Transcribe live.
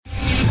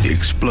The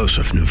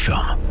explosive new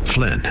film,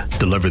 Flynn,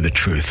 deliver the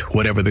truth,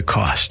 whatever the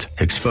cost,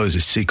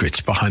 exposes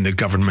secrets behind the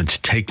government's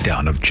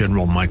takedown of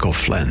General Michael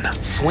Flynn.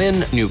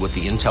 Flynn knew what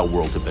the intel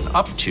world had been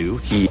up to.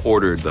 He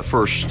ordered the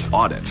first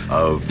audit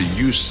of the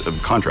use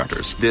of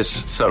contractors.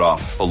 This set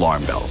off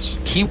alarm bells.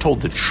 He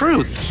told the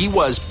truth. He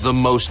was the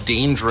most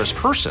dangerous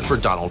person for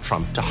Donald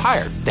Trump to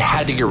hire. They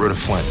had to get rid of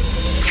Flynn.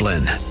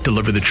 Flynn,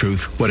 deliver the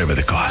truth, whatever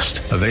the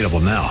cost. Available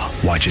now.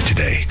 Watch it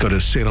today. Go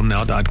to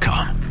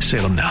salemnow.com.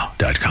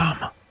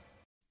 salemnow.com.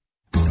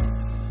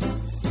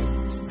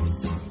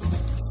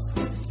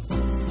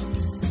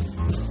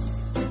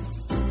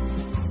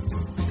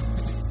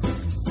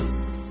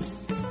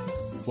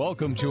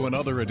 Welcome to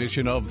another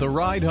edition of The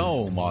Ride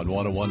Home on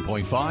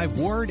 101.5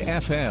 Word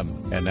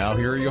FM. And now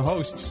here are your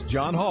hosts,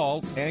 John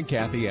Hall and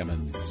Kathy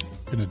Emmons.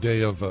 In a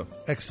day of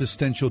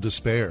existential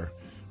despair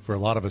for a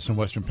lot of us in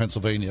Western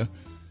Pennsylvania,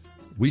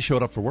 we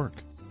showed up for work.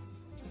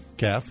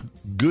 Kath,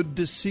 good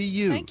to see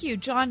you. Thank you,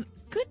 John.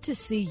 Good to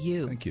see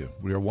you. Thank you.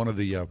 We are one of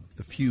the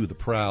few, the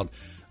proud.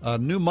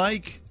 New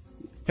Mike,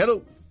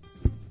 hello.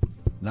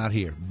 Not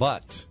here,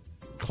 but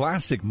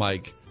Classic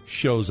Mike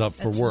shows up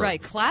for That's work.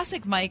 Right.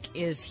 Classic Mike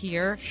is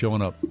here.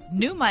 Showing up.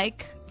 New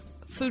Mike,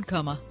 food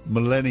coma.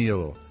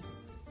 Millennial,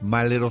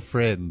 my little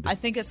friend. I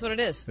think that's what it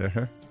is.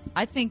 Uh-huh.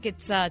 I think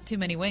it's too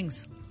many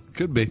wings.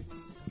 Could be.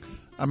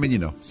 I mean, you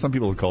know, some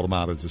people have called him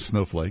out as a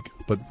snowflake,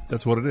 but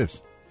that's what it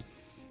is.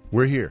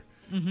 We're here.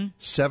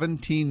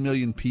 17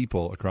 million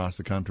people across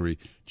the country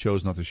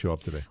chose not to show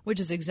up today. Which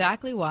is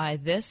exactly why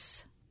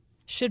this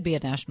should be a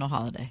national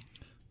holiday.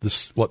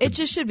 It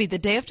just should be the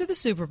day after the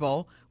Super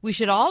Bowl. We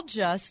should all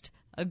just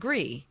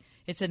agree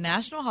it's a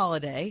national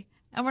holiday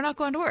and we're not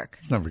going to work.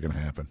 It's never going to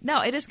happen.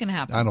 No, it is going to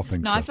happen. I don't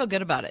think so. No, I feel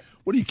good about it.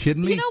 What, are you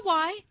kidding me? You know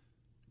why?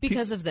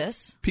 Because of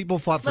this. People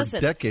fought for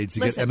decades to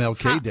get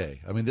MLK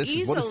Day. I mean,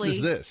 what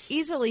is this?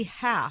 Easily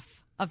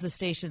half of the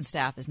station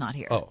staff is not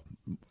here. Oh,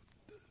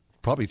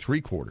 probably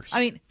three-quarters.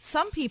 I mean,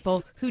 some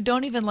people who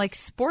don't even like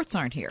sports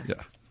aren't here.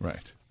 Yeah,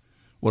 right.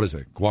 What is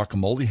it?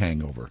 Guacamole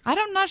hangover?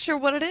 I'm not sure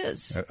what it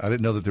is. I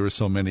didn't know that there were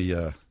so many,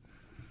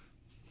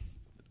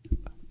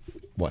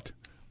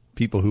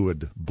 people who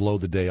would blow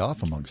the day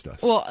off amongst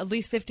us. Well, at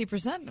least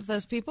 50% of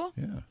those people.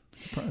 Yeah,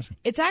 surprising.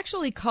 It's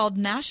actually called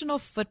National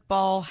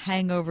Football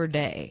Hangover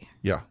Day.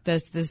 Yeah.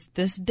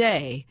 This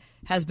day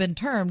has been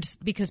termed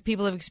because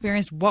people have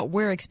experienced what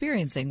we're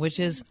experiencing, which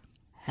is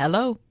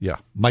hello. Yeah.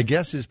 My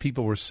guess is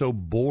people were so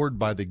bored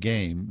by the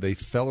game, they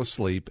fell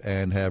asleep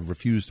and have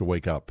refused to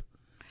wake up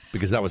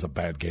because that was a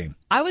bad game.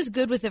 I was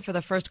good with it for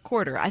the first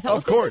quarter. I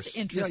thought, this is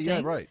interesting.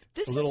 Yeah, right.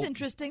 This is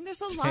interesting.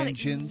 There's a lot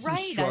of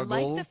right. I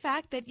like the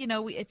fact that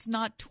it's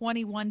not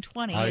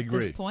 21-20 at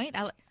agree. this point.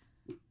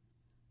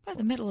 By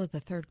the middle of the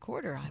third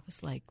quarter, I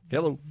was like,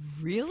 "Hello,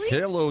 really?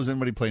 Hello, is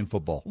anybody playing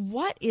football?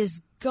 What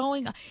is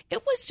going on?"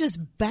 It was just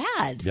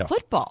bad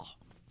football.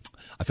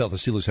 I felt the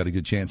Steelers had a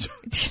good chance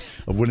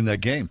of winning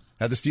that game.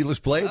 Had the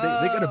Steelers played,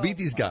 they got to beat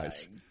these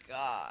guys. My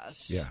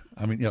gosh. Yeah,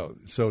 I mean,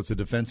 so it's a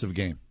defensive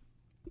game.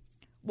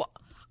 Well,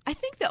 I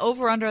think the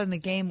over/under on the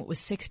game was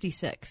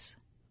 66.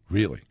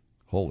 Really?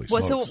 Holy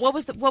smokes! So what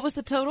was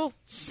the total?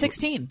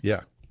 16.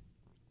 Yeah.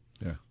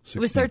 16. It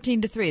was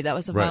 13-3. That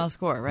was the final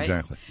score, right?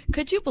 Exactly.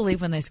 Could you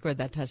believe when they scored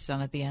that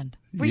touchdown at the end?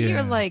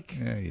 You're like,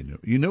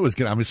 you know, it was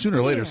going. I mean, sooner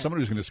or later, somebody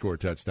was going to score a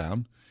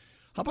touchdown.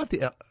 How about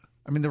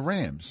the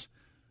Rams?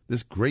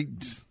 This great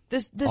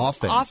this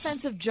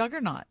offensive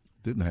juggernaut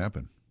didn't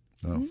happen.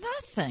 No.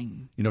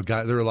 Nothing. You know,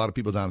 there were a lot of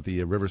people down at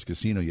the Rivers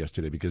Casino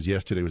yesterday because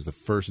yesterday was the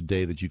first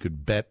day that you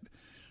could bet,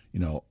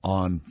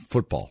 on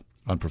football,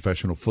 on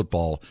professional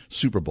football,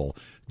 Super Bowl.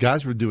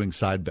 Guys were doing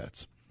side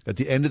bets. At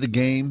the end of the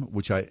game,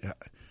 which I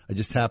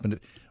just happened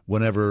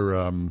whenever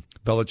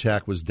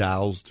Belichick was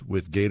doused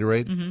with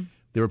Gatorade,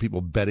 there were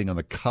people betting on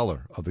the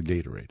color of the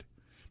Gatorade.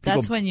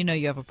 That's when you know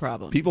you have a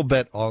problem. People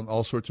bet on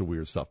all sorts of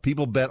weird stuff.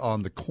 People bet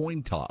on the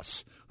coin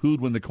toss. Who'd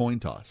win the coin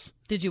toss?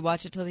 Did you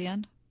watch it till the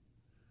end?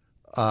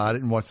 I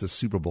didn't watch the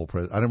Super Bowl.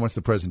 I didn't watch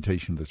the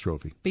presentation of the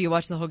trophy. But you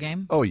watched the whole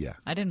game? Oh, yeah.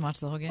 I didn't watch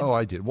the whole game. Oh,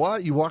 I did.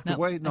 What? You walked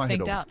away? No, I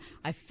finked out.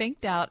 I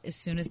finked out as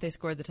soon as they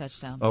scored the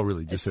touchdown. Oh,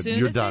 really? As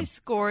soon as they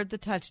scored the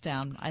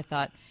touchdown, I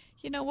thought,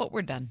 you know what,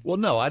 we're done. Well,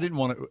 no, I didn't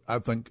want to. I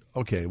think,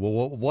 okay,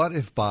 well, what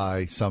if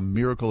by some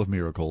miracle of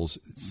miracles,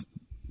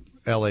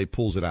 L.A.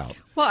 pulls it out?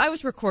 Well, I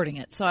was recording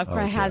it, so I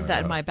probably had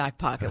that in my back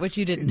pocket, which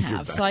you didn't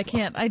have. So I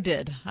can't. I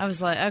did. I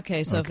was like,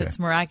 okay, so if it's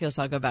miraculous,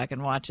 I'll go back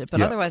and watch it.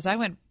 But otherwise, I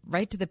went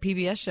right to the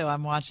PBS show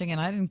I'm watching, and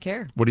I didn't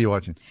care. What are you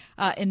watching?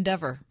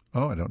 Endeavor.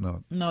 Oh, I don't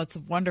know. No, it's a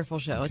wonderful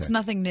show. Okay. It's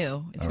nothing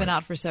new. It's been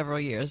out for several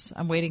years.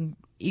 I'm waiting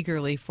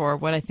eagerly for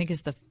what I think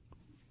is the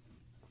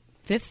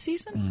 5th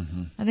season.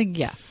 Mm-hmm. I think,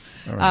 yeah.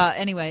 Right.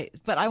 Anyway,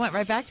 but I went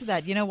right back to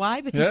that. You know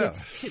why?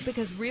 Because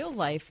because real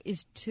life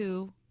is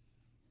too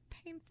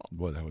painful.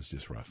 Boy, that was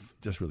just rough.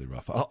 Just really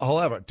rough.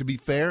 However, to be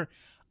fair,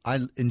 I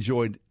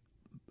enjoyed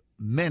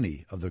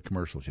many of the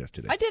commercials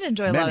yesterday. I did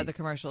enjoy a lot of the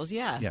commercials,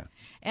 yeah.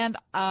 And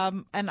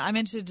I'm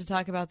interested to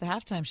talk about the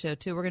halftime show,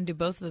 too. We're going to do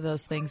both of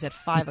those things at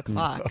 5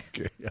 o'clock.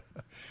 Okay,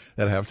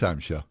 that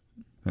halftime show.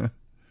 Huh?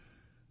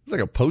 It's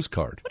like a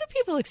postcard. What do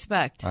people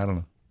expect? I don't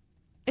know.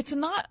 it's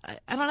not.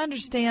 I don't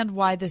understand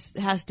why this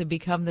has to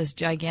become this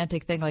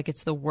gigantic thing. Like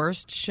it's the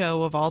worst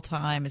show of all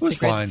time. It was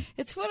fine.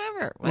 It's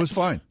whatever. It was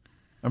fine.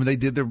 I mean, they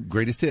did their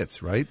greatest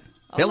hits, right?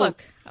 Oh, Hello.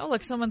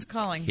 Look, someone's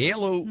calling.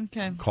 Hello.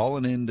 Okay.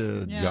 Calling in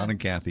to John and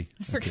Kathy.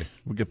 Okay,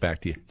 we'll get back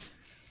to you.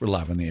 We're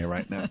live on the air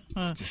right now.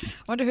 I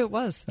wonder who it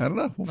was. I don't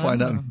know. We'll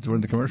find out during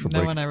the commercial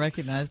break. No one I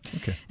recognized.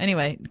 Okay.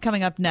 Anyway,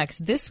 coming up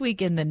next, this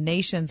week in the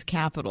nation's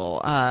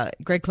capital,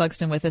 Greg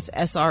Clugston with us,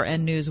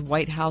 SRN News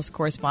White House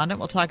correspondent.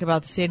 We'll talk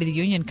about the State of the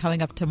Union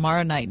coming up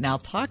tomorrow night. And I'll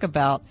talk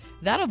about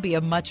that'll be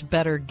a much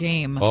better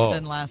game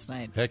than last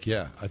night. Heck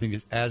yeah. I think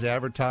it's as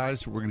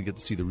advertised, we're going to get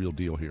to see the real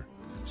deal here.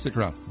 Stick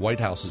around.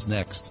 White House is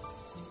next.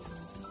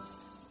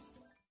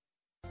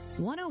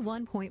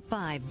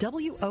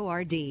 101.5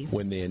 WORD.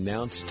 When they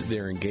announced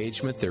their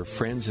engagement, their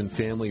friends and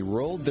family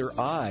rolled their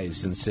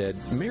eyes and said,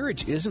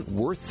 marriage isn't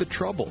worth the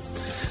trouble.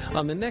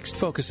 On the next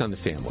Focus on the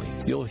Family,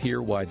 you'll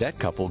hear why that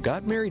couple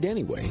got married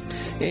anyway,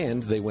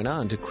 and they went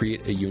on to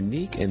create a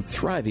unique and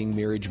thriving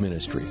marriage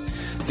ministry.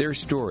 Their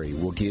story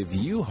will give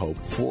you hope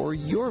for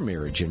your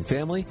marriage and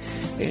family,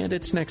 and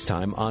it's next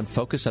time on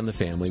Focus on the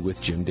Family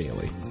with Jim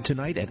Daly.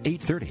 Tonight at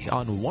 8:30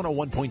 on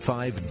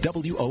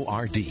 101.5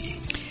 WORD.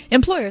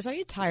 Employers, are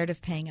you tired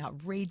of paying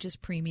outrageous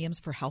premiums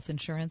for health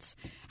insurance?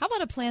 How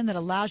about a plan that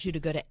allows you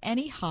to go to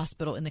any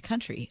hospital in the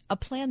country, a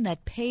plan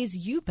that pays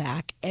you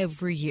back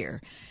every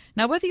year?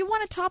 Now, whether you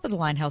want a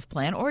top-of-the-line health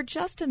plan or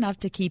just enough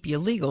to keep you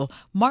legal,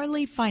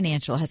 Marley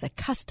Financial has a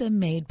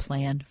custom-made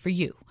plan for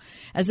you.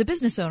 As a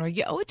business owner,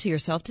 you owe it to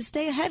yourself to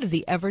stay ahead of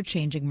the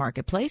ever-changing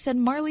marketplace,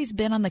 and Marley's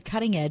been on the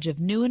cutting edge of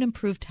new and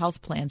improved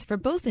health plans for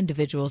both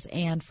individuals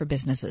and for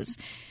businesses.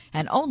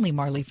 And only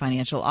Marley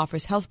Financial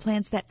offers health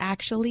plans that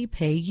actually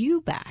pay you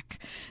back.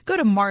 Go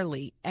to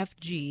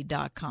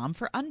marleyfg.com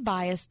for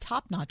unbiased,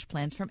 top-notch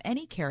plans from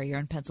any carrier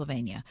in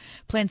Pennsylvania.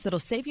 Plans that'll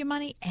save you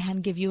money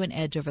and give you an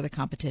edge over the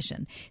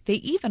competition. They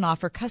even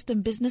offer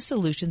custom business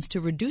solutions to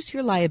reduce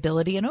your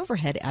liability and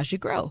overhead as you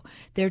grow.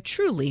 They're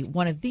truly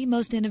one of the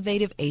most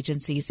innovative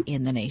agencies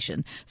in the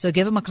nation. So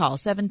give them a call,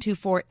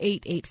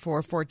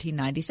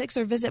 724-884-1496,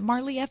 or visit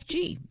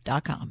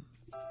marleyfg.com.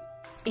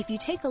 If you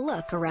take a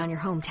look around your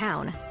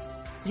hometown,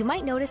 you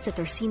might notice that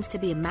there seems to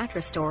be a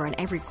mattress store on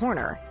every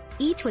corner,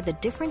 each with a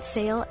different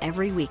sale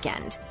every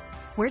weekend.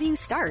 Where do you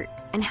start?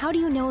 And how do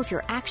you know if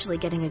you're actually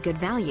getting a good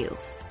value?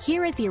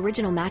 Here at the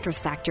Original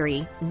Mattress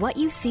Factory, what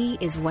you see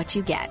is what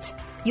you get.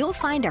 You'll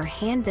find our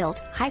hand-built,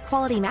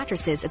 high-quality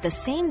mattresses at the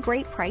same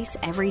great price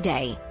every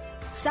day.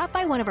 Stop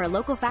by one of our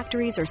local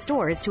factories or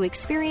stores to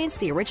experience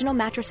the Original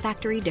Mattress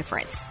Factory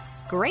difference.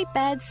 Great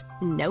beds,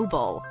 no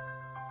bull.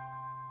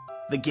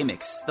 The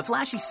gimmicks, the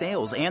flashy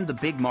sales, and the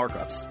big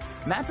markups.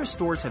 Mattress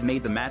stores have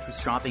made the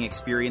mattress shopping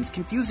experience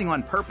confusing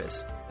on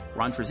purpose.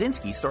 Ron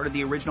Trzynski started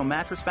the Original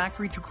Mattress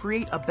Factory to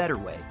create a better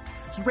way.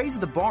 He raised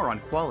the bar on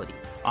quality,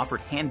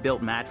 offered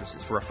hand-built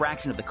mattresses for a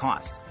fraction of the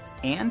cost,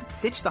 and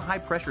ditched the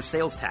high-pressure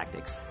sales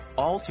tactics,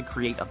 all to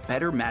create a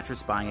better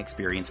mattress buying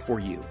experience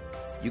for you.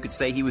 You could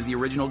say he was the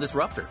original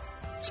disruptor.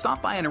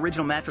 Stop by an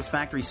Original Mattress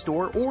Factory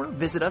store or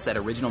visit us at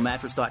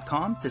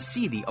originalmattress.com to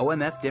see the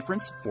OMF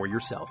difference for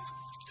yourself.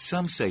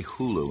 Some say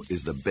Hulu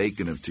is the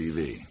bacon of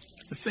TV.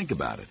 But think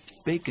about it.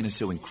 Bacon is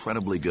so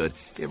incredibly good,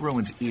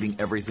 everyone's eating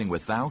everything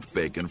without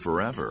bacon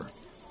forever.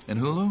 And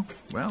Hulu?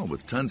 Well,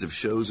 with tons of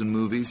shows and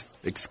movies,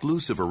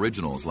 exclusive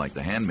originals like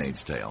The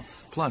Handmaid's Tale,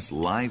 plus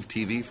live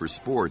TV for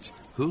sports,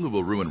 Hulu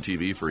will ruin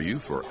TV for you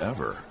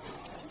forever.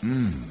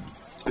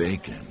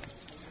 Bacon.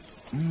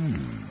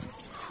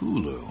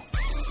 Hulu.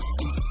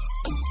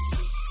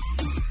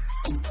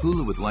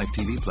 Hulu with live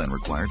TV plan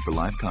required for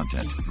live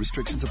content.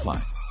 Restrictions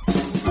apply.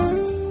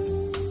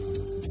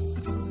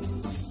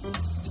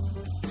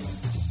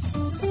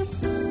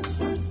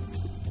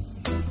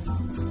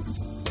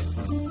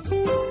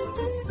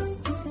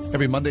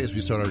 Every Monday as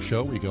we start our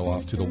show, we go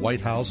off to the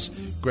White House.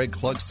 Greg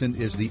Clugston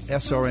is the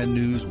SRN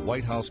News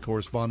White House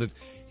correspondent.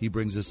 He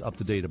brings us up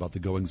to date about the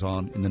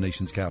goings-on in the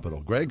nation's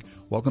capital. Greg,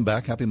 welcome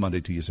back. Happy Monday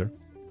to you, sir.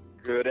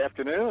 Good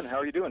afternoon. How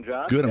are you doing,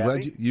 John? Good. I'm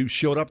glad you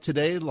showed up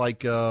today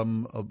like a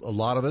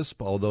lot of us,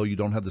 although you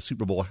don't have the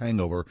Super Bowl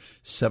hangover.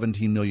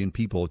 17 million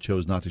people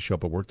chose not to show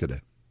up at work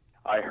today.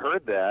 I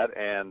heard that,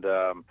 and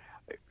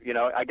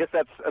I guess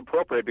that's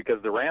appropriate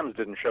because the Rams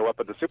didn't show up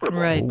at the Super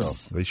Bowl. Right. No,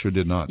 they sure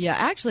did not. Yeah,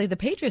 actually, the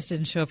Patriots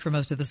didn't show up for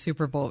most of the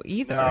Super Bowl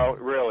either. No,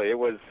 really, it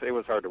was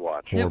hard to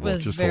watch. Horrible,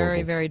 it was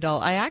very, very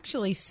dull. I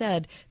actually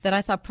said that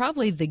I thought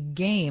probably the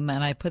game,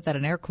 and I put that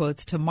in air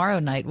quotes, tomorrow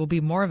night will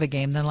be more of a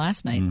game than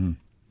last night. Mm-hmm.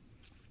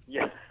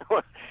 Yeah.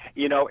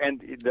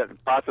 And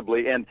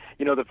possibly, and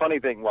the funny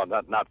thing, well,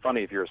 not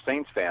funny if you're a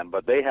Saints fan,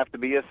 but they have to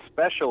be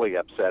especially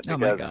upset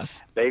because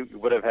they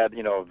would have had,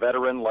 a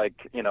veteran like,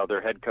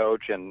 their head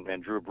coach and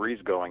Drew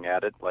Brees going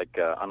at it, like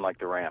unlike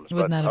the Rams.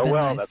 Wouldn't that have been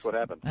nice? That's what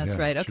happened. That's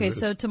right. Okay, sure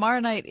so tomorrow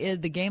night,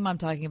 the game I'm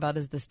talking about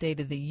is the State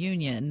of the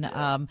Union.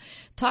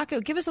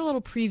 Give us a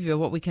little preview of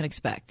what we can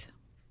expect.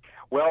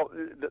 Well,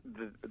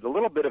 the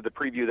little bit of the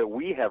preview that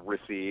we have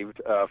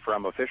received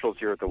from officials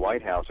here at the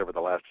White House over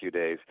the last few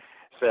days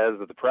says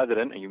that the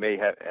president, and you may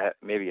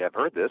maybe have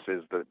heard this,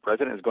 is the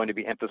president is going to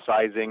be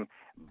emphasizing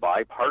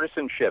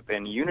bipartisanship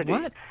and unity.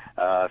 What?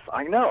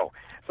 I know.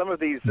 Some of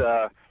these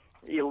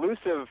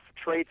elusive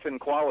traits and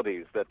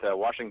qualities that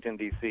Washington,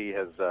 D.C.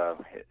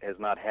 has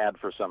not had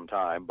for some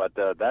time, but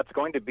that's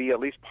going to be at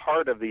least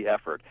part of the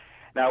effort.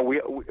 Now,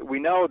 we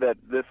know that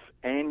this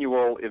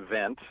annual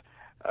event,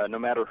 no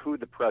matter who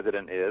the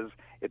president is,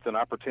 it's an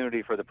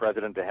opportunity for the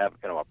president to have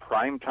a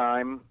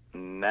primetime,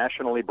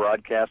 nationally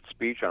broadcast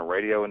speech on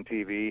radio and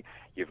TV.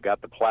 You've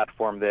got the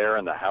platform there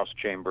in the House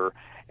chamber,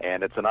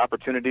 and it's an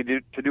opportunity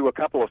to do a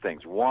couple of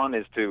things. One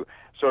is to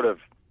sort of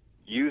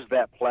use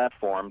that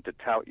platform to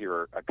tout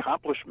your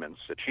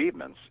accomplishments,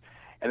 achievements,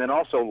 and then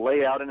also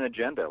lay out an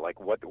agenda, like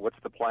what's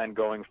the plan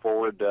going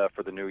forward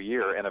for the new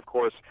year. And, of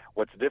course,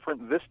 what's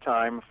different this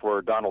time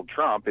for Donald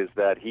Trump is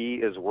that he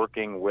is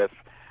working with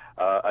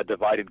a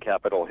divided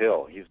Capitol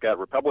Hill. He's got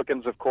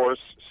Republicans, of course,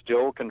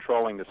 still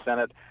controlling the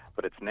Senate,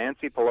 but it's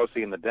Nancy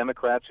Pelosi and the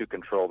Democrats who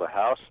control the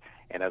House.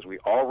 And as we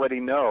already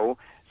know,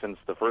 since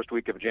the first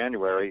week of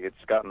January,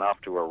 it's gotten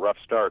off to a rough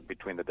start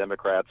between the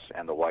Democrats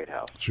and the White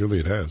House. Surely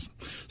it has.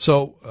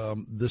 So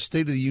the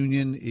State of the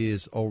Union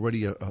is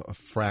already a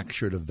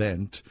fractured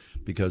event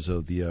because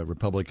of the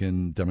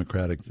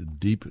Republican-Democratic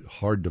deep,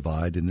 hard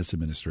divide in this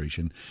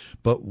administration.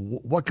 But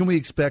what can we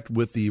expect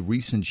with the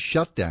recent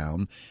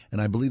shutdown?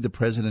 And I believe that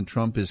President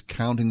Trump is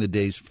counting the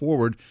days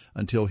forward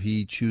until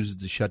he chooses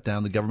to shut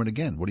down the government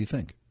again. What do you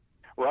think?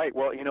 Right.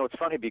 Well, it's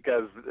funny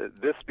because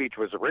this speech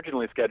was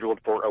originally scheduled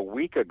for a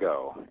week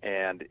ago,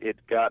 and it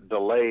got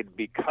delayed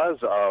because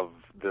of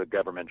the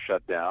government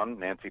shutdown.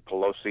 Nancy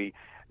Pelosi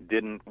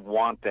didn't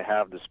want to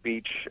have the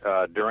speech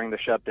during the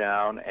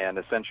shutdown and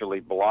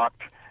essentially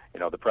blocked,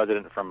 the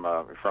president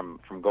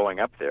from going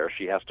up there.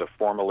 She has to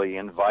formally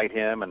invite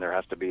him, and there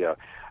has to be a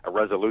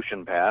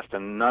resolution passed,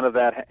 and none of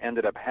that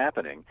ended up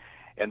happening.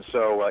 And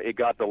so it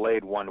got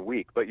delayed 1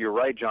 week. But you're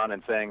right, John,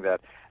 in saying that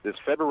this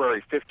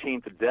February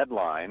 15th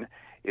deadline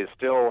is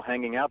still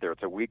hanging out there.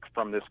 It's a week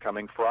from this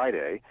coming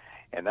Friday,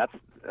 and that's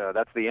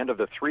the end of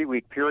the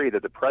 3-week period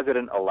that the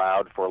president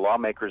allowed for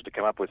lawmakers to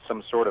come up with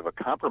some sort of a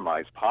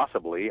compromise,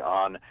 possibly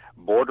on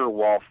border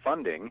wall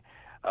funding,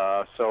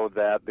 so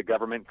that the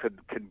government could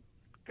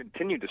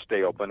continue to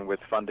stay open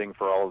with funding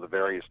for all of the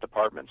various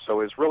departments.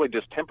 So it's really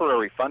just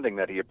temporary funding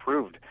that he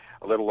approved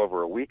a little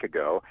over a week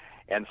ago,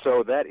 and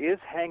so that is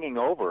hanging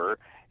over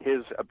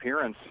his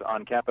appearance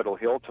on Capitol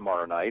Hill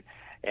tomorrow night.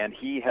 And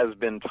he has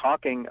been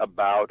talking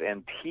about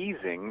and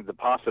teasing the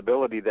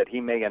possibility that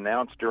he may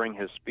announce during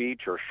his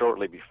speech or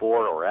shortly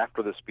before or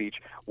after the speech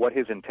what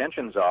his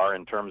intentions are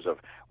in terms of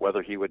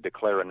whether he would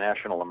declare a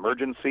national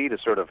emergency to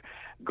sort of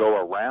go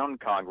around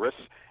Congress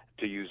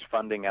to use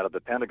funding out of the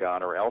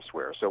Pentagon or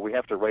elsewhere. So we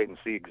have to wait and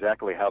see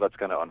exactly how that's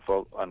going to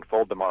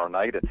unfold tomorrow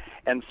night.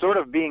 And sort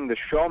of being the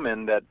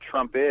showman that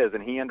Trump is,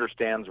 and he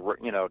understands,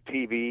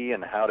 TV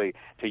and how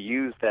to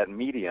use that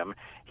medium,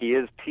 he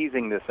is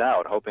teasing this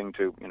out, hoping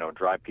to,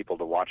 drive people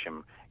to watch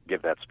him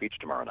give that speech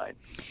tomorrow night.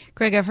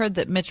 Greg, I've heard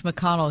that Mitch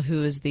McConnell,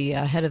 who is the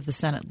head of the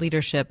Senate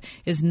leadership,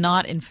 is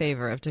not in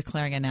favor of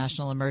declaring a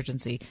national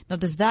emergency. Now,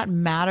 does that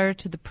matter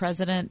to the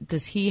president?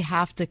 Does he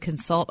have to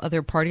consult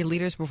other party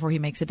leaders before he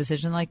makes a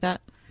decision like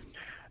that?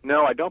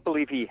 No, I don't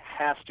believe he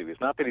has to. It's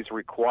not that he's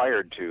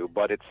required to,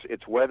 but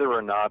it's whether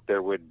or not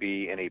there would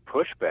be any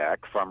pushback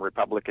from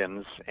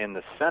Republicans in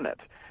the Senate.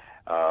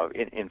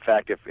 In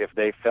fact, if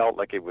they felt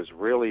like it was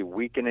really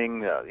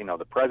weakening,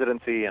 the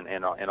presidency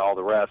and all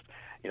the rest,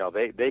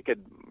 they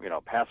could,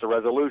 pass a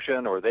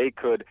resolution, or they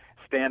could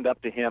stand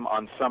up to him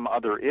on some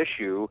other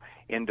issue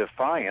in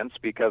defiance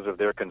because of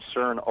their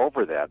concern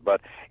over that.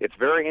 But it's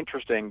very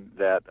interesting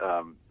that,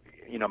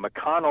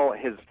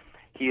 McConnell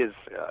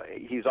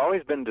he's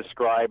always been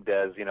described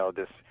as,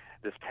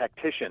 this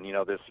tactician,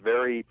 this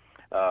very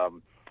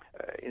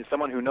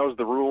someone who knows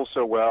the rules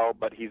so well,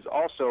 but he's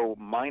also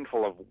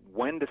mindful of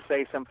when to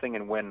say something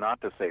and when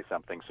not to say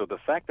something. So the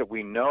fact that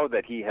we know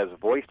that he has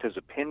voiced his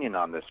opinion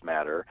on this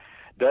matter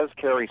does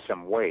carry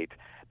some weight,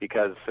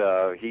 because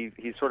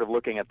he's sort of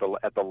looking at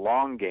the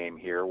long game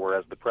here,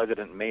 whereas the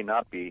president may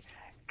not be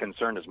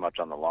concerned as much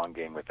on the long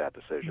game with that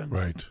decision.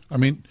 Right. I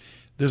mean,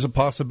 there's a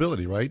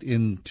possibility, right?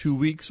 In 2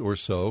 weeks or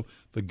so,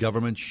 the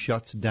government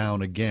shuts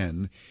down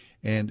again.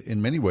 And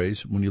in many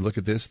ways, when you look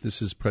at this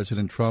is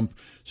President Trump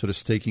sort of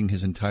staking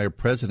his entire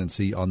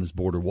presidency on this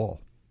border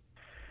wall.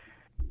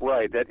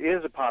 Right, that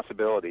is a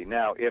possibility.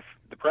 Now, if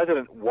the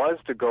president was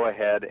to go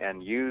ahead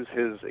and use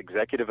his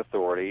executive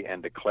authority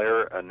and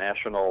declare a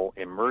national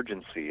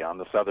emergency on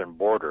the southern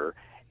border,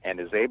 and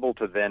is able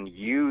to then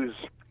use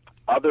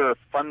other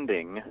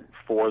funding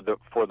for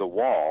the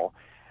wall,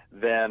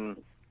 then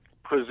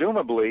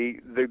presumably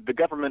the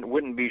government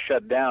wouldn't be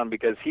shut down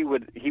because he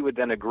would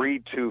then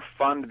agree to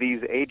fund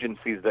these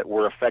agencies that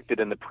were affected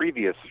in the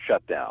previous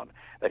shutdown.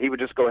 That he would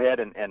just go ahead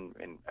and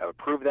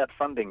approve that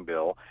funding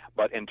bill,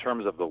 but in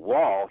terms of the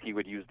wall, he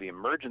would use the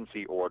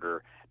emergency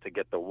order to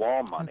get the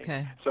wall money.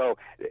 Okay. So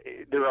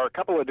there are a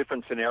couple of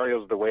different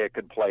scenarios the way it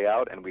could play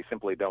out, and we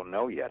simply don't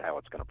know yet how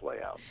it's going to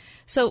play out.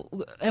 So,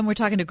 and we're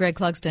talking to Greg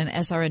Clugston,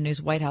 SRN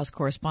News White House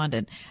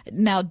correspondent.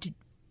 Now,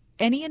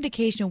 any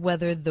indication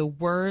whether the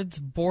words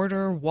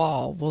border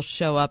wall will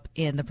show up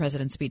in the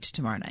president's speech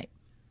tomorrow night?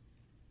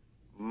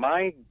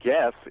 My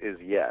guess is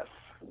yes,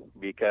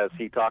 because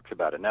he talks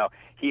about it. Now,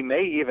 he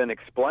may even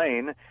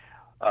explain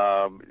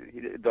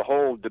the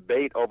whole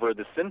debate over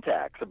the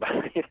syntax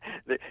about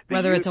it.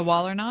 Whether it's a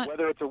wall or not?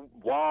 Whether it's a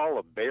wall,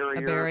 a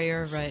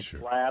barrier, right.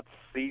 Slats,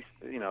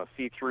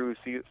 see-through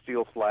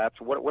steel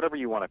slats, whatever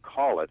you want to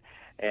call it.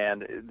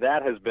 And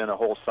that has been a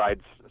whole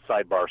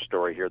sidebar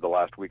story here the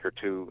last week or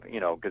two,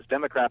 because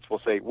Democrats will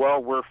say,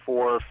 well, we're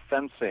for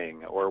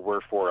fencing or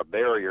we're for a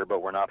barrier,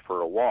 but we're not for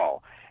a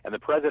wall. And the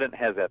president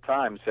has at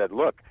times said,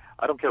 look,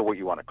 I don't care what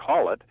you want to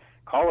call it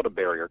a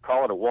barrier,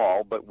 call it a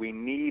wall, but we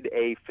need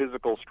a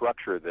physical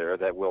structure there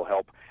that will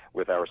help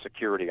with our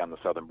security on the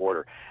southern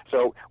border.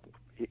 So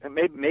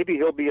maybe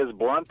he'll be as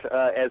blunt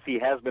as he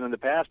has been in the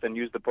past and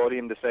use the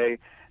podium to say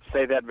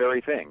that very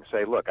thing.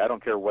 Say, look, I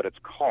don't care what it's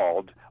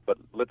called, but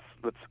let's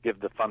give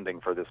the funding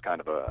for this kind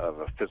of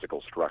a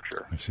physical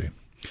structure. I see.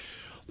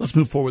 Let's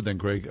move forward then,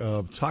 Greg.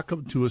 Talk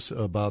to us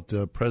about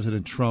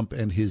President Trump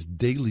and his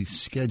daily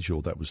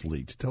schedule that was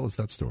leaked. Tell us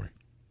that story.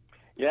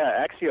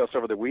 Yeah, Axios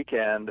over the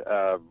weekend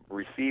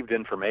received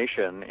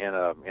information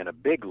in a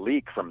big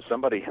leak from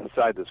somebody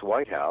inside this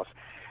White House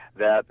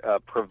that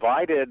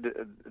provided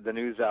the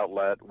news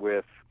outlet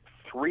with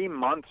 3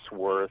 months'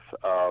 worth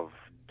of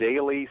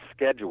daily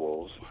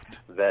schedules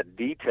that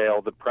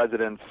detail the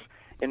president's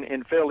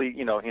in fairly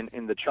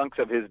in the chunks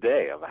of his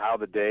day, of how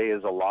the day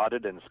is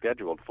allotted and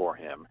scheduled for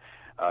him,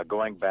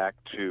 going back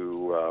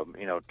to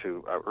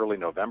early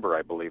November,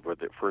 I believe, were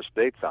the first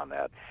dates on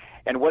that.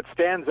 And what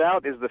stands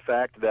out is the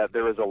fact that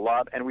there is a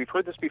lot, and we've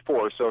heard this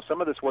before, so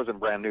some of this wasn't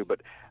brand new,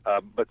 but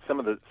some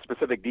of the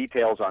specific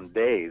details on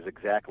days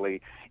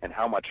exactly and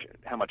how much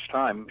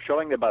time,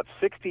 showing that about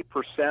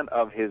 60%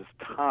 of his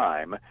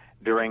time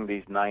during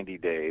these 90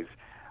 days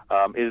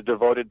is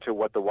devoted to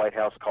what the White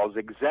House calls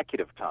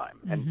executive time.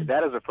 And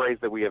that is a phrase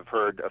that we have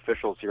heard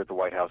officials here at the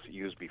White House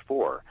use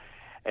before.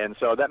 And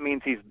so that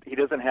means he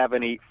doesn't have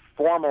any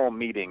formal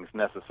meetings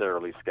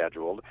necessarily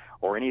scheduled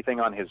or anything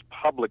on his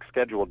public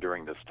schedule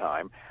during this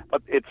time,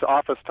 but it's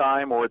office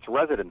time or it's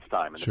residence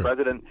time. And Sure. The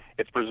president,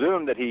 it's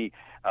presumed that he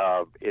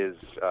is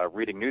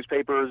reading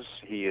newspapers,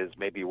 he is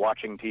maybe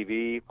watching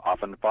TV,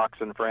 often Fox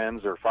and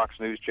Friends or Fox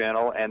News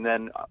Channel, and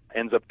then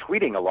ends up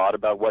tweeting a lot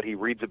about what he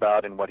reads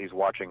about and what he's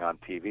watching on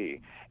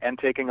TV, and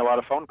taking a lot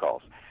of phone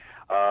calls.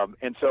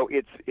 And so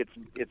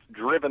it's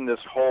driven this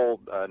whole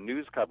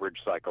news coverage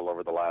cycle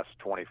over the last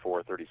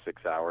 24,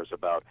 36 hours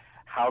about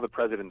how the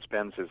president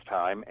spends his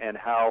time and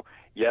how,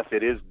 yes,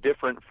 it is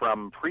different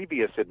from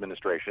previous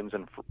administrations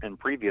and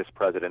previous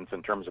presidents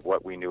in terms of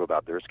what we knew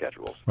about their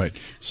schedules. Right.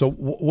 So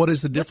what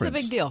is the difference?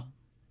 What's the big deal?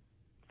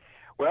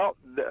 Well,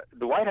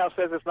 the White House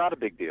says it's not a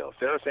big deal.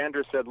 Sarah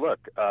Sanders said,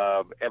 look,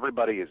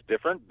 everybody is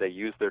different. They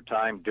use their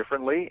time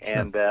differently,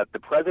 and that the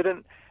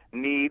president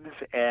needs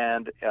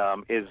and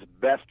is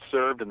best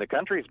served, and the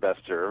country's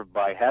best served,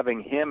 by having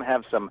him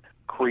have some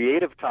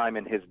creative time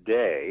in his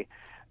day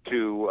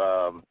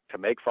to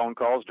make phone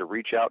calls, to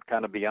reach out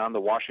kind of beyond the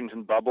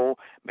Washington bubble,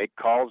 make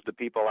calls to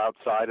people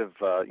outside of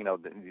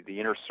the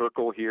inner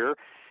circle here,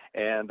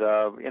 and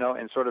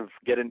and sort of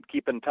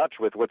keep in touch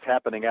with what's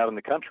happening out in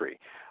the country.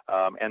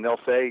 And they'll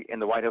say,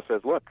 and the White House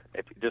says, look,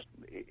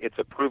 it's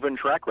a proven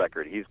track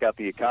record. He's got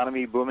the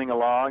economy booming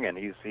along, and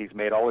he's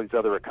made all these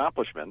other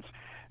accomplishments.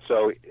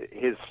 So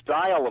his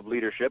style of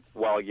leadership,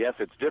 while yes,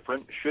 it's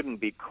different, shouldn't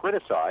be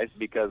criticized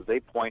because they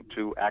point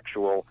to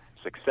actual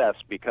success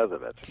because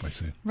of it. I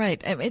see.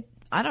 Right.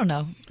 I don't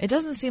know. It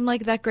doesn't seem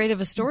like that great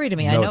of a story to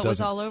me. No, I know it it was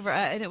doesn't. all over,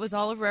 and it was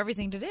all over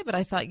everything today. But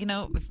I thought,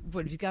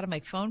 if you've got to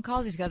make phone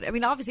calls, he's got. I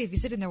mean, obviously, if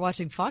he's sitting there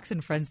watching Fox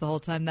and Friends the whole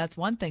time, that's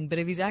one thing. But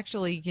if he's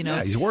actually,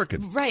 yeah, he's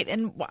working. right?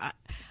 And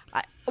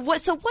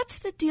so what's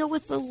the deal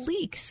with the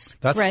leaks,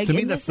 That's Greg? to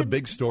me. That's the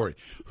big story.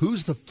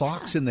 Who's the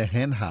fox in the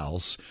hen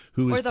house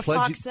who is or the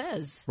pledging, fox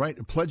says,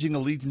 right, pledging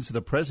allegiance to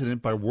the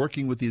president by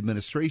working with the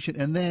administration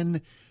and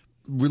then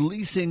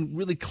releasing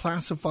really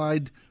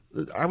classified,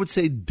 I would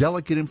say,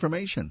 delicate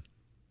information?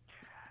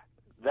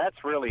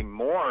 That's really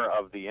more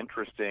of the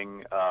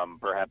interesting,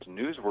 perhaps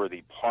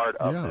newsworthy part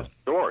of this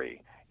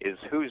story, is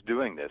who's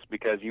doing this.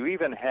 Because you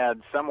even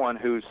had someone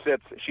who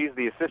she's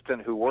the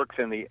assistant who works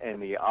in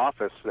the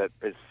office that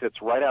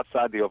sits right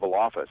outside the Oval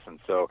Office, and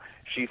so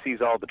she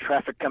sees all the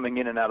traffic coming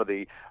in and out of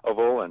the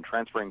Oval and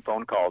transferring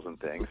phone calls and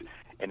things.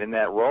 And in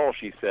that role,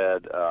 she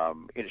said,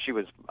 she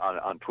was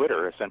on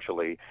Twitter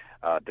essentially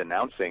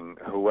denouncing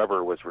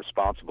whoever was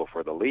responsible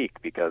for the leak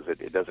because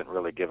it doesn't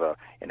really give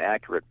an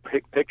accurate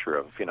picture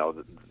of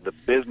the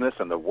business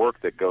and the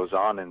work that goes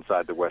on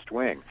inside the West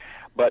Wing.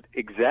 But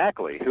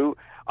exactly who?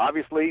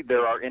 Obviously,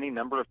 there are any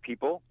number of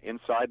people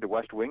inside the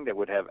West Wing that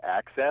would have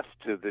access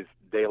to this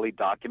daily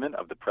document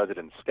of the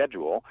president's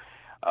schedule.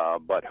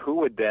 But who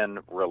would then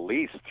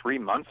release 3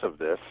 months of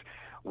this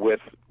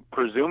with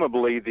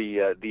presumably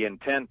the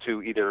intent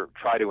to either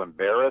try to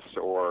embarrass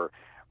or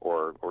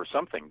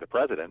something the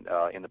president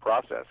in the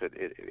process?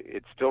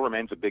 It still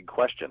remains a big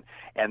question.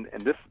 And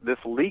this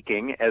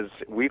leaking, as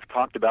we've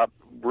talked about,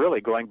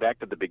 really going back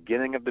to the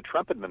beginning of the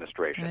Trump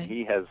administration. Right.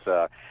 He has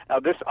now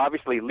this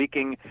obviously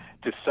leaking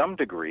to some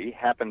degree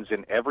happens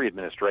in every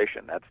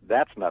administration.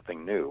 That's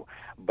nothing new.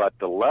 But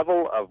the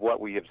level of what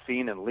we have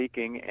seen in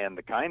leaking and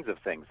the kinds of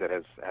things that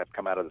have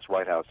come out of this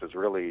White House is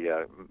really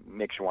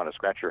makes you want to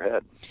scratch your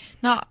head.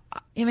 Now,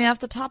 I mean, off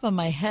the top of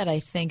my head, I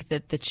think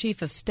that the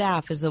chief of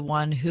staff is the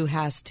one who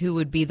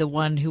would be the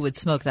one who would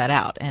smoke that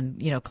out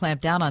and, clamp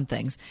down on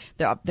things.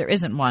 There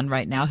isn't one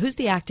right now. Who's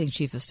the acting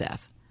chief of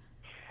staff?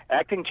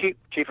 Acting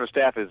chief of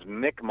staff is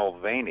Mick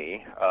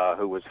Mulvaney,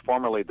 who was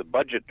formerly the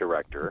budget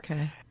director.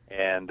 Okay.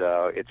 And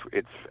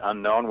it's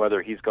unknown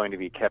whether he's going to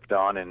be kept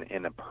on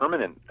in a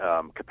permanent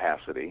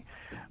capacity.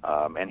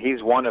 And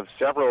he's one of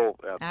several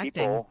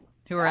people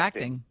who are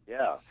acting.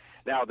 Yeah.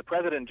 Now, the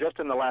president just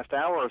in the last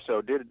hour or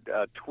so did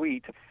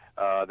tweet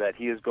that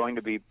he is going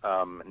to be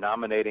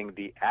nominating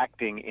the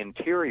acting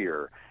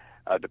Interior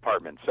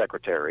Department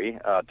secretary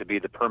to be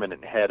the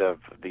permanent head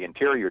of the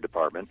Interior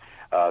Department.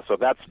 So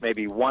that's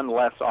maybe one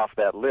less off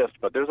that list.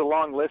 But there's a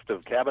long list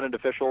of cabinet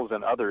officials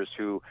and others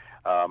who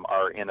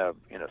are in a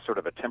sort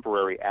of a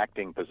temporary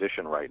acting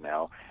position right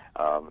now.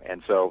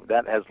 And so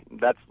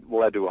that's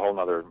led to a whole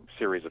other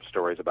series of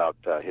stories about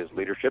his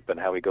leadership and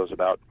how he goes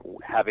about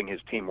having his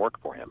team work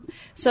for him.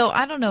 So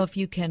I don't know if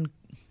you can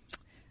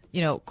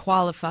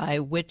qualify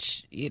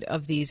which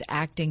of these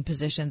acting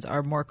positions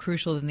are more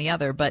crucial than the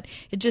other. But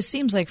it just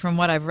seems like from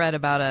what I've read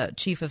about a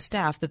chief of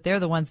staff that they're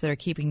the ones that are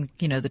keeping,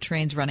 the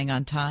trains running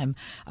on time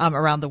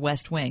around the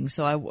West Wing.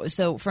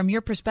 So from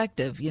your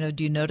perspective,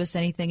 do you notice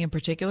anything in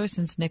particular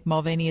since Mick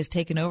Mulvaney has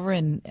taken over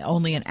in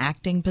only an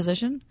acting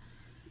position?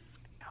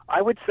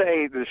 I would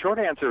say the short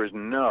answer is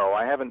no.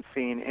 I haven't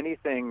seen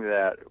anything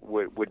that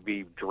would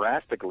be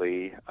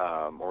drastically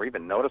or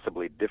even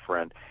noticeably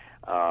different.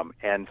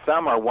 And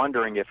some are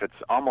wondering if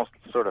it's almost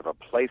sort of a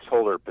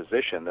placeholder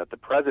position that the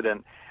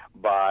president,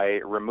 by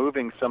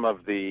removing some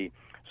of the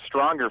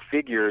stronger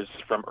figures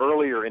from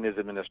earlier in his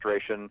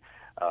administration,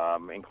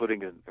 including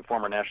the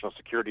former National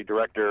Security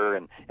Director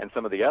and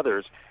some of the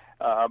others,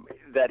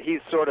 that he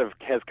sort of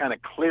has kind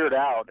of cleared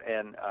out,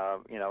 and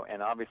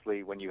and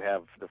obviously when you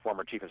have the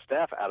former chief of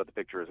staff out of the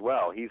picture as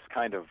well, he's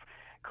kind of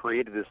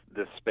created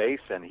this space,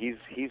 and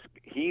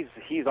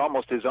he's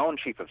almost his own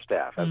chief of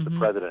staff as the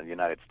president of the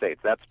United States.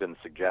 That's been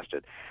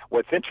suggested.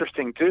 What's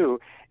interesting too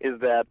is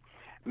that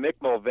Mick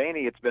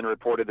Mulvaney, it's been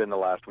reported in the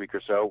last week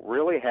or so,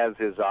 really has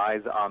his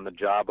eyes on the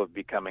job of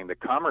becoming the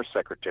Commerce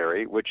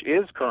Secretary, which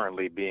is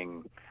currently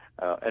being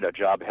at a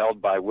job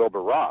held by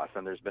Wilbur Ross,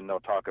 and there's been no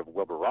talk of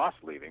Wilbur Ross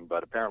leaving,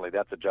 but apparently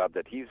that's a job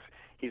that he's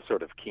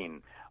sort of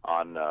keen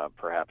on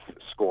perhaps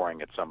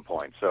scoring at some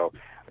point. So,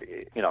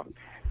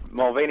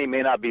 Mulvaney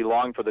may not be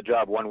long for the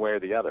job one way or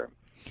the other.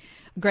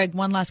 Greg,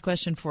 one last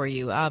question for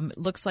you.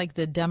 Looks like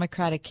the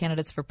Democratic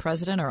candidates for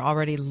president are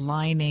already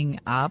lining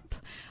up.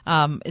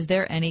 Is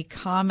there any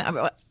comment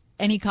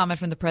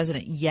from the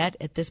president yet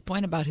at this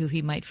point about who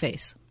he might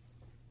face?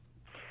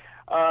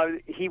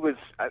 He was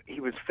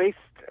faced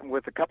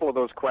with a couple of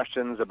those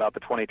questions about the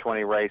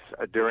 2020 race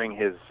during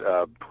his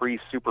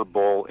pre-Super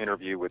Bowl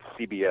interview with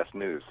CBS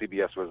News.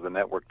 CBS was the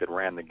network that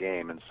ran the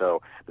game, and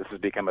so this has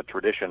become a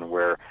tradition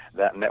where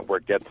that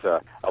network gets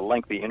a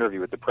lengthy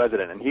interview with the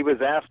president. And he was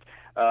asked,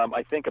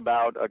 I think,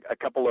 about a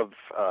couple of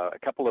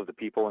the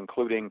people,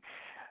 including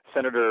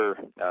Senator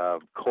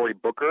Cory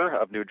Booker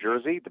of New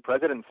Jersey. The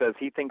president says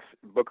he thinks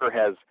Booker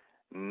has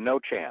no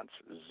chance,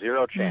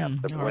 zero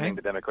chance of winning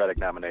the Democratic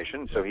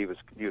nomination. So he was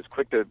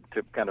quick to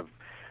kind of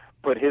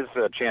put his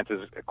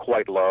chances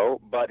quite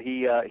low. But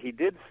he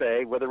did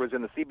say, whether it was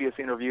in the CBS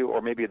interview or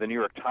maybe the New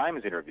York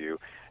Times interview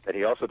that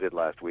he also did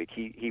last week,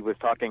 he was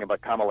talking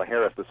about Kamala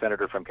Harris, the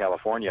senator from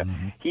California.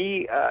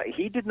 He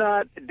did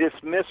not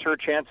dismiss her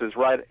chances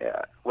right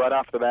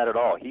off the bat at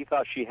all. He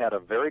thought she had a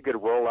very good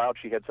rollout.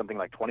 She had something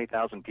like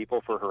 20,000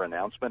 people for her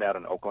announcement out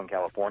in Oakland,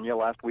 California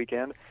last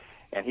weekend,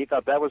 and he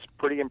thought that was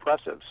pretty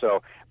impressive.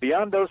 So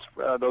beyond those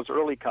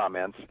early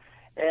comments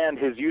and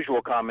his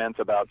usual comments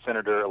about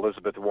Senator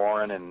Elizabeth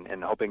Warren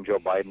and hoping Joe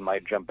Biden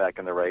might jump back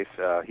in the race,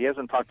 he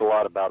hasn't talked a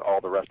lot about all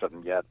the rest of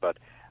them yet, but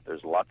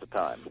there's lots of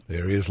time.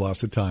 There is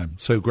lots of time.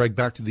 So, Greg,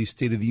 back to the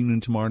State of the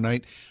Union tomorrow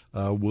night.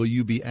 Will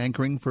you be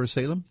anchoring for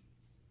Salem?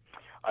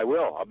 I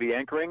will. I'll be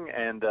anchoring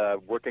and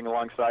working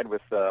alongside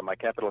with my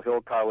Capitol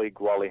Hill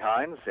colleague, Wally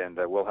Hines, and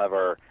we'll have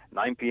our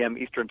 9 p.m.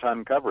 Eastern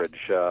Time coverage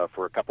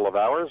for a couple of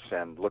hours,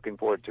 and looking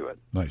forward to it.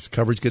 Nice.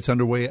 Coverage gets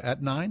underway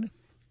at 9?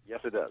 Yes,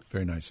 it does.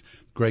 Very nice.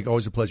 Greg,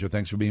 always a pleasure.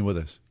 Thanks for being with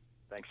us.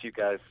 Thanks, you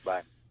guys.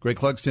 Bye. Greg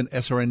Clugston,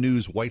 SRN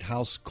News White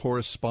House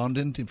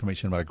correspondent.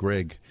 Information about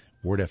Greg,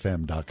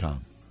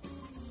 wordfm.com.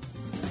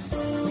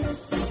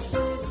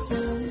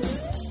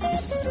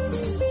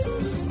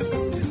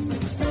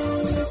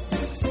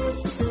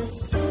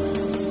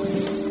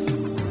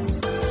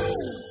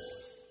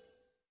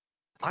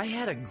 I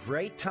had a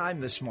great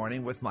time this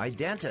morning with my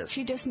dentist.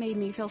 She just made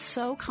me feel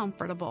so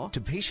comfortable.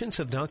 To patients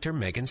of Dr.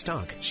 Megan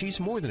Stock,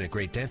 she's more than a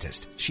great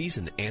dentist. She's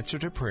an answer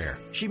to prayer.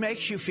 She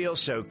makes you feel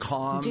so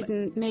calm.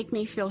 Didn't make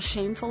me feel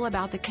shameful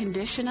about the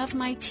condition of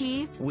my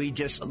teeth. We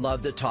just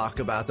love to talk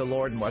about the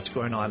Lord and what's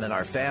going on in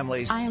our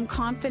families. I am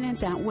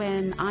confident that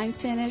when I'm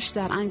finished,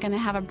 that I'm going to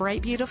have a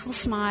bright, beautiful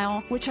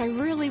smile, which I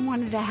really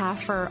wanted to have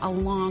for a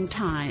long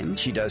time.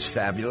 She does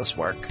fabulous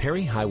work.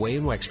 Perry Highway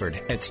in Wexford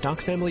at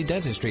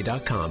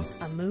StockFamilyDentistry.com.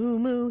 A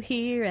moo-moo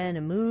here and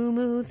a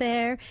moo-moo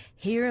there.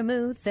 Here a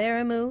moo,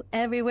 there a moo,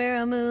 everywhere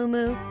a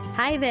moo-moo.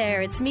 Hi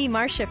there, it's me,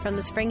 Marcia from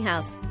the Spring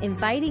House,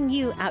 inviting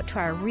you out to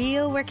our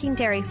real working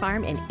dairy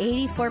farm in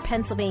 84,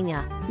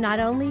 Pennsylvania. Not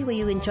only will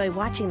you enjoy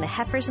watching the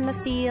heifers in the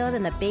field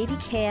and the baby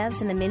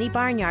calves in the mini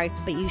barnyard,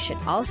 but you should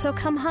also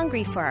come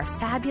hungry for our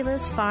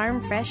fabulous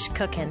farm fresh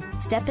cooking.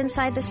 Step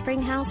inside the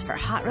Spring House for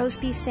hot roast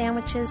beef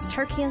sandwiches,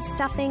 turkey and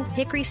stuffing,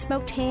 hickory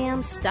smoked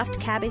ham, stuffed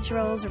cabbage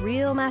rolls,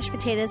 real mashed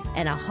potatoes,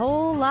 and a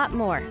whole lot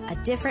more. A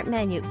different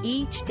menu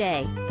each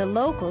day. The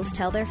locals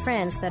tell their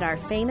friends that our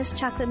famous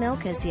chocolate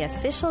milk is the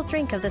official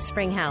drink of the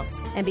Spring House.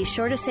 And be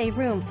sure to save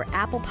room for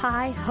apple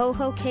pie,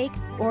 ho-ho cake,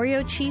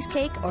 Oreo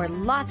cheesecake, or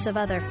lots of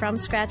other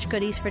from-scratch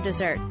goodies for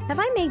dessert.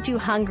 Have I made you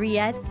hungry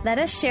yet? Let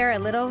us share a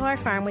little of our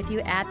farm with you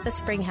at the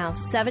Spring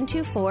House,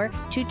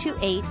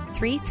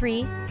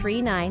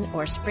 724-228-3339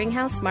 or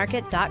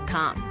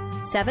springhousemarket.com.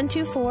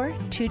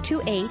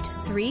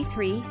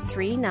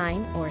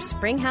 724-228-3339 or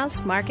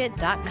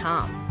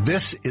springhousemarket.com.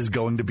 This is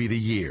going to be the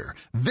year.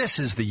 This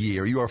is the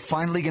year you are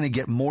finally going to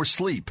get more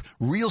sleep,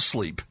 real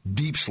sleep,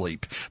 deep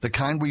sleep, the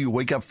kind where you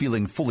wake up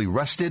feeling fully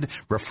rested,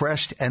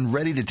 refreshed, and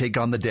ready to take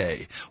on the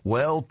day.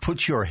 Well,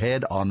 put your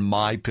head on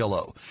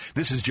MyPillow.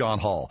 This is John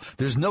Hall.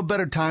 There's no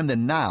better time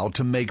than now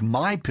to make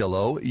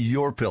MyPillow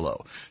your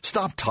pillow.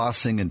 Stop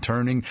tossing and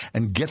turning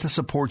and get the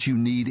support you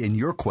need in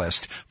your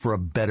quest for a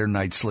better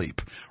night's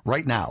sleep.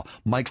 Right now,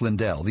 Mike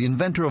Lindell, the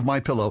inventor of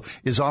MyPillow,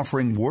 is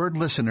offering Word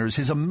listeners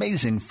his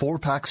amazing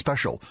 4-pack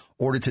special.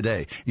 Order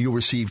today. You'll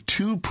receive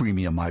 2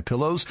 premium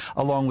MyPillows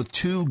along with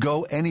 2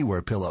 Go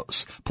Anywhere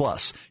pillows.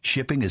 Plus,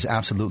 shipping is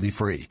absolutely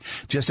free.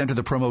 Just enter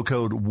the promo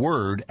code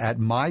WORD at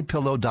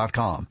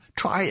MyPillow.com.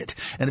 Try it.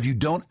 And if you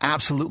don't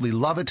absolutely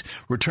love it,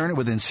 return it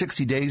within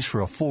 60 days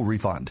for a full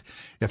refund.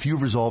 If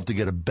you've resolved to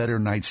get a better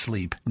night's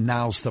sleep,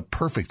 now's the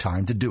perfect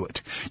time to do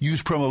it.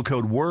 Use promo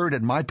code WORD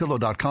at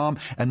MyPillow.com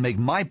and make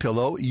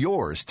MyPillow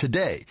yours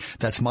today.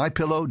 That's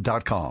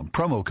MyPillow.com.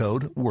 Promo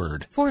code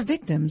WORD. For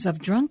victims of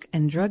drunk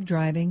and drug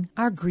driving,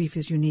 our grief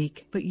is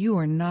unique, but you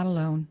are not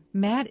alone.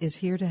 MAD is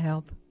here to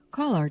help.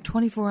 Call our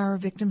 24-hour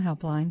victim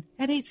helpline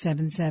at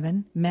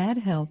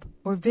 877-MAD-HELP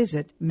or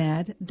visit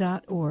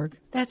mad.org.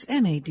 That's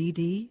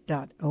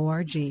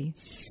MADD.org.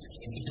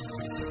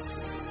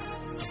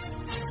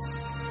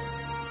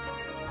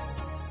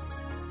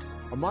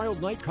 A mild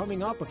night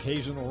coming up,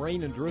 occasional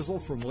rain and drizzle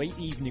from late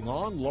evening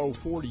on, low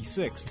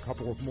 46. A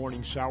couple of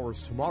morning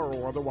showers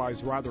tomorrow,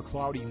 otherwise rather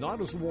cloudy, not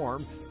as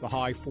warm, the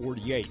high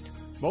 48.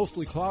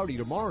 Mostly cloudy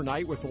tomorrow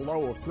night with a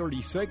low of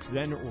 36,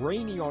 then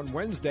rainy on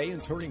Wednesday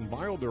and turning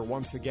milder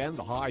once again,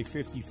 the high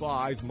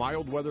 55,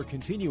 mild weather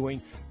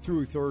continuing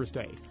through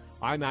Thursday.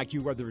 I'm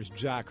AccuWeather's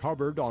Jack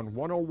Hubbard on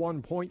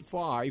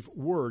 101.5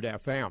 Word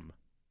FM.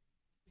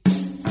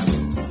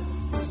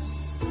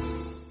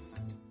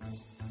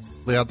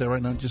 Out there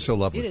right now, just so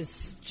lovely. It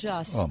is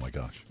just oh my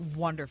gosh,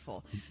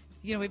 wonderful.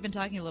 You know, we've been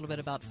talking a little bit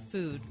about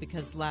food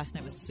because last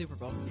night was the Super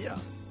Bowl. Yeah,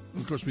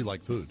 of course we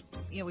like food.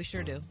 Yeah, we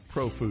sure do.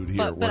 Pro food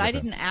here. But I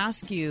didn't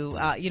ask you.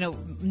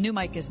 New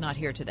Mike is not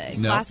here today.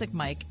 No. Classic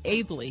Mike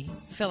ably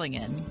filling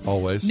in.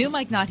 Always. New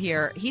Mike not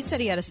here. He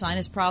said he had a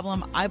sinus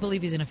problem. I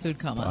believe he's in a food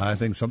coma. I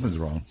think something's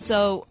wrong.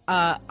 So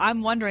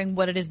I'm wondering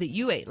what it is that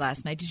you ate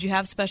last night. Did you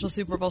have special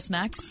Super Bowl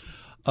snacks?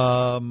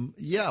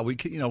 Yeah, we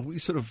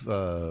sort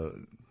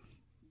of.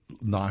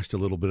 Noshed a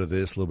little bit of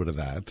this, a little bit of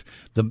that.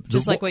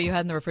 Just like what you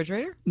had in the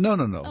refrigerator? No.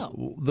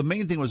 Oh. The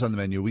main thing was on the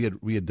menu.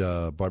 We had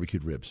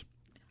barbecued ribs.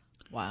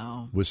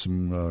 Wow. With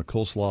some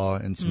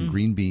coleslaw and some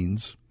green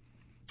beans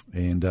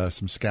and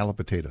some scalloped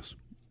potatoes.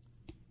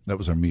 That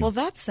was our meal. Well,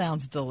 that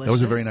sounds delicious. That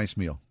was a very nice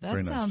meal. That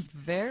very sounds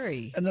nice.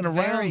 very And then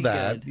around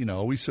that,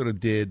 good. we sort of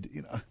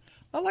did,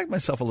 I like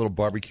myself a little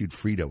barbecued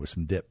Frito with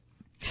some dip.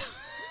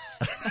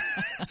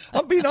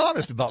 I'm being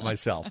honest about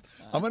myself.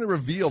 I'm going to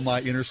reveal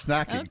my inner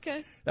snacking.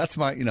 Okay. That's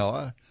my,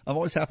 I'm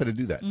always happy to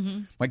do that.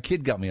 Mm-hmm. My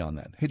kid got me on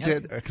that. Hey,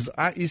 Dad, because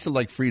I used to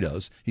like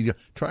Fritos. He'd go,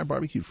 try a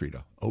barbecued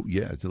Frito. Oh,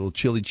 yeah, it's a little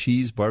chili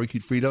cheese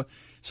barbecued Frito.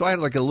 So I had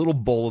like a little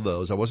bowl of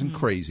those. I wasn't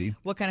crazy.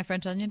 What kind of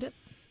French onion dip?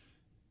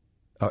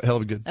 Hell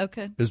of a good.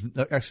 Okay.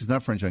 Actually, it's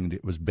not French onion dip.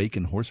 It was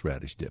bacon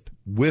horseradish dip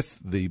with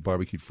the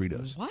barbecued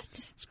Fritos. What?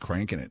 It's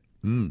cranking it.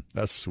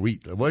 That's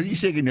sweet. What are you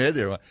shaking your head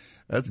there?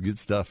 That's good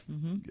stuff.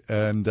 Mm-hmm.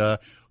 And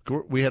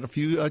we had a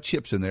few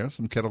chips in there,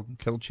 some kettle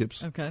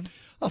chips. Okay.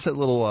 Also, a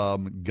little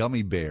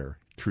gummy bear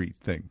treat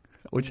thing.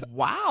 Which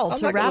wow,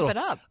 to wrap it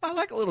up. I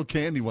like a little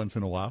candy once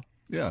in a while.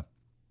 Yeah.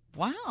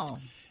 Wow.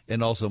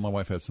 And also, my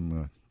wife had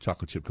some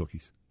chocolate chip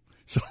cookies.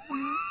 So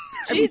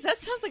Jeez, that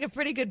sounds like a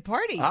pretty good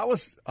party. I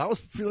was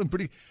feeling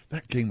pretty.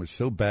 That game was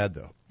so bad,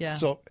 though. Yeah.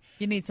 So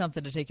you need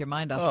something to take your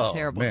mind off a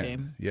terrible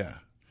game. Yeah.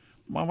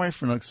 My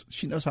wife,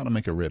 she knows how to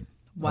make a rib.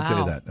 Wow. I'll tell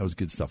you that. That was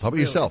good stuff. How about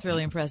yourself? It's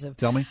really impressive.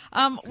 Tell me.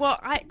 Well,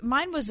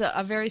 mine was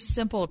a very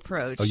simple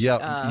approach. Oh,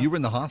 yeah. You were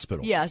in the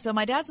hospital. Yeah. So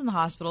my dad's in the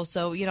hospital.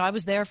 So, I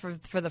was there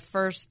for the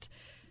first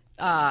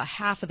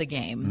half of the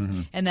game.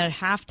 Mm-hmm. And then at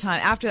halftime,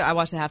 after I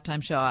watched the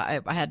halftime show,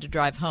 I had to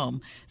drive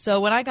home. So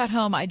when I got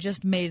home, I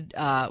just made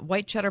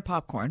white cheddar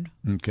popcorn.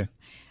 Okay.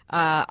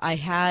 I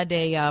had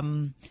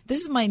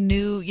this is my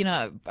new,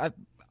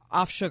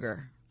 off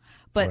sugar.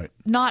 But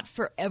not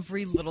for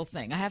every little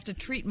thing. I have to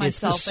treat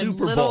myself. It's the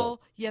Super little.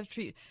 Bowl. You have to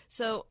treat.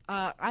 So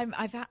I'm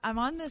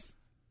on this.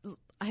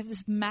 I have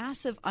this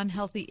massive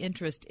unhealthy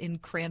interest in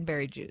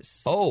cranberry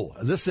juice. Oh,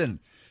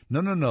 listen,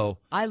 no.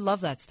 I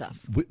love that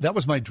stuff. That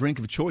was my drink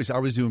of choice. I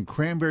was doing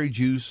cranberry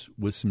juice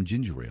with some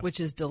ginger ale,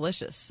 which is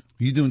delicious.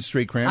 You doing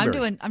straight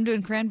cranberry? I'm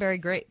doing cran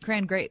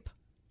grape,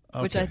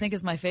 which I think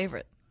is my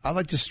favorite. I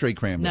like just straight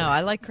cranberry. No, I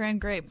like cran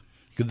grape.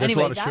 There's a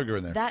lot of sugar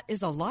in there. That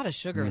is a lot of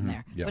sugar in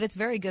there. Yeah. But it's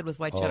very good with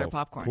white cheddar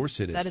popcorn. Of course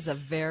it is. That is a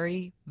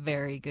very,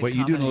 very good Wait,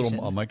 you doing a combination.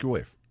 little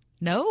microwave?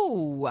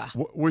 No.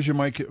 Where's your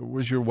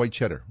white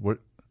cheddar? What?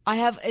 I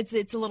have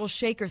it's a little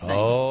shaker thing.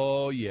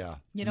 Oh yeah.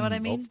 You know what I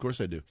mean? Oh, of course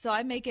I do. So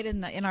I make it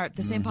in the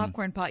same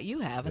popcorn pot you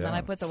have, and then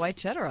I put the white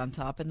cheddar on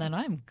top, and then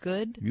I'm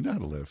good. You know how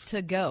to live.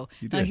 To go.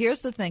 You Now did.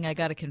 here's the thing I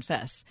got to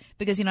confess,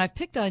 because I've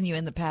picked on you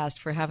in the past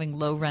for having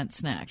low rent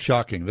snacks.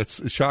 Shocking.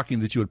 That's shocking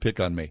that you would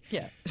pick on me.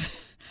 Yeah.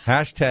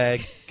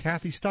 Hashtag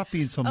Kathy, stop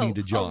being so mean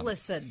to John. Oh,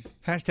 listen.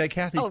 Hashtag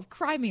Kathy. Oh,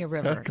 cry me a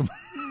river. Come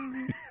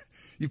on.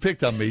 You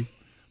picked on me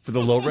for the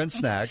low rent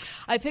snacks.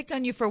 I picked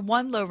on you for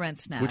one low rent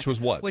snack. Which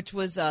was what? Which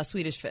was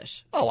Swedish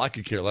fish. Oh, I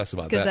could care less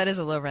about that. Because that is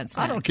a low rent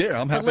snack. I don't care.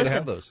 I'm happy But to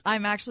have listen, those.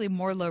 I'm actually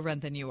more low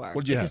rent than you are.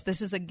 What'd you have? Because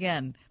this is,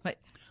 again... I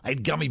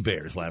had gummy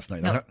bears last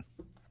night. No.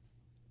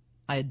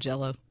 I had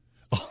Jell-O.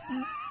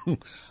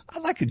 I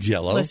like a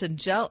Jell-O. Listen,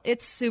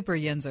 it's super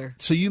yinzer.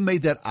 So you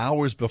made that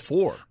hours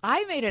before.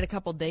 I made it a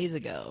couple days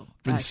ago.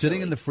 Been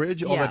sitting in the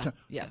fridge all that time?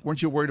 Yeah.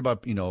 Weren't you worried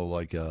about,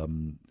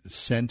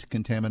 scent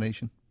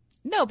contamination?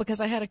 No,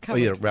 because I had a cover.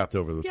 Oh, yeah, wrapped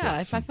over the Yeah,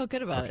 I felt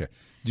good about it.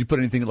 Did you put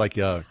anything like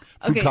fruit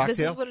cocktail? This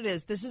is what it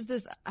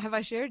is. Have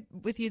I shared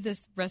with you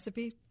this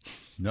recipe?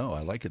 No,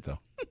 I like it, though.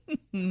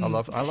 I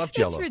love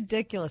Jell-O. It's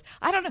ridiculous.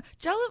 I don't know.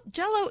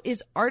 Jell-O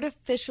is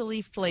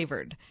artificially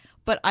flavored,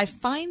 but I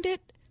find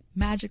it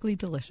magically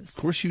delicious.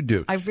 Of course you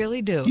do. I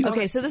really do.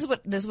 Okay, so this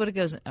is what it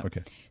goes in.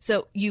 Okay.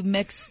 So you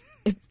mix.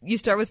 You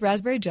start with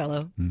raspberry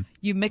Jell-O.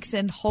 You mix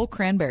in whole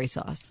cranberry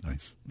sauce.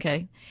 Nice.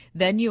 Okay.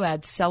 Then you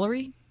add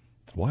celery.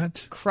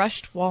 What?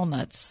 Crushed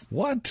walnuts.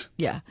 What?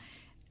 Yeah.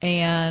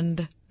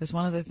 And there's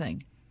one other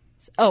thing.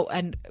 Oh,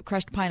 and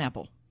crushed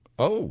pineapple.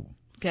 Oh.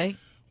 Okay.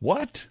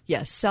 What?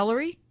 Yes,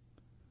 celery,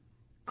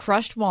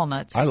 crushed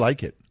walnuts. I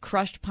like it.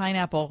 Crushed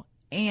pineapple,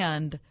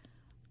 and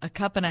a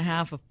cup and a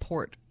half of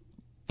port.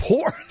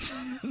 Port?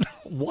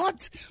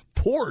 What?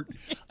 Port?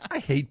 I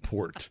hate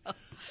port.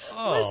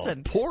 Oh,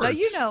 listen, port.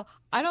 Now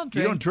I don't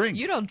drink. You don't drink.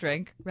 You don't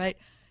drink, right?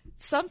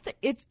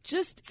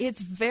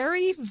 It's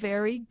very,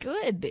 very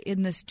good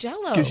in this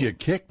Jell-O. Gives you a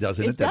kick,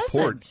 doesn't it? That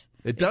port.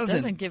 It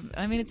doesn't give.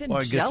 I mean, it's in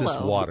Jell-O. I guess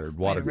it's watered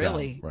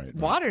really, down. Right.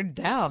 Watered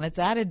down. It's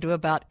added to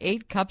about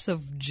 8 cups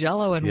of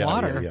Jell-O and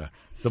water. Yeah.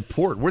 The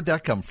port. Where'd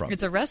that come from?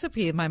 It's a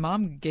recipe my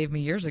mom gave me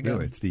years ago.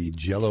 No, it's the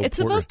Jell-O. It's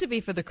supposed to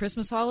be for the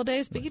Christmas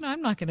holidays, but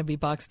I'm not going to be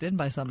boxed in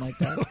by something like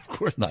that. Of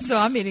course not. So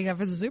I'm eating it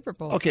for the Super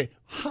Bowl. Okay,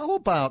 how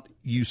about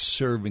you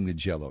serving the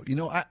Jell-O?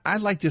 I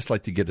like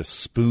to get a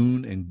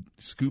spoon and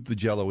scoop the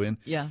Jell-O in.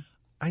 Yeah.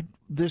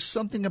 There's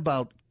something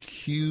about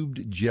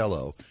cubed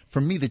Jell-O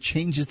for me that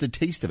changes the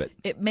taste of it.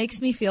 It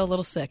makes me feel a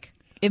little sick.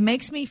 It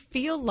makes me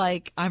feel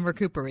like I'm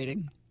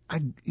recuperating.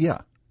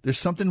 There's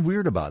something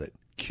weird about it.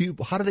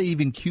 How do they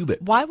even cube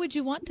it? Why would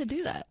you want to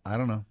do that? I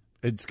don't know.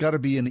 It's got to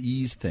be an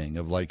ease thing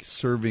of like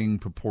serving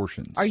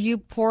proportions. Are you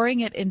pouring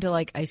it into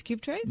like ice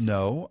cube trays?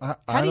 No,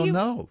 I don't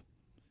know.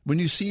 When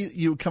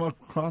you come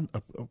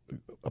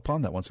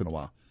upon that once in a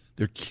while.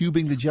 They're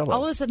cubing the Jell-O.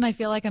 All of a sudden, I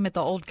feel like I'm at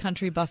the old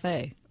country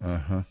buffet.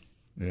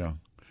 Yeah.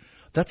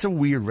 That's a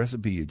weird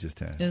recipe you just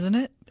had. Isn't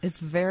it? It's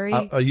very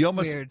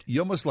weird. You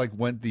almost like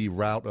went the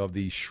route of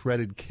the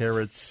shredded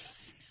carrots,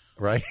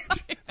 right?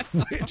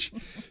 Which,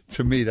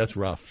 to me, that's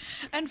rough.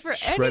 And for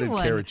shredded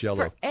carrot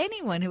Jell-O.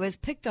 anyone who has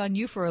picked on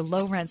you for a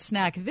low rent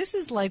snack, this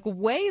is like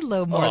way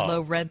low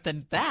rent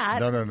than that.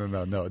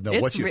 No.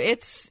 It's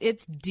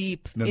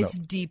deep. It's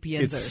deep,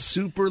 Yinzer. It's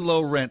super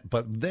low rent,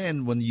 but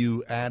then when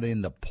you add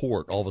in the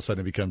port, all of a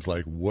sudden it becomes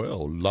like,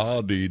 well,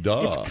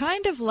 la-di-da. It's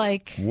kind of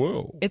like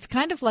It's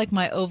kind of like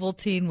my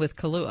Ovaltine with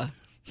Kahlua.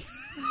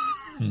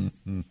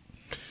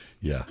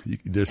 Yeah,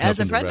 there's as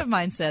a friend of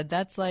mine said,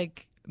 that's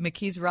like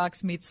McKee's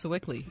Rocks meets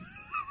Sewickley.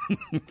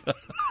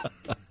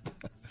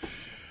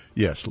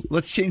 Yes,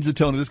 let's change the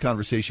tone of this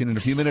conversation. In a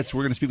few minutes,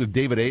 we're going to speak with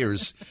David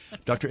Ayers.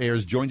 Dr.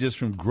 Ayers joins us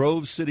from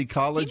Grove City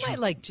College. You might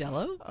like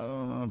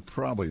Jell-O.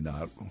 Probably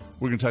not.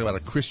 We're going to talk about a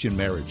Christian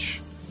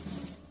marriage.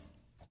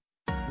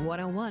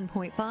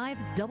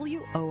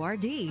 101.5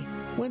 WORD.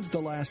 When's the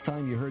last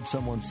time you heard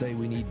someone say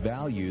we need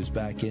values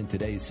back in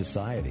today's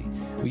society?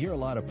 We hear a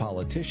lot of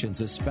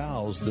politicians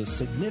espouse the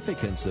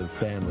significance of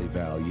family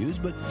values,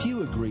 but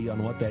few agree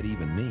on what that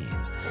even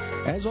means.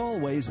 As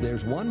always,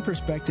 there's one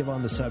perspective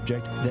on the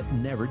subject that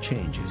never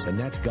changes, and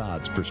that's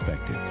God's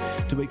perspective.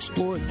 To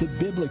explore the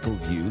biblical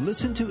view,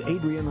 listen to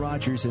Adrian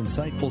Rogers'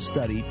 insightful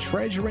study,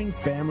 Treasuring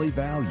Family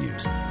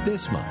Values,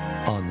 this month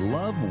on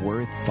Love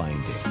Worth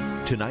Finding.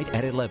 Tonight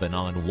at 11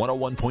 on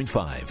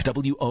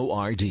 101.5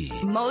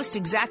 WORD. Most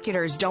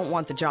executors don't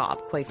want the job,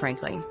 quite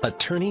frankly.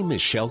 Attorney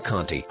Michelle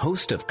Conti,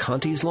 host of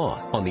Conti's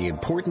Law, on the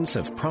importance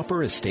of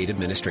proper estate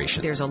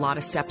administration. There's a lot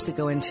of steps that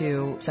go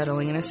into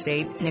settling an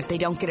estate, and if they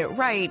don't get it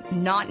right,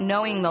 not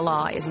knowing the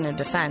law isn't a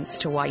defense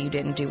to why you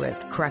didn't do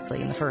it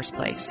correctly in the first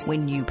place.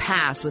 When you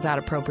pass without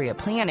appropriate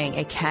planning,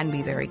 it can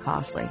be very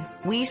costly.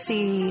 We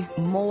see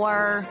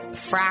more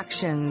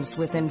fractions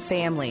within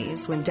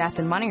families when death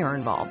and money are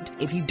involved.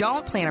 If you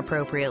don't plan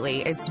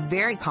appropriately, it's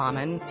very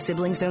common.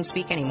 Siblings don't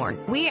speak anymore.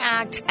 We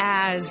act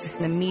as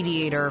the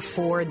mediator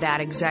for that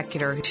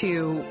executor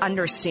to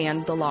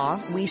understand the law.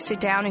 We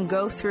sit down and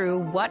go through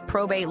what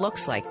probate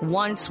looks like.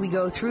 Once we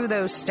go through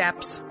those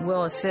steps,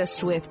 we'll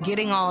assist with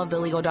getting all of the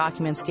legal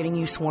documents, getting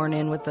you sworn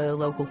in with the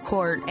local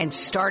court, and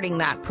starting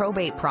that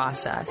probate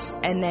process.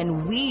 And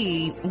then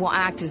we will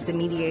act as the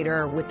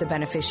mediator with the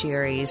beneficiaries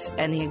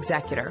and the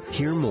executor.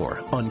 Hear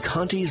more on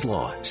Conti's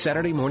Law,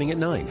 Saturday morning at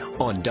 9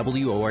 on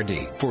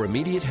WORD. For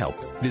immediate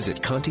help,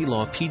 visit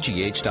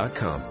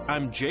ContiLawPGH.com.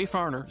 I'm Jay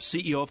Farner,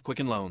 CEO of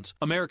Quicken Loans,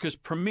 America's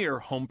premier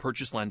home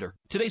purchase lender.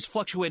 Today's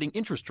fluctuating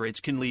interest rates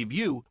can leave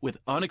you with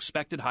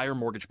unexpected higher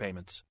mortgage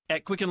payments.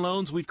 At Quicken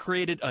Loans, we've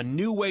created a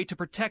new way to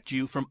protect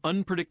you from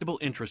unpredictable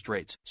interest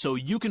rates so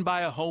you can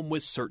buy a home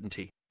with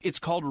certainty. It's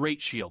called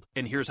Rate Shield,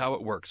 and here's how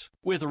it works.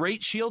 With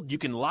Rate Shield, you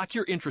can lock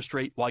your interest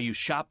rate while you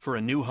shop for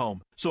a new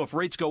home. So if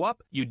rates go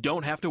up, you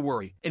don't have to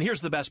worry. And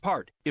here's the best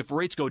part. If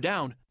rates go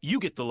down, you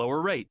get the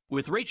lower rate.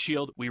 With Rate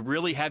Shield, we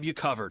really have you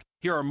covered.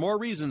 Here are more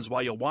reasons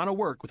why you'll want to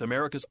work with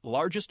America's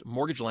largest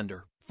mortgage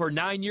lender. For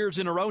 9 years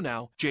in a row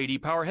now, J.D.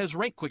 Power has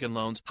ranked Quicken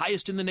Loans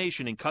highest in the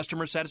nation in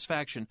customer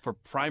satisfaction for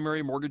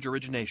primary mortgage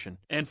origination.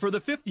 And for the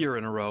 5th year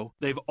in a row,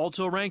 they've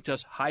also ranked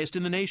us highest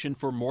in the nation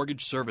for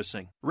mortgage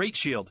servicing. Rate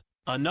Shield.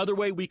 Another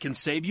way we can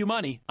save you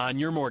money on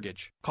your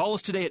mortgage. Call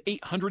us today at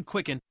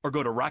 800-QUICKEN or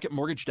go to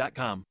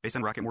rocketmortgage.com. Based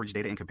on Rocket Mortgage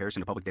data in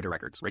comparison to public data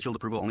records. Rate Shield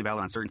approval only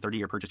valid on certain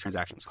 30-year purchase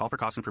transactions. Call for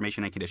cost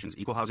information and conditions.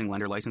 Equal housing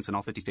lender license in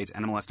all 50 states.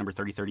 NMLS number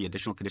 3030.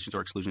 Additional conditions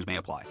or exclusions may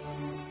apply.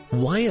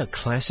 Why a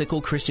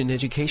classical Christian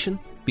education?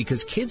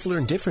 Because kids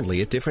learn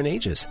differently at different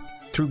ages.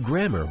 Through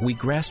grammar, we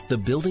grasp the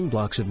building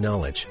blocks of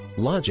knowledge.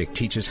 Logic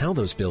teaches how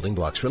those building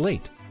blocks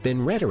relate.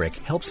 Then rhetoric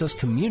helps us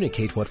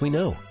communicate what we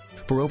know.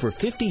 For over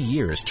 50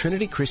 years,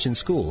 Trinity Christian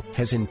School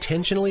has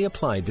intentionally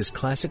applied this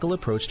classical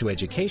approach to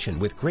education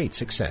with great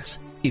success.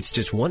 It's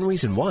just one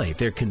reason why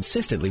they're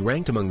consistently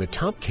ranked among the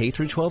top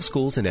K-12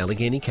 schools in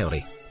Allegheny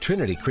County.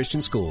 Trinity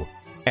Christian School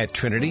at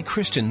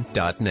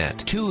trinitychristian.net.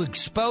 To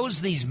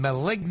expose these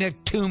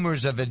malignant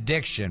tumors of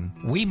addiction,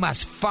 we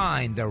must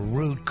find the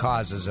root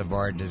causes of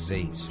our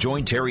disease.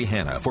 Join Terry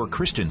Hanna for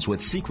Christians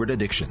with Secret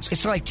Addictions.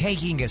 It's like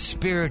taking a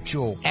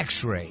spiritual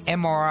X-ray,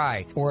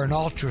 MRI, or an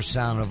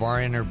ultrasound of our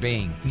inner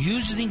being.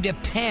 Using the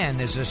pen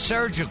as a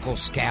surgical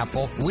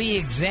scalpel, we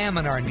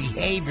examine our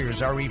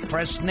behaviors, our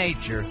repressed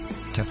nature,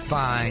 to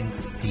find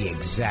the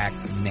exact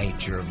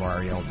nature of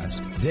our illness.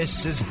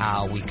 This is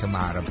how we come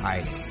out of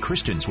hiding.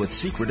 Christians with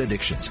Secret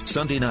Addictions,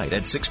 Sunday night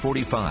at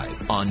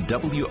 6:45 on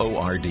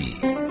WORD.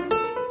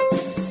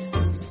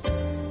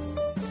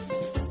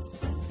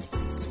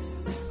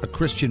 A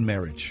Christian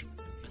marriage.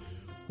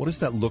 What does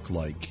that look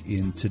like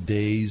in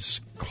today's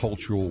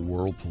cultural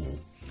whirlpool?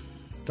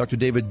 Dr.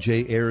 David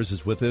J. Ayers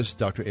is with us.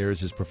 Dr.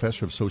 Ayers is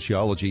professor of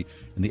sociology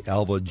in the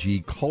Alva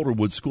G.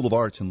 Calderwood School of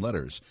Arts and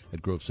Letters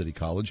at Grove City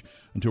College.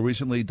 Until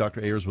recently,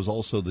 Dr. Ayers was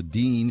also the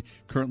dean,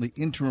 currently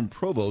interim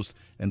provost,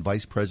 and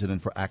vice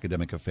president for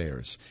academic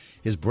affairs.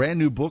 His brand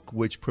new book,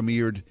 which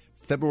premiered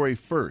February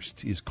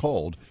 1st, is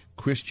called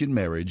Christian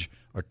Marriage,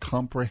 A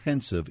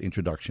Comprehensive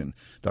Introduction.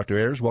 Dr.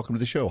 Ayers, welcome to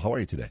the show. How are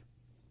you today?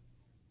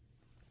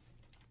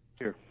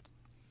 Here.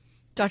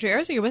 Dr.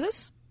 Ayers, are you with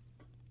us?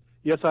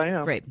 Yes, I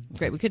am. Great.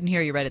 We couldn't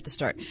hear you right at the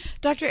start.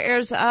 Dr.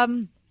 Ayers,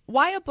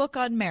 why a book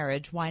on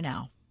marriage? Why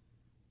now?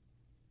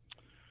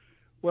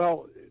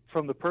 Well,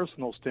 from the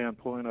personal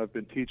standpoint, I've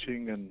been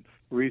teaching and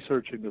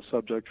researching the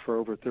subject for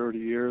over 30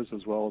 years,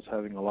 as well as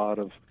having a lot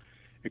of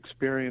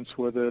experience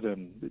with it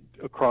and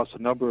across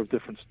a number of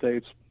different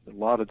states, a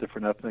lot of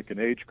different ethnic and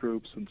age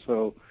groups. And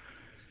so,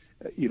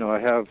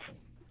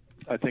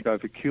 I think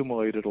I've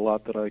accumulated a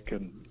lot that I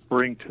can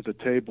bring to the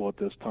table at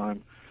this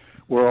time.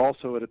 We're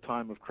also at a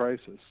time of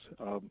crisis.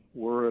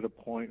 We're at a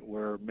point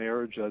where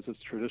marriage, as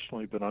it's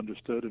traditionally been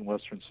understood in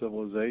Western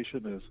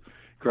civilization, is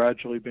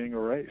gradually being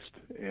erased.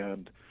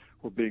 And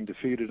we're being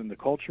defeated in the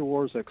culture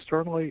wars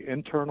externally.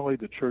 Internally,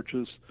 the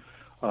churches,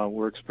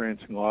 we're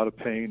experiencing a lot of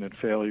pain and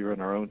failure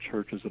in our own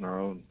churches and our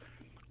own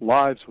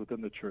lives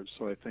within the church.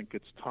 So I think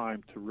it's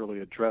time to really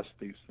address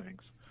these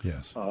things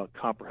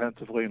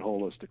comprehensively and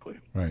holistically.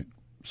 Right.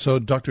 So,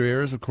 Dr.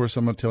 Ayers, of course,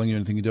 I'm not telling you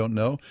anything you don't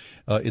know.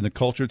 In the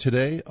culture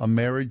today, a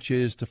marriage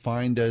is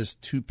defined as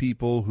two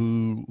people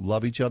who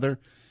love each other.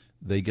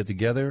 They get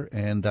together,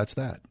 and that's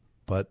that.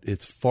 But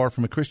it's far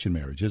from a Christian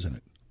marriage, isn't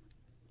it?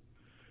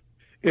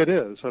 It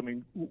is. I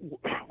mean,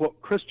 what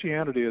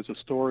Christianity has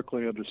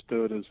historically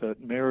understood is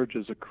that marriage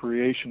is a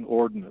creation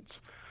ordinance.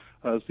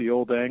 As the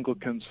old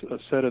Anglicans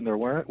said in their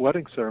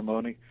wedding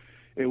ceremony,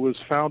 it was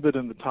founded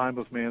in the time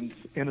of man's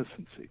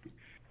innocency.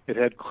 It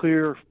had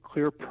clear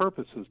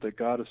purposes that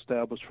God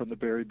established from the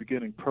very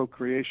beginning: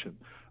 procreation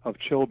of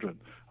children,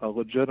 a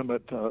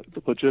legitimate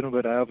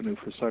avenue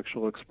for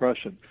sexual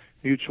expression,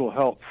 mutual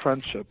help,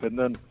 friendship, and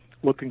then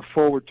looking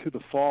forward to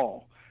the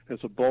fall as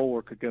a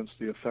bulwark against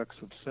the effects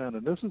of sin.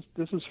 And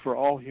this is for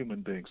all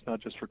human beings, not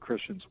just for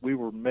Christians. We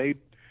were made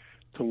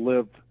to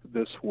live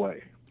this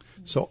way.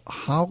 So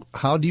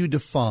how do you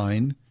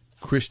define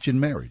Christian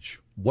marriage?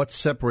 What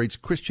separates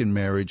Christian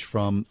marriage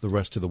from the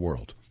rest of the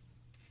world?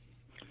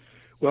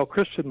 Well,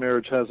 Christian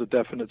marriage has a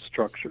definite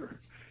structure.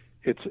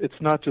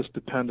 It's not just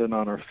dependent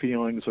on our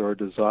feelings or our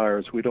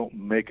desires. We don't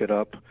make it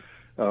up.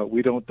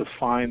 We don't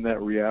define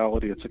that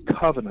reality. It's a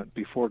covenant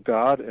before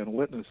God and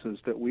witnesses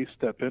that we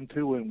step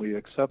into when we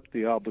accept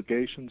the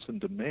obligations and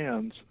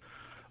demands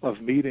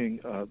of meeting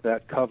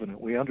that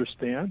covenant. We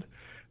understand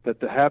that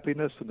the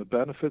happiness and the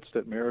benefits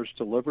that marriage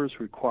delivers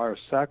require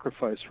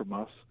sacrifice from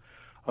us,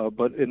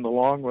 but in the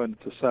long run,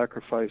 it's a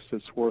sacrifice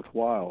that's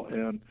worthwhile.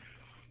 And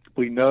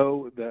we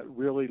know that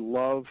really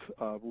love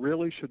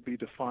really should be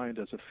defined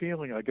as a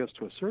feeling, I guess,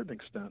 to a certain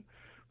extent,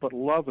 but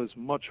love is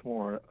much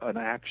more an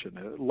action.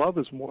 Love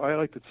is more, I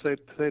like to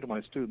say to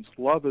my students,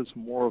 love is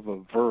more of a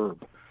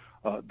verb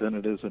than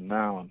it is a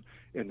noun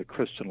in the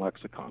Christian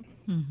lexicon.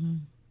 Mm-hmm.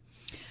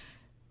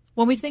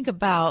 When we think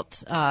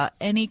about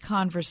any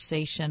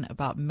conversation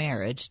about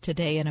marriage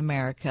today in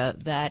America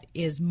that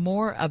is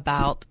more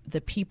about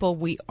the people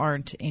we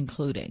aren't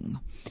including,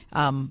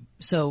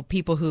 so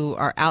people who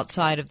are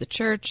outside of the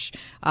church,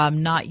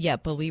 not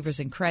yet believers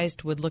in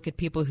Christ, would look at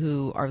people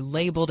who are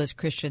labeled as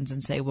Christians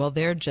and say, well,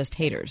 they're just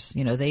haters.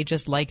 You know, they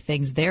just like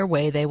things their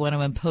way. They want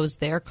to impose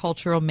their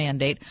cultural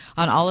mandate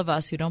on all of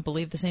us who don't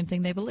believe the same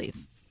thing they believe.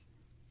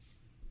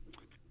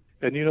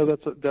 And you know,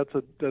 that's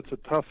a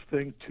tough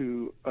thing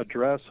to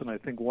address, and I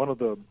think one of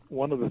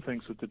the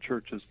things that the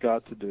church has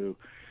got to do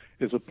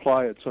is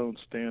apply its own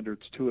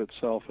standards to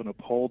itself and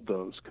uphold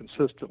those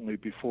consistently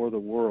before the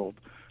world.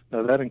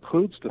 Now, that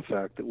includes the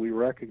fact that we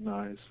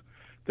recognize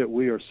that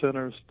we are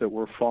sinners, that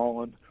we're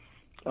fallen,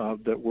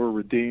 that we're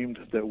redeemed,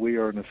 that we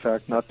are in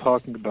effect we're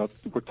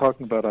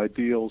talking about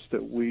ideals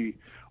that we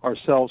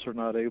ourselves are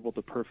not able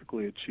to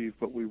perfectly achieve,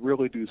 but we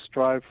really do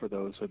strive for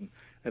those,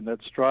 and that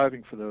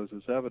striving for those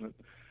is evident.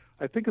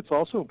 I think it's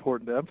also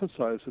important to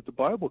emphasize that the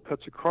Bible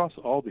cuts across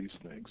all these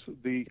things.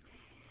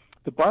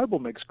 The Bible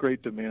makes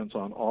great demands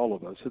on all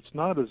of us. It's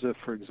not as if,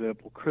 for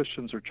example,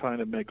 Christians are trying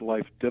to make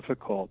life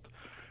difficult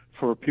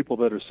for people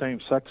that are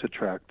same-sex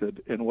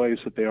attracted in ways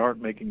that they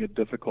aren't making it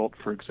difficult,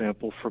 for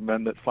example, for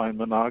men that find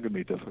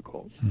monogamy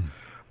difficult,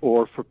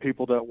 or for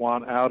people that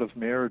want out of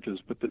marriages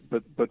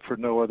but for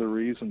no other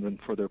reason than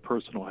for their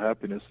personal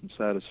happiness and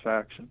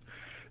satisfaction.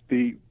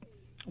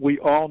 We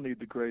all need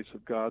the grace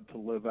of God to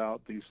live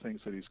out these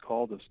things that He's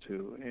called us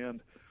to.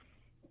 And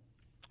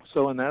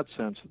so in that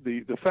sense,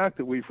 the fact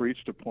that we've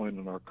reached a point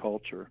in our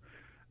culture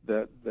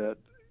that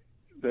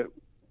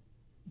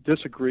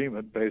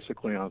disagreement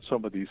basically on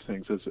some of these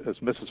things, as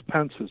Mrs.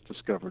 Pence has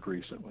discovered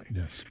recently,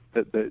 yes,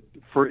 that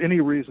for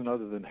any reason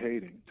other than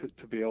hating,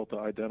 to be able to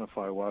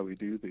identify why we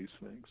do these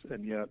things.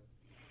 And yet,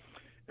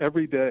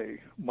 every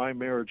day, my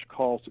marriage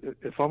calls,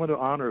 if I'm going to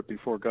honor it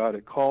before God,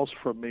 it calls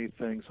from me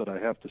things that I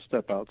have to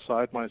step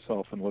outside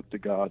myself and look to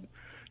God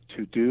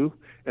to do,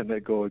 and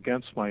they go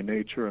against my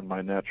nature and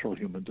my natural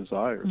human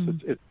desires.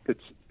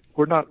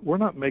 We're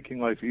not making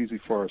life easy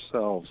for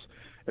ourselves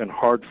and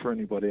hard for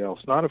anybody else,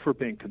 not if we're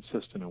being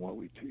consistent in what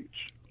we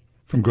teach.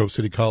 From Grove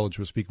City College,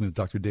 we're speaking with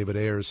Dr. David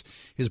Ayers.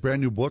 His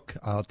brand new book,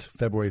 out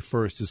February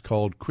 1st, is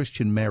called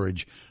Christian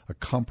Marriage, A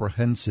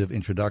Comprehensive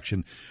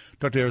Introduction.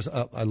 Dr. Ayers,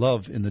 I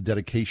love in the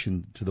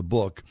dedication to the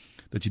book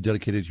that you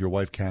dedicated to your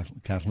wife,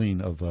 Kathleen,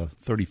 of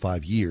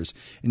 35 years.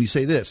 And you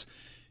say this: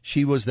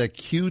 she was that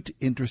cute,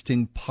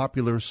 interesting,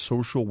 popular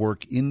social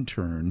work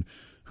intern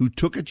who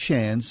took a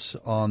chance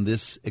on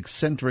this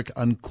eccentric,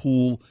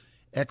 uncool,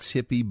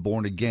 ex-hippie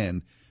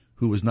born-again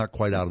who was not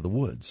quite out of the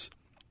woods.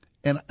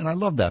 And I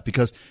love that,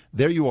 because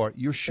there you are,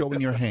 you're showing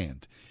your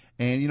hand.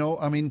 And, you know,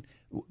 I mean,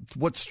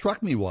 what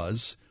struck me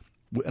was,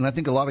 and I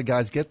think a lot of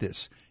guys get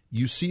this,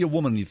 you see a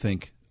woman and you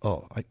think,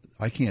 oh,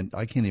 I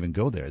can't even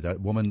go there.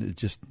 That woman is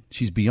just,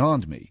 she's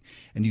beyond me.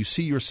 And you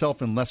see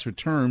yourself in lesser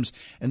terms,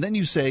 and then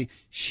you say,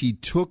 she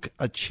took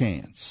a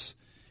chance.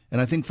 And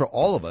I think for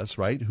all of us,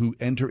 right, who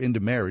enter into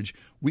marriage,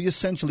 we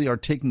essentially are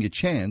taking a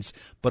chance,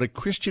 but a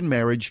Christian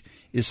marriage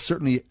is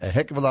certainly a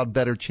heck of a lot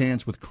better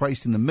chance with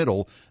Christ in the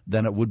middle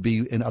than it would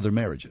be in other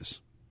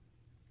marriages.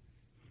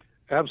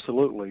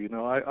 Absolutely. You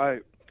know,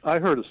 I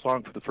heard a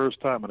song for the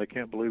first time, and I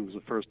can't believe it was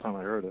the first time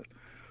I heard it.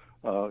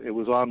 It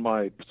was on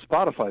my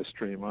Spotify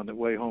stream on the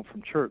way home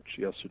from church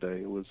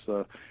yesterday. It was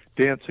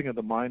Dancing in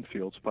the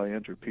Minefields by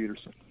Andrew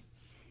Peterson.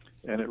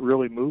 And it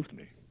really moved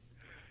me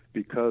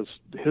because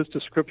his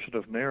description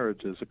of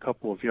marriage is a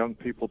couple of young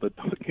people that,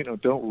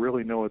 don't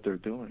really know what they're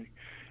doing.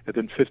 And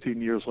then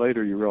 15 years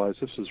later, you realize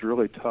this is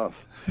really tough,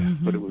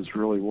 but it was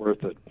really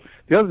worth it.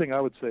 The other thing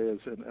I would say is,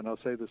 and I'll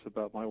say this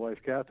about my wife,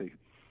 Kathy,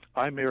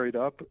 I married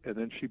up, and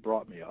then she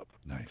brought me up.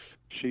 Nice.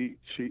 She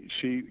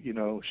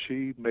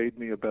made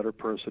me a better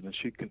person, and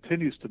she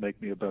continues to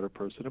make me a better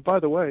person. And by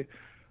the way,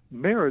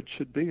 marriage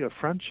should be a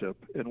friendship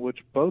in which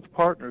both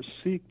partners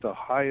seek the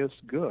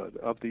highest good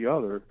of the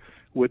other,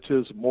 which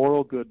is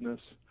moral goodness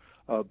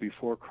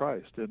before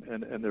Christ,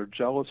 and they're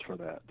jealous for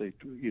that.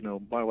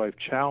 My wife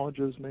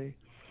challenges me.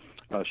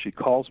 She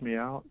calls me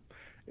out,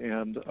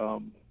 and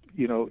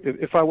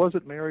if I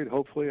wasn't married,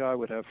 hopefully I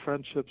would have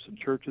friendships and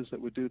churches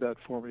that would do that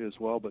for me as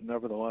well. But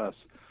nevertheless,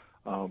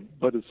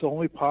 but it's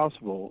only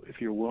possible if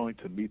you're willing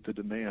to meet the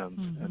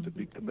demands and to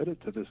be committed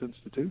to this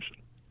institution.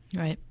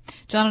 Right.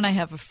 John and I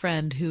have a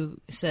friend who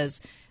says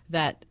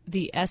that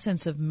the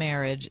essence of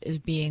marriage is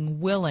being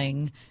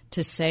willing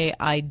to say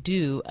I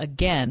do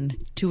again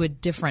to a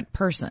different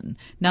person.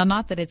 Now,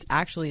 not that it's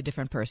actually a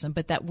different person,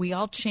 but that we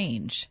all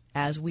change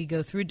as we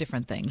go through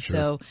different things.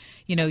 Sure. So,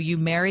 you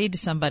married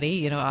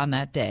somebody, on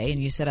that day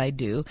and you said I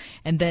do,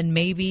 and then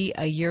maybe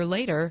a year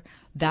later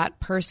that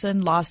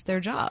person lost their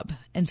job.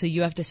 And so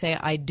you have to say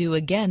I do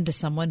again to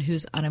someone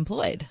who's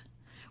unemployed.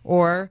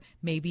 Or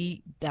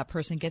maybe that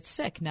person gets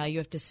sick. Now you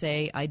have to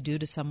say, I do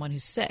to someone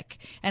who's sick.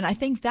 And I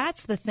think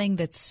that's the thing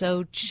that's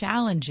so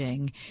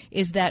challenging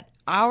is that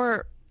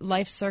our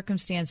life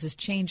circumstances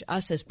change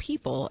us as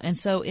people. And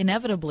so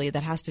inevitably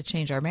that has to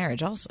change our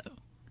marriage also.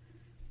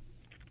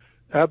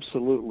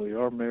 Absolutely.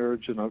 Our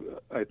marriage, and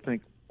I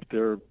think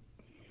there are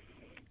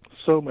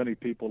so many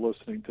people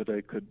listening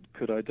today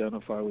could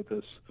identify with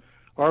this.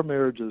 Our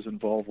marriages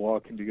involve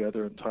walking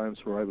together in times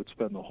where I would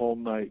spend the whole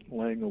night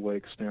laying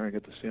awake, staring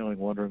at the ceiling,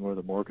 wondering where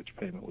the mortgage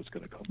payment was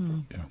going to come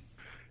from. Yeah.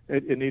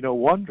 And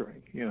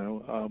wondering,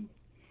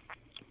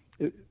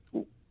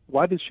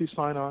 why did she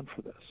sign on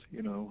for this?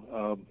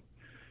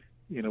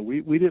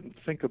 We didn't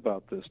think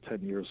about this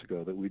 10 years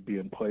ago, that we'd be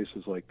in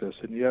places like this.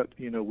 And yet,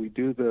 we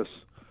do this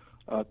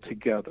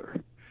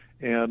together.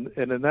 And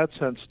in that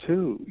sense,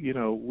 too,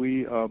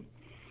 we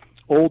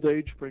old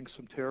age brings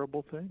some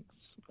terrible things.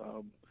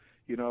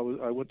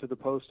 I went to the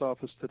post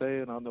office today,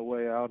 and on the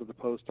way out of the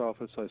post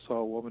office, I saw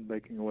a woman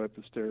making her way up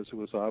the stairs who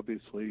was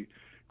obviously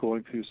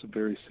going through some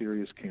very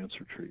serious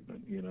cancer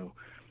treatment.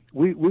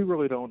 We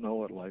really don't know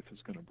what life is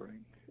going to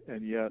bring,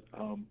 and yet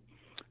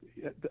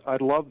I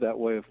love that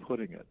way of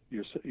putting it.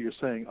 You're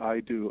saying I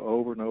do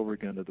over and over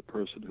again to the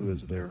person who is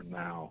there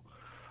now,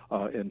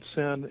 in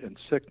sin, in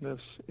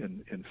sickness,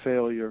 in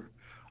failure,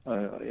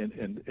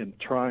 in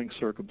trying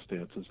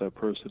circumstances. That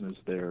person is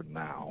there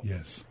now.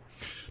 Yes.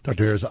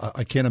 Dr. Ayers,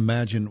 I can't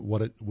imagine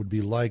what it would be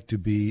like to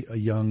be a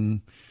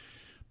young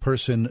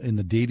person in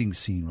the dating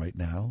scene right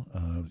now.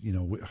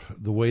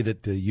 The way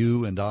that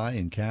you and I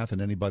and Kath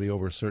and anybody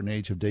over a certain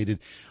age have dated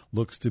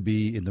looks to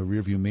be in the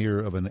rearview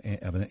mirror of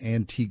an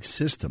antique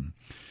system.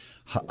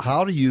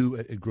 How do you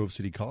at Grove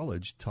City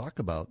College talk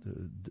about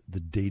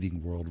the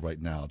dating world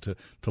right now, to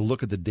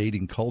look at the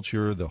dating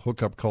culture, the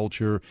hookup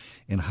culture,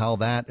 and how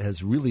that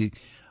has really,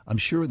 I'm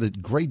sure, the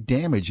great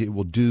damage it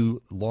will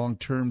do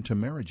long-term to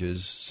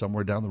marriages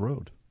somewhere down the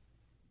road?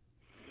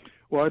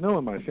 Well, I know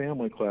in my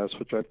family class,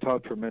 which I've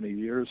taught for many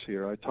years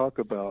here, I talk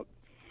about,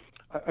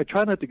 I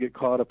try not to get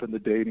caught up in the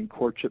dating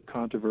courtship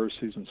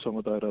controversies and some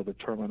of that other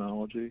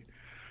terminology,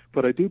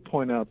 but I do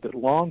point out that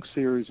long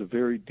series of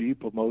very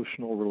deep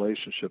emotional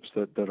relationships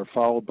that are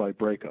followed by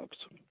breakups,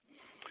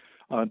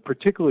 and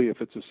particularly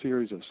if it's a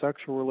series of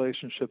sexual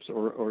relationships,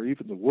 or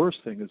even the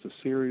worst thing is a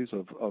series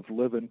of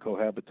live-in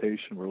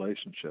cohabitation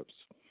relationships.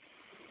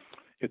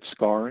 It's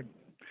scarring,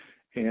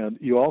 and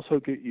you also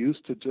get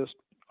used to just,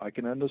 I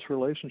can end this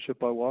relationship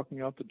by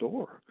walking out the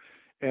door.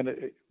 And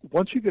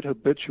once you get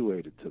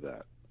habituated to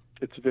that,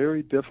 it's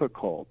very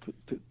difficult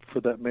for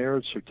that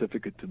marriage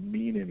certificate to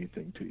mean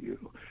anything to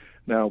you.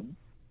 Now,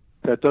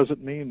 that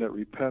doesn't mean that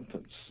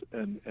repentance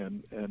and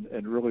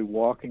really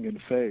walking in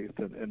faith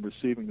and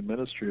receiving the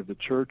ministry of the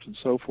church and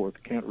so forth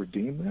can't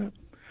redeem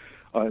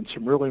that in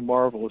some really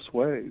marvelous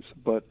ways.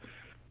 But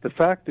the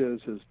fact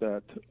is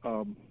that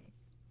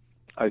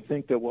I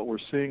think that what we're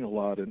seeing a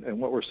lot, and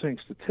what we're seeing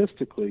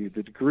statistically,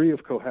 the degree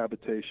of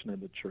cohabitation in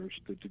the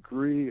church,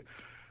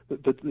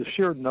 the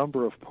sheer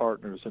number of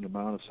partners and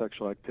amount of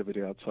sexual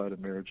activity outside of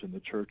marriage in the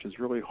church is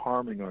really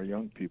harming our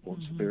young people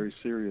in some very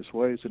serious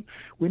ways. And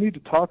we need to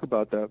talk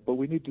about that, but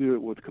we need to do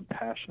it with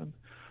compassion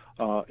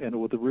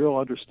and with a real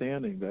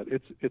understanding that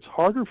it's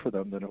harder for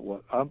them than it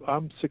was.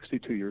 I'm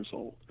 62 years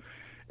old,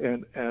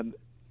 and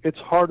it's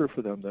harder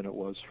for them than it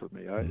was for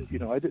me.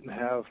 I didn't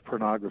have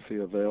pornography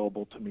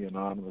available to me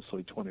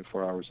anonymously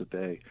 24 hours a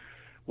day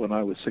when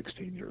I was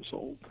 16 years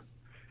old,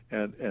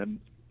 and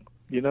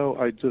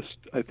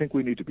I think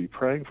we need to be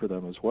praying for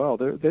them as well.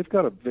 They've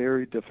got a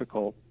very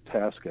difficult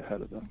task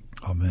ahead of them.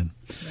 Amen.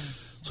 Yeah.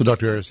 So,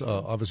 Dr. Ayers,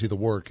 obviously the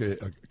work,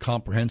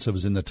 comprehensive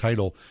is in the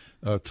title.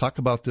 Talk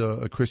about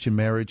a Christian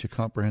marriage, a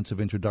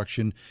comprehensive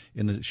introduction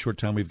in the short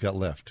time we've got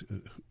left.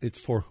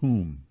 It's for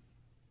whom?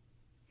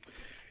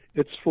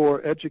 It's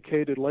for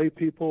educated lay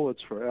people.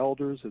 It's for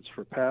elders. It's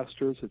for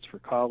pastors. It's for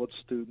college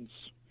students.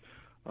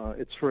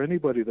 It's for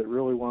anybody that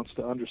really wants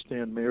to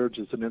understand marriage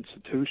as an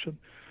institution,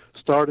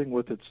 starting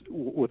with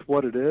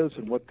what it is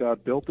and what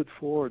God built it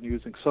for, and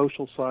using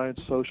social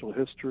science, social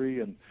history,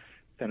 and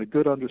a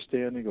good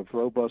understanding of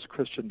robust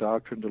Christian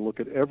doctrine to look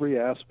at every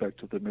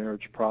aspect of the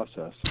marriage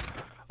process,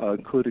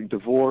 including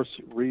divorce,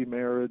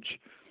 remarriage,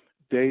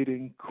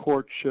 dating,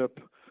 courtship,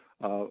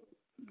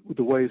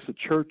 the ways the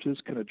churches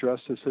can address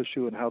this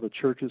issue and how the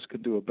churches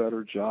can do a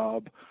better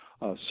job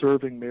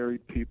serving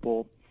married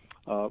people,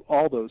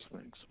 all those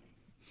things.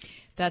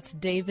 That's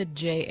David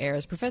J.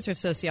 Ayers, professor of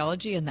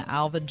sociology in the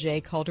Alva J.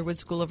 Calderwood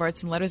School of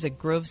Arts and Letters at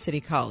Grove City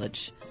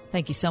College.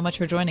 Thank you so much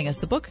for joining us.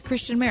 The book,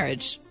 Christian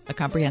Marriage, A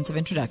Comprehensive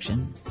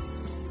Introduction.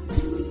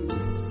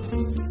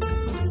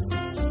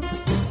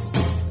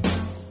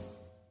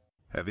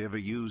 Have you ever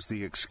used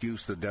the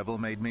excuse, the devil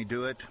made me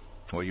do it?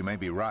 Well, you may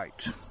be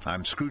right.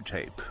 I'm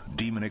Screwtape,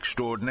 demon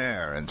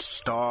extraordinaire and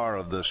star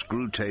of the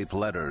Screwtape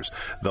Letters,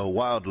 the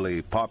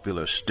wildly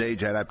popular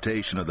stage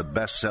adaptation of the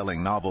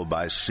best-selling novel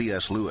by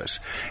C.S. Lewis.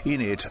 In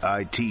it,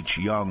 I teach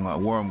young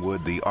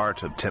Wormwood the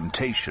art of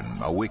temptation,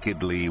 a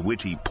wickedly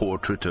witty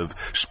portrait of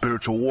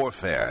spiritual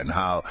warfare and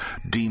how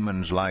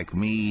demons like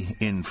me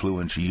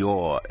influence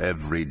your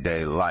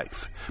everyday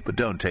life. But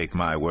don't take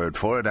my word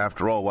for it.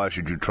 After all, why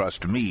should you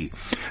trust me?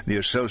 The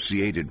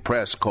Associated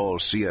Press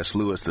calls C.S.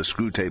 Lewis the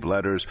Screwtape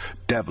Letters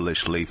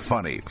devilishly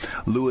funny.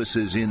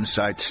 Lewis's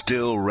insights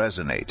still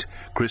resonate.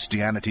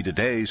 Christianity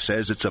Today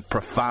says it's a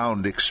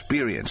profound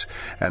experience,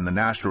 and the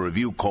National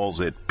Review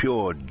calls it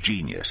pure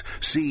genius.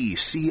 See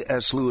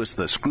C.S. Lewis,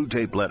 The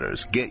Screwtape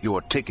Letters. Get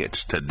your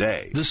tickets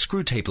today. The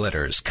Screwtape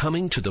Letters,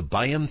 coming to the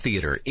Byam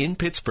Theater in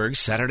Pittsburgh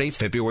Saturday,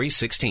 February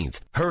 16th.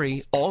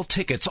 Hurry, all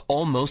tickets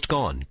almost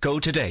gone. Go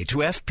today to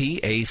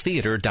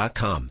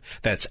fpatheater.com.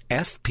 That's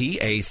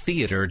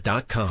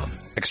fpatheater.com.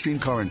 Extreme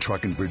Car and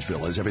Truck in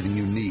Bridgeville has everything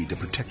you need to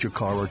protect your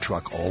car or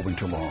truck all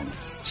winter long.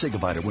 Say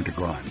goodbye to winter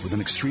grind with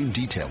an extreme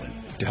detailing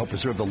to help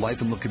preserve the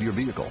life and look of your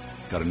vehicle.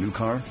 Got a new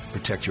car?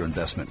 Protect your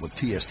investment with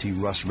TST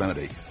Rust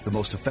Remedy, the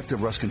most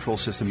effective rust control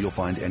system you'll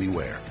find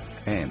anywhere.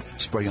 And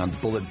spray-on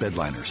bullet bed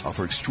liners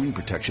offer extreme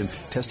protection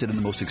tested in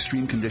the most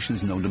extreme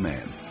conditions known to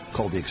man.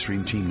 Call the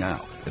Extreme Team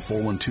now at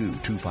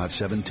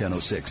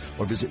 412-257-1006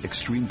 or visit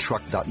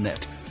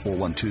extremetruck.net.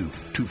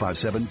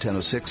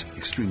 412-257-1006,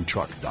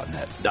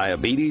 extremetruck.net.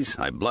 Diabetes,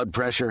 high blood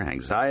pressure,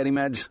 anxiety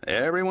meds,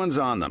 everyone's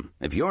on them.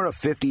 If you're a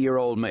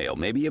 50-year-old male,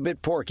 maybe a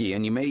bit porky,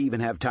 and you may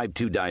even have type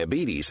 2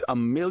 diabetes, $1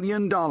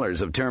 million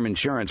of term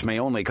insurance may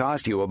only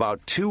cost you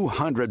about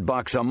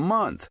 $200 a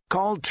month.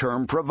 Call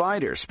Term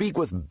Provider. Speak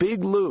with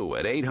Big Lou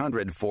at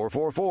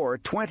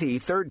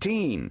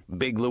 800-444-2013.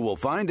 Big Lou will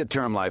find a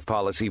term life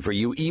policy for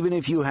you even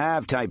if you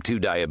have type 2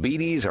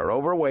 diabetes, are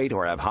overweight,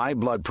 or have high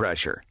blood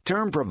pressure.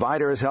 Term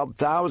Provider has helped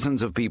thousands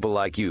of people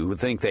like you who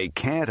think they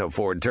can't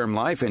afford term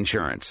life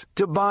insurance.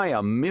 To buy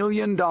 $1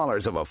 million of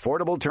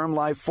affordable term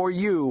life for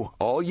you,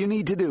 all you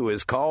need to do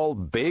is call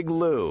Big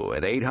Lou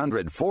at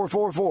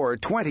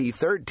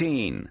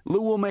 800-444-2013.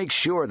 Lou will make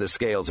sure the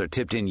scales are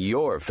tipped in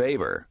your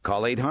favor.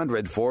 Call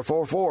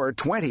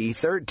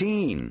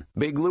 800-444-2013.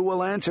 Big Lou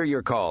will answer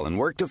your call and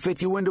work to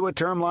fit you into a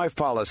term life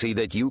policy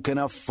that you can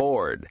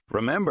afford.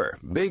 Remember,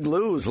 Big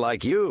Lou's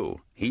like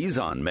you. He's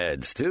on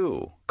meds,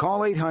 too.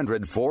 Call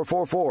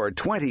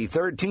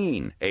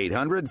 800-444-2013.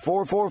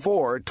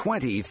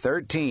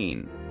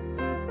 800-444-2013.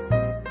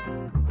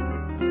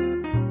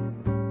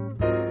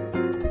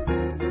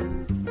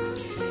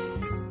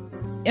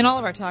 In all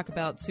of our talk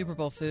about Super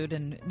Bowl food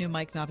and new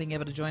Mike not being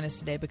able to join us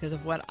today because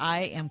of what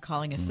I am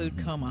calling a food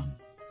coma,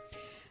 I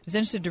was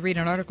interested to read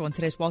an article in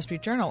today's Wall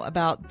Street Journal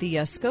about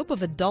the scope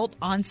of adult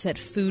onset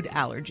food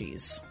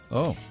allergies.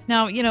 Oh.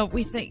 Now,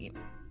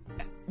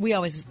 we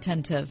always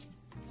tend to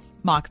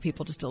mock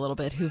people just a little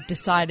bit who've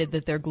decided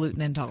that they're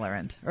gluten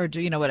intolerant or,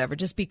 whatever,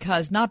 just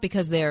because, not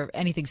because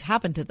anything's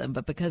happened to them,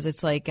 but because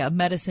it's like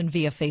medicine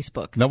via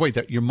Facebook. Now, wait,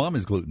 your mom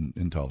is gluten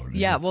intolerant.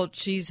 Yeah, well,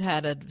 she's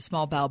had a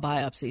small bowel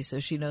biopsy, so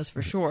she knows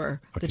for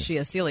sure that she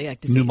has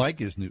celiac disease. New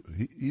Mike is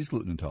he's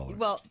gluten intolerant.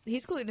 Well,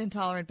 he's gluten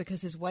intolerant because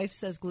his wife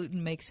says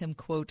gluten makes him,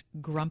 quote,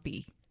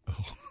 grumpy.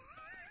 Oh.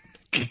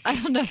 I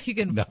don't know if you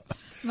can. No.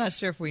 I'm not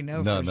sure if we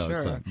know for sure.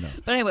 It's not, no.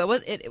 But anyway,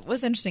 it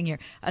was interesting here.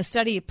 A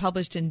study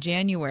published in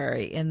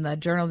January in the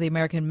Journal of the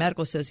American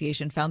Medical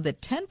Association found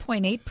that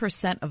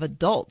 10.8% of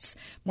adults,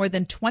 more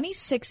than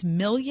 26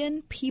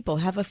 million people,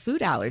 have a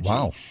food allergy.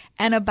 Wow.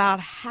 And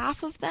about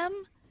half of them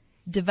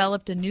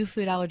developed a new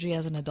food allergy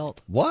as an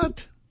adult.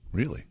 What?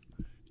 Really?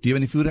 Do you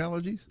have any food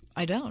allergies?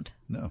 I don't.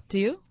 No. Do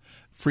you?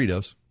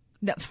 Fritos.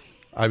 No.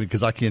 I mean,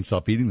 because I can't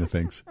stop eating the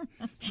things.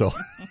 So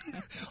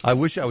I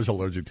wish I was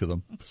allergic to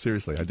them.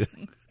 Seriously, I did.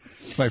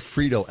 It's my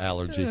Frito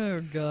allergy. Oh,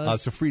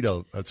 gosh.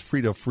 It's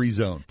Frito free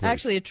zone. Please.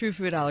 Actually, a true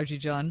food allergy,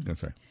 John.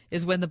 That's right.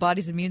 Is when the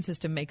body's immune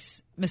system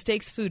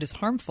mistakes food as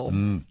harmful,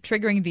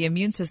 triggering the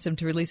immune system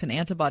to release an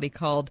antibody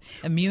called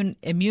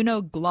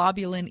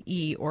immunoglobulin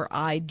E, or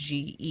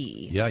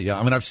IgE. Yeah.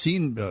 I mean, I've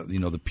seen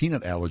the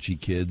peanut allergy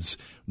kids.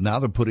 Now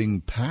they're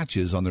putting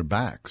patches on their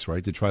backs,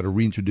 right, to try to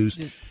reintroduce.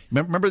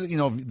 Remember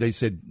that they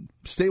said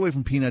stay away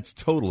from peanuts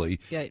totally.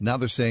 Yeah. Now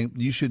they're saying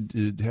you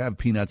should have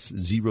peanuts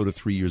 0 to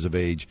 3 years of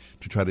age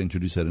to try to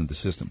introduce that into the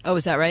system. Oh,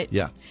 is that right?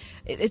 Yeah.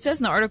 It says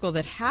in the article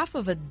that half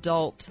of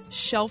adult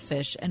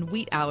shellfish and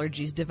wheat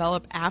allergies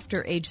develop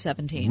after age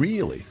 17.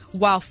 Really?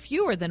 While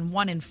fewer than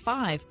 1 in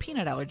 5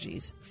 peanut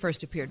allergies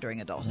first appeared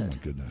during adulthood. Oh,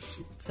 my goodness.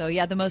 So,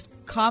 yeah, the most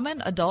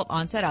common adult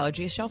onset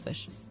allergy is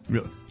shellfish.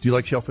 Really? Do you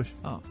like shellfish?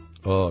 Oh,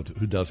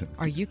 who doesn't?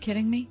 Are you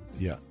kidding me?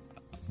 Yeah.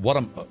 What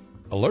I'm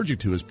allergic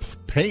to is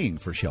paying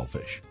for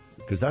shellfish,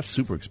 because that's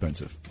super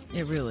expensive.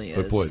 It really is.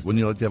 But boy, wouldn't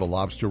you like to have a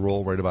lobster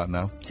roll right about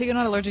now? So you're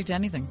not allergic to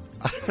anything?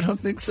 I don't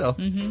think so.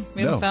 Mm-hmm.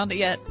 We haven't found it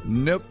yet.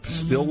 Nope.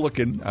 Still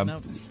looking. I'm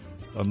Nope.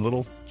 a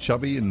little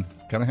chubby and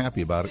kind of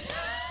happy about it.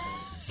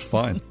 It's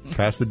fine.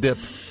 Pass the dip.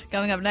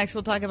 Coming up next,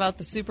 we'll talk about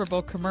the Super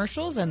Bowl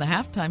commercials and the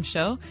halftime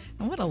show.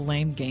 And what a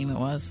lame game it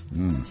was.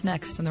 It's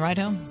next on The Ride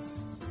Home.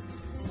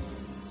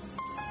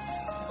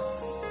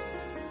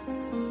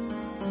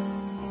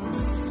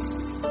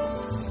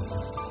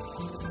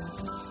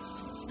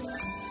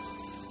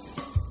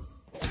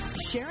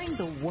 Sharing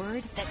the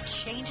word that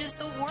changes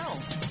the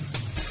world.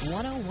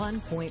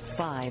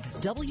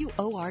 101.5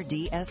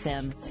 WORD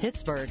FM,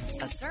 Pittsburgh,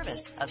 a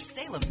service of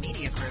Salem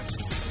Media Group.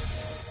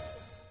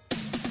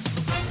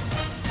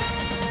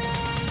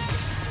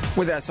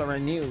 With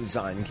SRN News,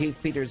 I'm Keith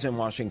Peters in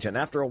Washington.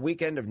 After a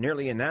weekend of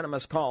nearly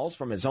unanimous calls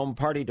from his own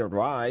party to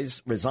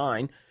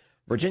resign,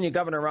 Virginia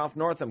Governor Ralph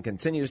Northam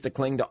continues to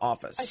cling to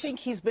office. I think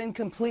he's been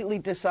completely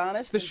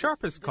dishonest. The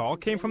sharpest call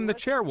came from the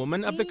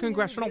chairwoman of the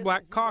Congressional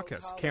Black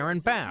Caucus, Karen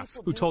Bass,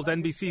 who told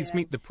NBC's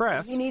Meet the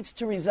Press he needs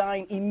to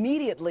resign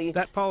immediately.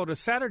 That followed a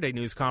Saturday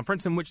news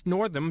conference in which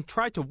Northam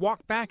tried to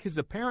walk back his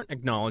apparent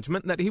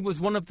acknowledgement that he was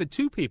one of the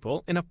 2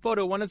 people in a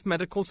photo on his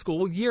medical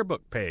school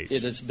yearbook page.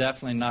 It is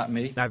definitely not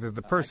me. Neither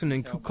the person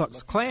in Ku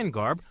Klux Klan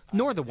garb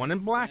nor the one in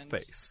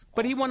blackface.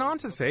 But he went on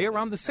to say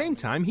around the same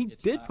time he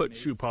did put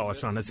shoe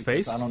polish on his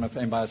face. I don't know if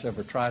anybody's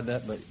ever tried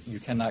that, but you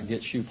cannot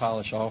get shoe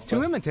polish off.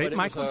 To imitate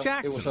Michael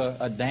Jackson. It was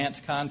a dance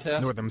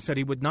contest. Northam said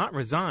he would not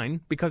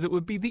resign because it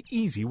would be the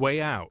easy way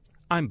out.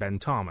 I'm Ben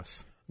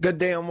Thomas. Good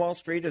day on Wall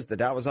Street as the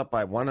Dow was up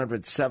by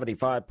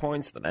 175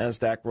 points. The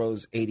NASDAQ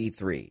rose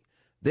 83.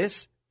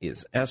 This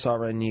is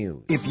SRN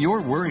News. If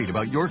you're worried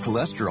about your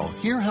cholesterol,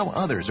 hear how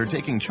others are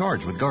taking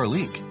charge with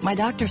Garlic. My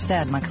doctor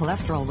said my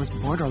cholesterol was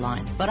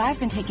borderline, but I've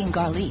been taking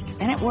Garlic,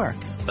 and it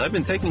works. I've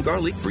been taking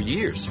Garlic for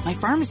years. My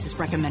pharmacist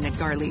recommended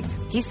Garlic.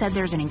 He said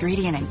there's an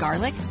ingredient in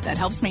garlic that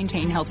helps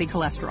maintain healthy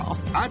cholesterol.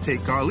 I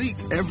take Garlic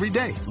every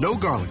day. No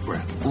garlic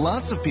breath.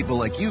 Lots of people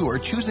like you are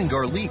choosing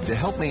Garlic to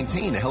help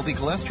maintain a healthy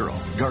cholesterol.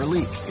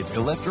 Garlic, it's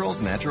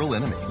cholesterol's natural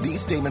enemy. These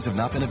statements have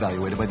not been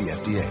evaluated by the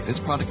FDA. This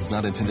product is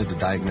not intended to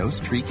diagnose,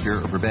 treat, cure,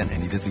 or prevent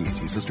any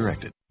disease. Use as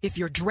directed. If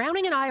you're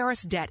drowning in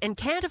IRS debt and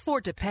can't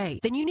afford to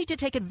pay, then you need to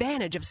take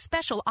advantage of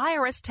special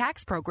IRS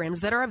tax programs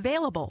that are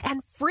available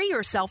and free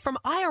yourself from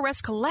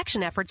IRS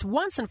collection efforts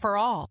once and for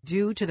all.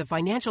 Due to the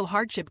financial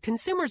hardship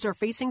consumers are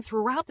facing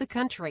throughout the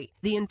country,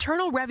 the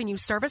Internal Revenue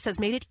Service has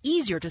made it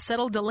easier to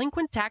settle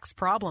delinquent tax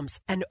problems.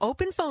 An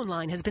open phone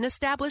line has been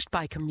established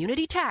by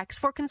Community Tax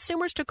for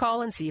consumers to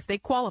call and see if they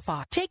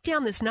qualify. Take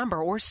down this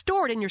number or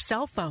store it in your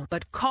cell phone,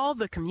 but call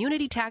the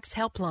Community Tax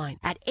Helpline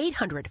at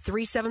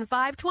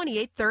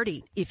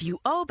 800-375-2830. If you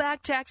owe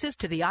back taxes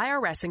to the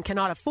IRS and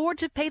cannot afford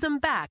to pay them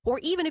back, or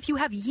even if you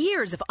have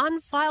years of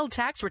unfiled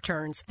tax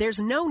returns,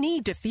 there's no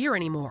need to fear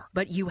anymore.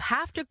 But you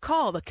have to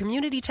call the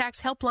Community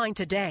Tax Helpline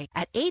today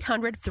at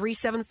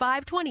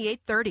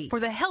 800-375-2830 for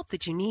the help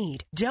that you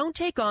need. Don't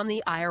take on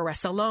the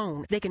IRS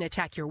alone. They can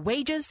attack your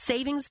wages,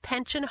 savings,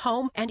 pension,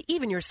 home, and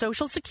even your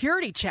Social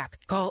Security check.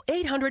 Call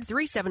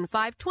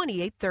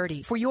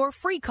 800-375-2830 for your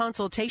free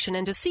consultation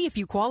and to see if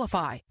you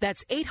qualify.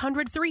 That's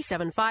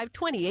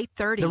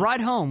 800-375-2830. The Ride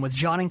Home with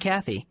John and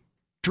Kathy,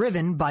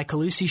 driven by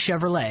Calusi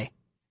Chevrolet,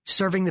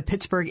 serving the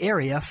Pittsburgh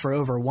area for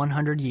over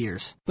 100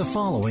 years. The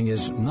following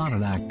is not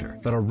an actor,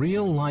 but a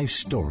real-life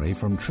story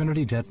from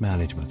Trinity Debt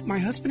Management. My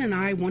husband and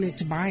I wanted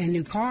to buy a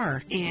new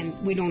car, and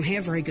we don't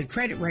have very good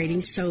credit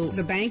ratings, so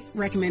the bank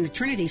recommended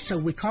Trinity, so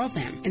we called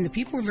them. And the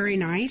people were very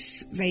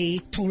nice. They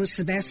told us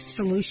the best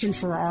solution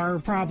for our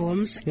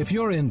problems. If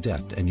you're in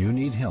debt and you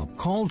need help,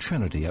 call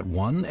Trinity at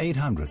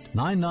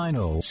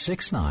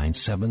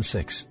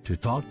 1-800-990-6976 to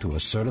talk to a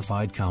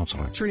certified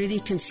counselor. Trinity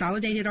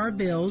consolidated our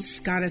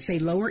bills, got us a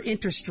lower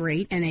interest interest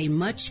rate and a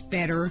much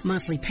better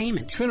monthly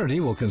payment. Trinity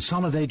will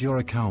consolidate your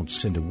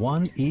accounts into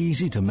one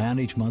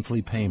easy-to-manage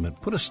monthly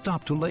payment, put a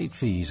stop to late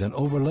fees and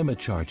over-limit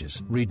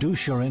charges,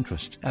 reduce your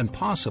interest, and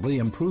possibly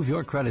improve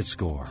your credit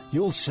score.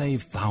 You'll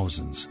save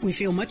thousands. We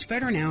feel much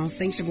better now.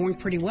 Things are going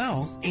pretty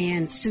well.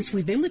 And since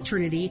we've been with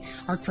Trinity,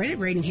 our credit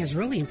rating has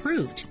really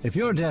improved. If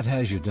your debt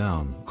has you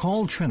down,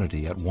 call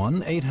Trinity at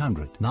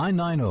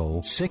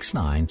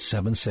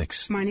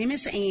 1-800-990-6976. My name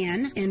is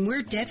Ann, and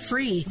we're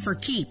debt-free for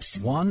keeps.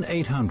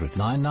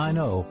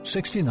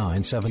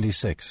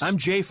 1-800-990-6976. I'm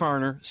Jay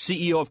Farner,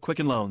 CEO of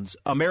Quicken Loans,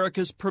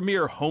 America's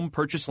premier home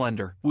purchase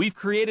lender. We've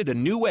created a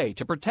new way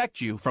to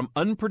protect you from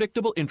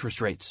unpredictable interest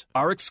rates.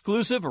 Our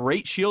exclusive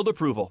Rate Shield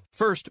approval.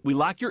 First, we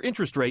lock your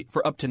interest rate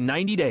for up to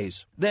 90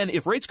 days. Then,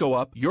 if rates go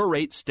up, your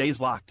rate stays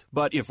locked.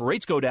 But if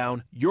rates go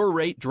down, your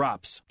rate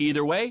drops.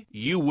 Either way,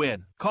 you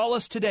win. Call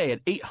us today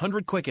at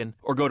 800-QUICKEN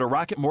or go to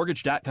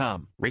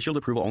rocketmortgage.com. Rate Shield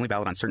approval only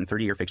valid on certain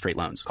 30-year fixed-rate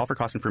loans. Call for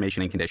cost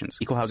information and conditions.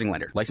 Equal housing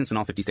lender. Licensed in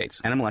all 50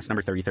 states. NMLS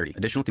number 3030.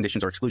 Additional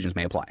conditions or exclusions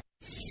may apply.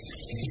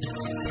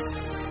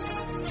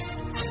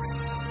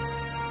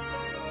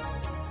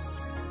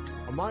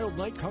 A mild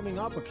night coming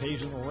up.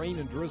 Occasional rain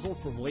and drizzle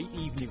from late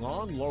evening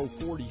on. Low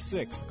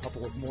 46. A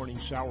couple of morning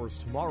showers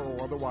tomorrow.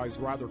 Otherwise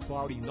rather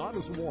cloudy, not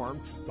as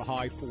warm. The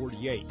high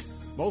 48.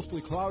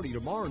 Mostly cloudy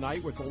tomorrow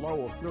night with a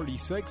low of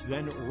 36.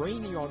 Then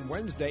rainy on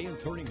Wednesday and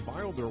turning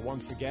milder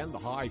once again. The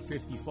high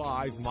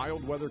 55.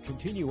 Mild weather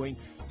continuing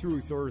through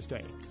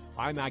Thursday.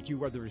 I'm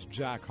AccuWeather's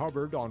Jack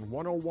Hubbard on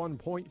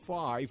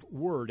 101.5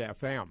 Word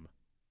FM.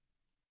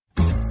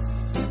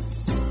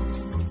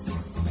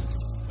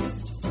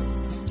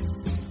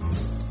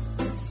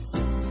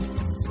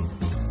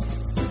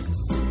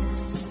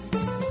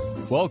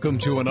 Welcome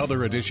to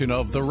another edition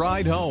of The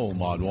Ride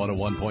Home on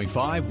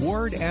 101.5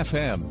 Word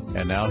FM.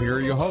 And now here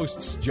are your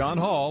hosts, John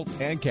Hall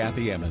and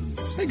Kathy Emmons.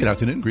 Hey, good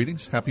afternoon.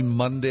 Greetings. Happy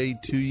Monday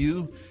to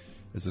you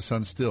as the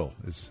sun still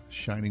is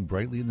shining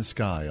brightly in the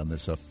sky on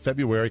this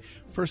February,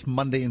 first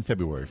Monday in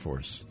February for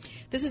us.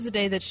 This is the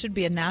day that should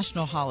be a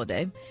national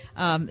holiday.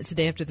 It's the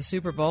day after the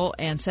Super Bowl,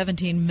 and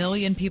 17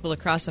 million people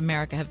across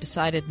America have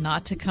decided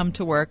not to come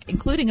to work,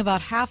 including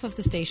about half of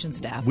the station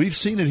staff. We've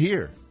seen it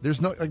here. There's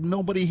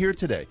nobody here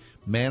today.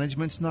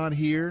 Management's not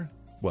here.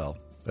 Well,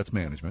 that's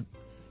management,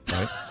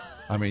 right?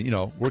 I mean,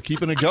 we're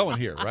keeping it going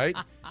here, right?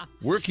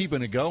 We're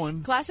keeping it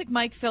going. Classic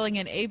Mike filling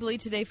in ably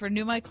today for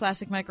New Mike.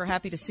 Classic Mike, we're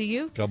happy to see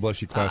you. God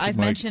bless you, Classic Mike. I've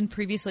mentioned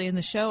previously in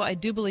the show, I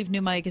do believe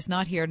New Mike is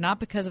not here,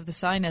 not because of the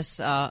sinus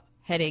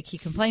headache he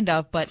complained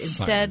of, but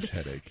instead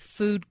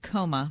food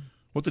coma.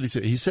 What did he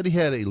say? He said he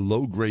had a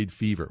low-grade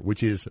fever,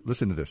 which is,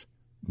 listen to this,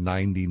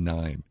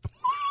 99.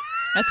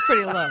 That's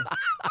pretty low.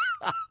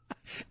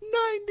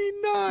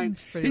 99.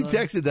 He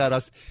texted that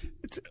us.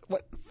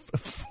 What?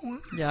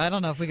 Yeah, I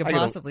don't know if we could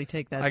possibly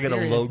take that seriously.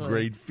 I got a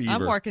low-grade fever.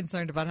 I'm more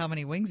concerned about how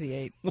many wings he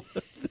ate. But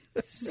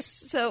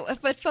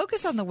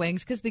focus on the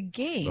wings, because the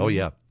game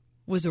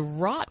was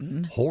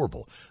rotten.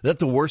 Horrible. Is that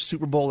the worst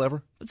Super Bowl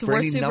ever? It's the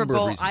worst Super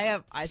Bowl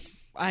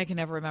I can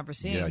never remember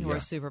seeing the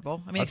worst Super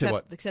Bowl. I mean,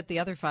 except the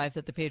other 5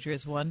 that the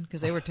Patriots won,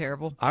 because they were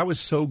terrible. I was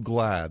so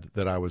glad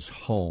that I was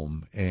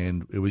home,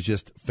 and it was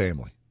just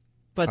family.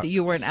 But that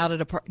you weren't out at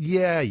a party.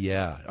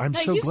 Yeah. I'm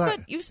so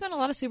glad. You've spent a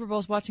lot of Super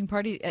Bowls watching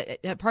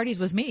at parties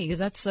with me, because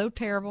that's so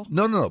terrible.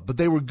 No. But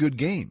they were good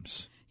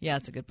games. Yeah,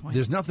 that's a good point.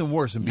 There's nothing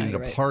worse than being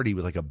at a party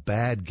with like a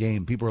bad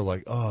game. People are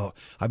like, oh,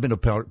 I've been to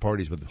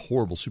parties with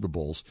horrible Super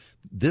Bowls.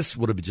 This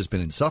would have just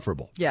been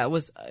insufferable. Yeah,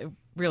 it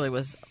really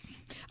was.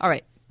 All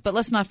right. But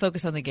let's not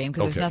focus on the game,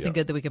 because there's nothing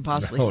good that we can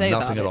possibly say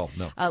about it. Nothing at all,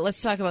 no. Let's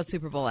talk about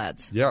Super Bowl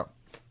ads. Yeah.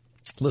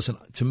 Listen,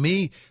 to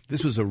me,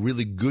 this was a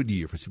really good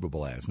year for Super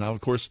Bowl ads. Now, of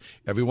course,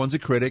 everyone's a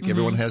critic. Mm-hmm,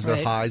 everyone has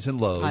their highs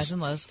and lows. Highs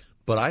and lows.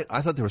 But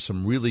I thought there were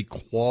some really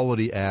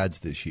quality ads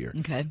this year.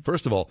 Okay.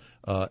 First of all,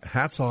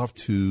 hats off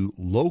to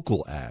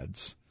local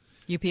ads.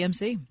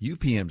 UPMC.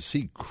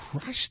 UPMC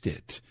crushed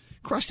it.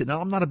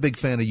 Now, I'm not a big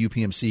fan of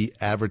UPMC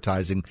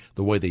advertising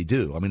the way they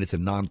do. I mean, it's a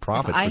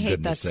nonprofit, I for hate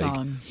goodness that sake.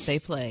 song they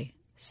play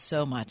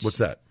so much. What's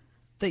that?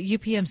 The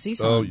UPMC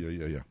song. Oh,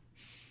 yeah.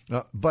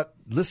 But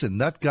listen,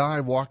 that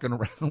guy walking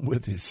around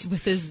with his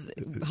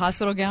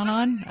hospital gown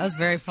on, that was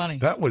very funny.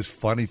 That was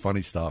funny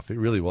stuff. It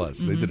really was.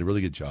 Mm-hmm. They did a really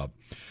good job.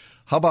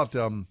 How about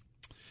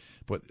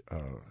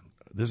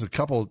there's a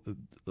couple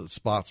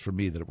spots for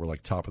me that were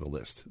like top of the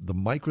list. The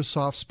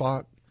Microsoft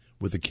spot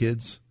with the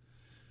kids.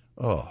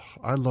 Oh,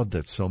 I love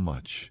that so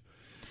much.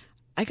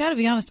 I got to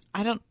be honest,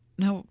 I don't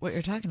know what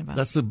you're talking about.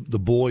 That's the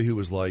boy who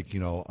was like,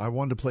 I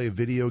wanted to play a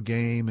video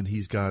game, and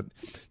he's got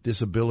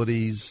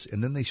disabilities.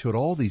 And then they showed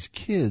all these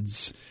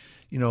kids,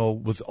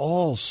 with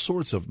all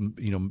sorts of,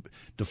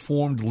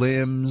 deformed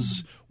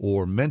limbs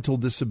or mental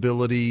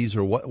disabilities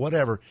or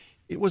whatever.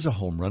 It was a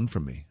home run for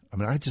me. I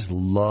mean, I just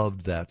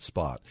loved that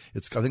spot. I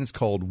think it's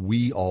called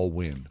We All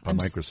Win by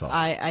Microsoft.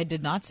 I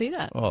did not see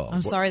that. Oh,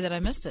 I'm sorry that I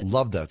missed it.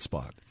 Love that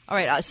spot. All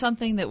right,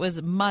 something that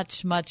was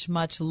much, much,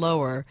 much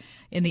lower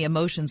in the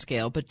emotion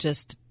scale, but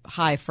just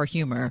high for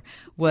humor,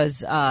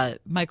 was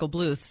Michael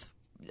Bluth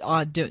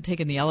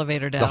taking the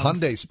elevator down. The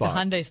Hyundai spot. The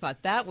Hyundai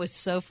spot. That was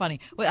so funny.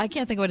 Well, I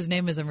can't think of what his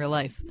name is in real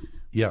life.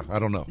 Yeah, I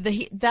don't know.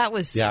 That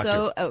was so...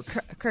 actor. Oh,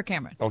 Kirk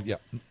Cameron. Oh, yeah.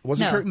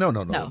 Was it Kirk? No.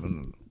 Not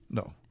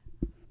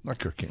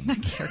Kirk Cameron.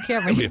 Not Kirk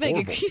Cameron.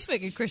 He's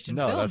making Christian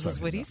films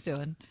is what he's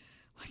doing.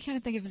 Why can't I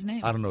think of his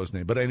name? I don't know his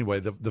name. But anyway,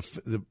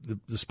 the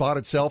spot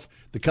itself,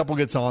 the couple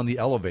gets on the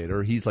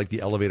elevator. He's like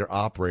the elevator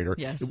operator.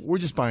 Yes. We're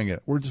just buying a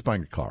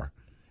car.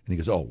 And he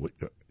goes, oh,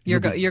 you're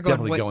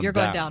going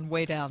down,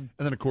 way down.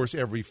 And then, of course,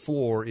 every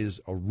floor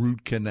is a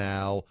root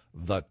canal,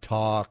 the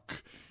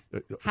talk.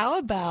 How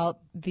about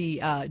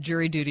the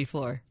jury duty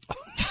floor?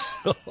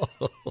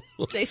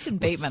 Jason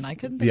Bateman. I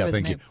couldn't think of his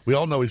name. Yeah, thank you. We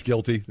all know he's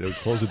guilty.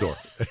 Close the door.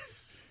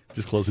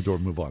 Just close the door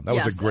and move on. That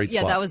was a great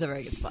spot. Yeah, that was a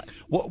very good spot.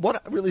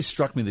 What really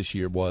struck me this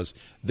year was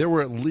there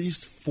were at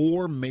least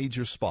 4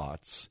 major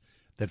spots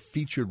that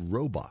featured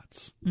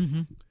robots.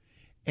 Mm-hmm.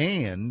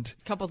 And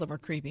a couple of them are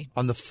creepy.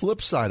 On the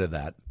flip side of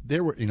that,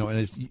 there were, and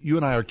as you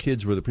and I, our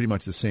kids were pretty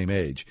much the same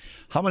age.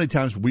 How many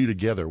times were we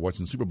together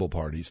watching Super Bowl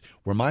parties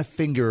where my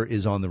finger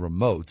is on the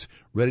remote,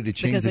 ready to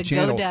change the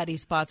channel? Because a GoDaddy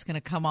spot's going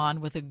to come on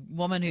with a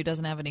woman who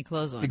doesn't have any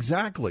clothes on.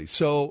 Exactly.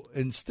 So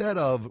instead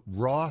of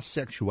raw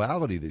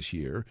sexuality this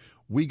year,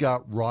 we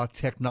got raw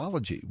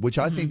technology, which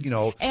I think,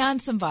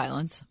 and some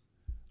violence.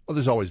 Well,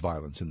 there's always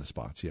violence in the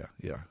spots, yeah.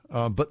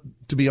 But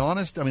to be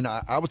honest, I mean,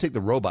 I would take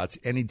the robots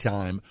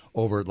anytime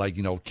over,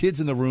 kids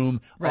in the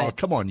room. Right. Oh,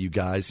 come on, you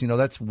guys.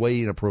 That's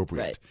way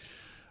inappropriate.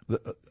 Right.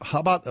 How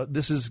about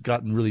this has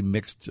gotten really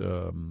mixed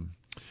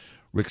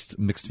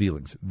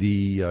feelings.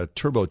 The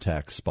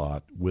TurboTax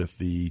spot with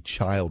the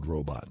child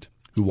robot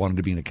who wanted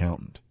to be an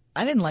accountant.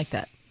 I didn't like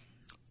that.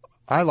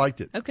 I liked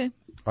it. Okay.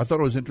 I thought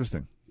it was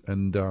interesting.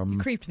 And it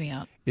creeped me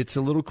out. It's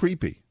a little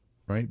creepy.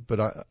 Right, but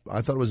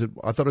I thought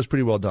it was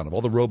pretty well done. Of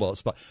all the robot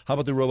spot, how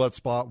about the robot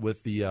spot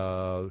with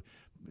the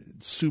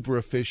super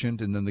efficient,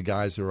 and then the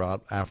guys are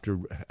out after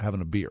having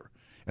a beer,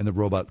 and the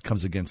robot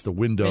comes against the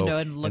window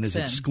and is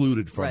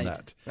excluded from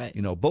that. Right.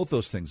 Both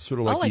those things sort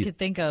of like. All I could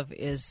think of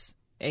is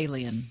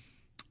Alien.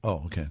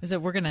 Oh, okay. Is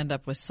that we're going to end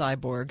up with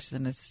cyborgs,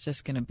 and it's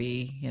just going to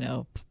be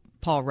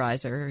Paul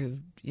Reiser who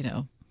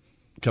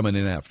coming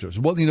in after us.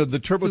 Well, the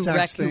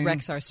TurboTax thing. Who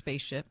wrecks our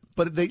spaceship.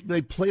 But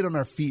they played on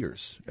our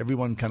fears.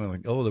 Everyone kind of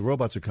like, oh, the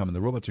robots are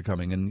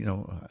coming.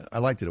 And, I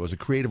liked it. It was a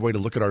creative way to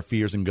look at our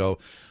fears and go,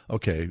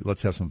 okay,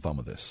 let's have some fun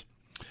with this.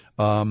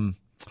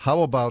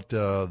 How about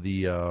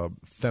the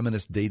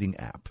feminist dating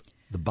app,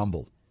 the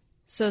Bumble?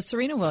 So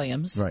Serena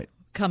Williams. Right.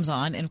 Comes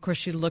on, and of course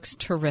she looks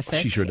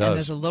terrific. She sure does. And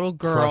there's a little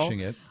girl,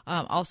 crushing it.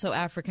 Also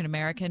African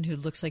American, who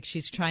looks like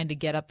she's trying to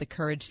get up the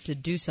courage to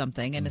do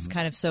something. And it's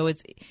kind of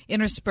it's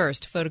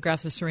interspersed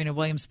photographs of Serena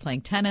Williams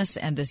playing tennis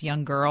and this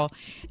young girl,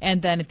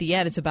 and then at the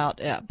end it's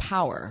about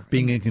power,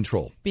 being in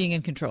control,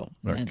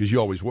 right? Because you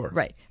always were,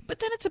 right? But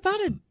then it's about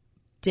a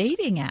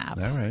dating app.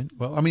 All right.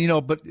 Well, I mean,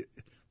 but.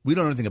 We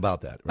don't know anything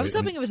about that. Right? I was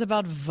hoping it was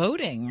about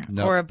voting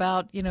or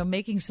about,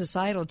 making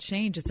societal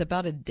change. It's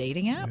about a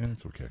dating app? Yeah,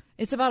 it's okay.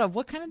 It's about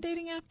what kind of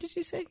dating app did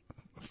you say?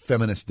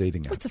 Feminist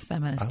dating app. What's a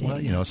feminist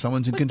dating app?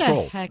 Someone's in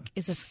control. What the heck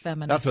is a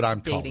feminist That's what I'm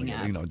dating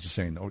calling app? it. Just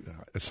saying,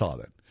 I saw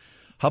that.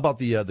 How about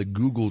the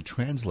Google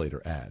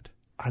Translator ad?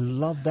 I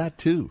love that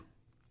too.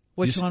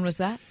 Which one was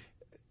that?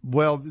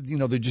 Well,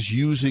 they're just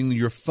using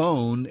your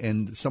phone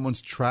and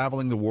someone's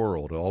traveling the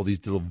world, all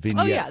these little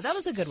vignettes. Oh, yeah, that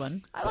was a good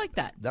one. I like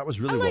that. That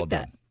was really well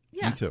done.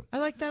 Yeah, me too. I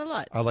like that a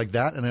lot. I like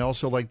that, and I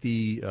also like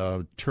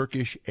the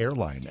Turkish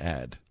airline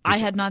ad. I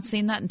had not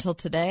seen that until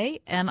today,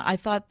 and I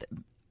thought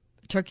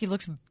Turkey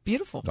looks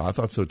beautiful. I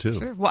thought so too.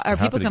 Sure. Are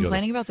people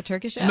complaining about the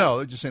Turkish ad? No,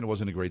 they're just saying it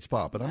wasn't a great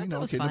spot. But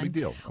no big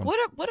deal.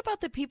 What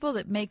about the people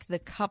that make the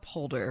cup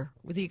holder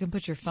that you can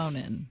put your phone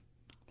in?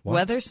 What?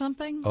 Weather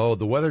something? Oh,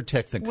 the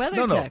WeatherTech thing.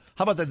 WeatherTech.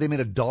 How about that? They made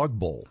a dog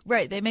bowl.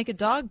 Right, they make a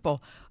dog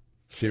bowl.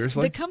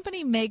 Seriously? The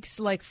company makes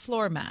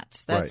floor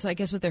mats. That's I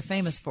guess what they're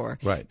famous for.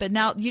 Right. But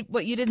now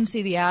you didn't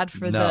see the ad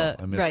for I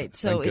missed right. It.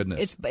 So Thank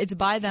goodness. it's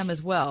by them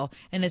as well,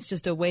 and it's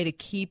just a way to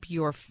keep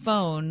your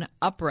phone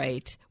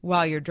upright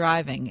while you're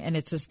driving, and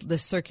it's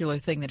this circular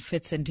thing that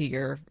fits into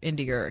your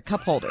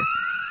cup holder.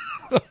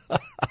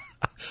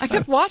 I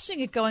kept watching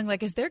it going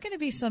is there going to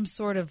be some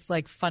sort of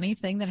funny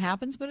thing that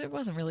happens? But it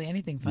wasn't really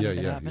anything funny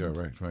that happened.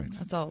 Yeah, right.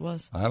 That's all it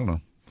was. I don't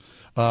know.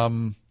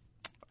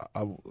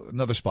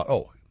 Another spot.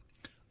 Oh,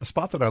 a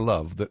spot that I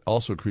love that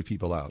also creep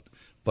people out.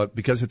 But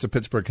because it's a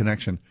Pittsburgh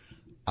connection,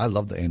 I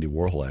love the Andy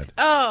Warhol ad.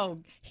 Oh,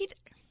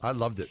 I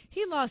loved it.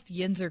 He lost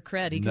Yinzer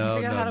cred. He couldn't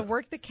figure out how to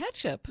work the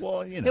ketchup.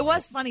 Well, It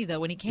was funny, though.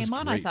 When he came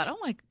on, great. I thought,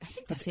 I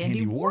think that's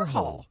Andy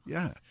Warhol.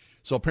 Yeah.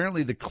 So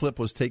apparently the clip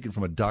was taken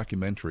from a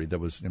documentary that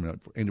was,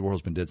 Andy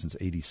Warhol's been dead since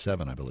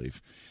 1987, I believe.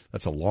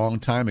 That's a long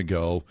time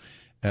ago.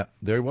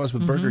 There he was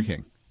with Burger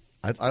King.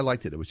 I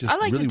liked it. It was just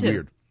really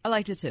weird. I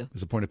liked it, too.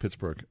 It's a point of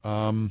Pittsburgh.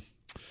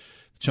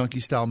 Chunky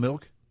Style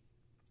Milk.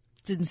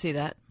 Didn't see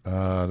that.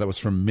 That was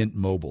from Mint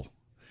Mobile.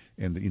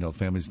 And,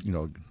 families,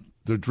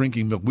 they're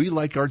drinking milk. We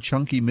like our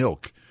chunky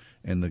milk.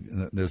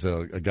 And there's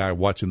a guy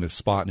watching this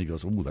spot, and he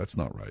goes, "Oh, that's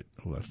not right.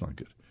 Oh, that's not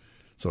good."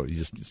 So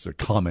it's a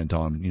comment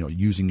on,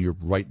 using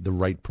the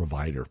right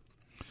provider.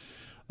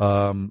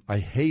 I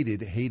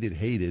hated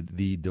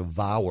the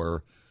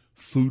Devour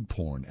food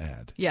porn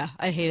ad. Yeah,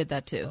 I hated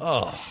that too.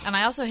 Oh. And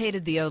I also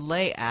hated the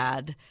Olay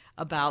ad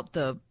about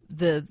the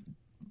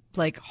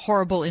like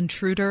horrible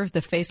intruder,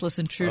 the faceless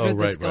intruder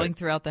that's going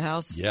throughout the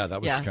house. Yeah,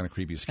 that was kind of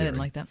creepy, scary. I didn't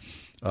like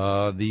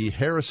that. The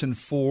Harrison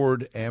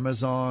Ford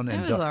Amazon.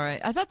 It was all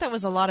right. I thought that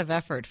was a lot of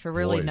effort for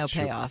really no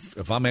payoff.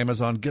 If I'm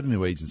Amazon, get a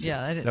new agency.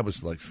 Yeah, that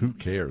was like, who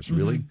cares,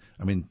 really?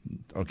 I mean,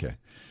 okay.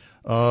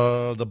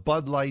 The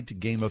Bud Light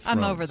Game of Thrones.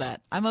 I'm over that.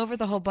 I'm over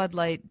the whole Bud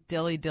Light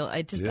dilly.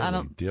 I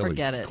don't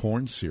forget it.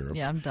 Corn syrup.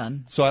 Yeah, I'm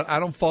done. So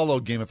I don't follow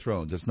Game of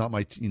Thrones. It's not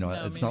my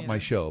it's not my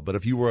show. But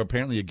if you were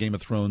apparently a Game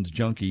of Thrones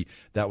junkie,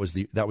 that was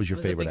your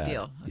favorite ad.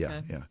 Deal.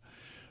 Okay.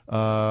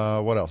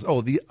 Yeah. What else? Oh,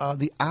 the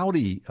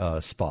Audi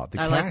spot, the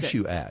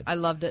cashew ad. I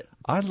loved it.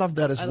 I loved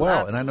that as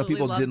well, and I know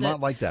people did not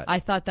like that. I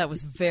thought that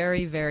was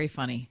very, very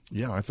funny.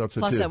 Yeah, I thought so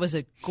Plus, too. that was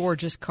a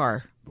gorgeous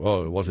car.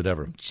 Oh, was it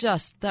ever?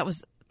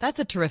 That's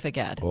a terrific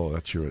ad. Oh,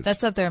 that sure is.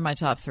 That's up there in my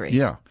top 3.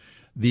 Yeah.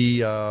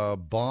 The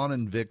Bon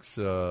and Vic's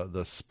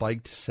the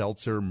spiked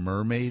seltzer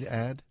mermaid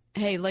ad.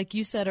 Hey, like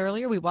you said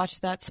earlier, we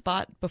watched that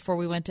spot before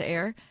we went to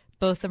air.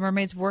 Both the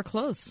mermaids wore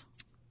clothes.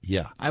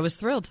 Yeah. I was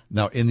thrilled.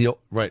 Now,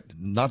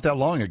 not that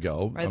long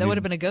ago. Right, that would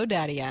have been a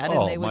GoDaddy ad,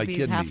 and they would be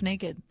half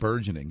naked.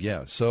 Burgeoning,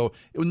 yeah. So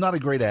it was not a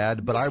great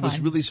ad, but I was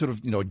really sort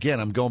of, again,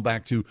 I'm going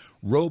back to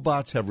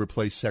robots have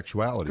replaced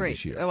sexuality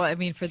this year. Well, I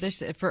mean, for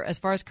as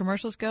far as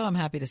commercials go, I'm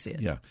happy to see it.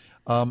 Yeah.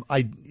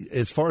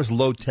 As far as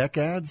low-tech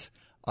ads,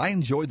 I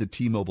enjoyed the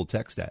T-Mobile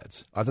text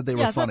ads. I thought they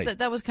were funny.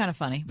 That was kind of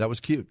funny. That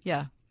was cute.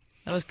 Yeah.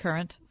 That was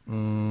current.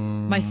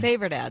 My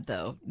favorite ad,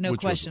 though, no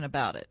question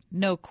about it.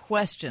 No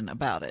question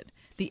about it.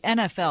 The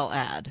NFL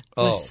ad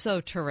was so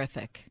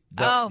terrific.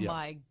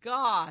 My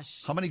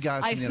gosh. How many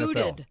guys in the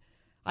NFL?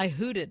 I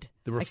hooted.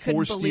 There were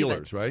 4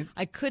 Steelers, right?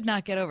 I could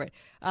not get over it.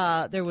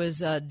 There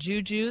was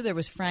Juju, there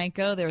was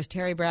Franco, there was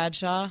Terry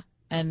Bradshaw,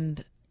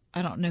 and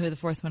I don't know who the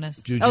fourth one is.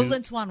 Juju. Oh,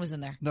 Lynn Swann was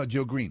in there. No,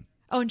 Joe Green.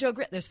 Oh, and Joe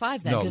Green. There's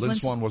 5 then. No, Lynn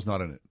Swann was not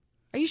in it.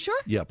 Are you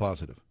sure? Yeah,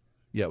 positive.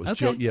 Yeah, it was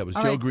okay.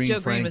 Joe Green, Joe Franco,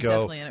 Green was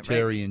definitely in it,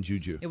 Terry, right? and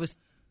Juju. It was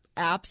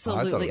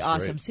absolutely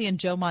awesome. Great. Seeing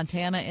Joe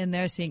Montana in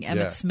there, seeing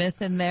Emmitt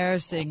Smith in there,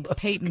 seeing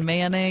Peyton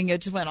Manning.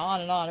 It just went on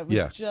and on. It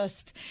was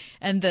just,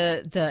 and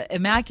the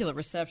Immaculate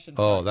Reception.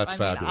 Oh, that's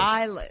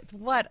fabulous.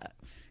 What a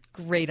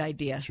great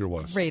idea. Sure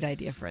was. Great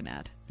idea for an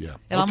ad. Yeah.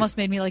 It almost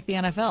made me like the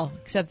NFL,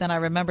 except then I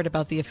remembered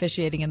about the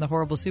officiating in the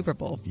horrible Super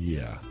Bowl.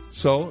 Yeah.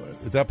 So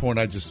at that point,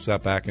 I just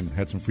sat back and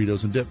had some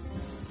Fritos and dip.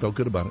 Felt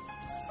good about it.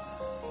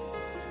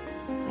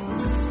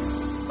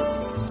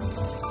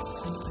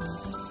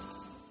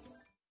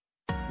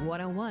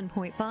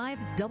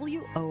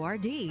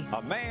 WORD.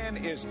 A man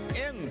is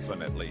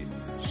infinitely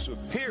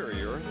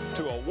superior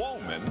to a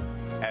woman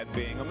at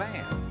being a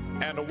man.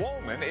 And a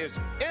woman is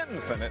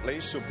infinitely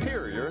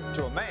superior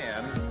to a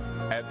man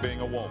at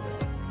being a woman.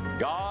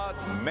 God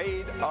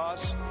made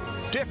us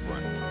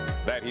different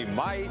that he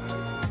might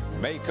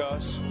make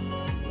us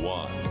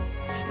one.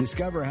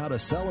 Discover how to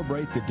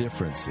celebrate the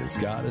differences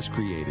God has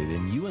created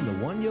in you and the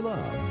one you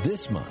love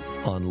this month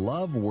on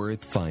Love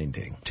Worth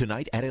Finding.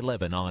 Tonight at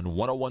 11 on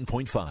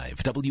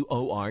 101.5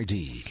 WORD.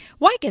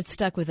 Why get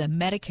stuck with a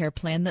Medicare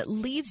plan that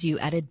leaves you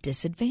at a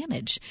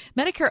disadvantage?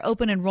 Medicare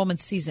open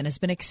enrollment season has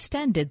been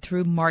extended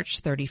through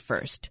March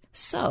 31st.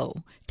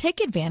 So,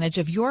 take advantage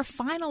of your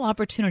final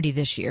opportunity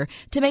this year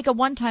to make a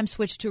one-time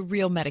switch to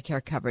real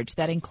Medicare coverage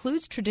that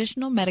includes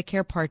traditional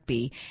Medicare Part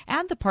B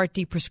and the Part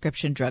D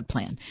prescription drug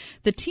plan.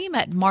 The team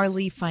at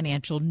Marley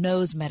Financial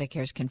knows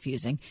Medicare's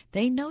confusing.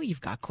 They know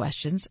you've got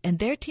questions, and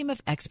their team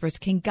of experts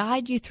can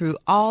guide you through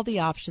all the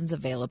options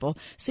available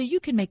so you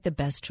can make the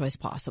best choice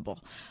possible.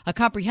 A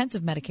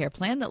comprehensive Medicare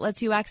plan that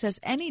lets you access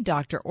any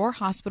doctor or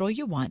hospital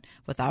you want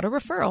without a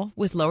referral,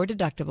 with lower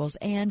deductibles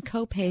and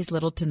co-pays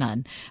little to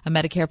none. A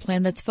Medicare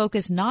plan that's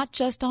focused not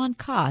just on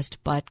cost,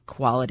 but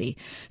quality.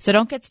 So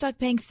don't get stuck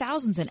paying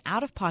thousands in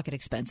out-of-pocket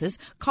expenses.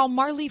 Call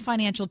Marley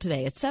Financial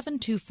today at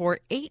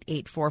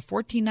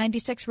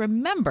 724-884-1496.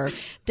 Remember,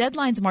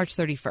 deadline's March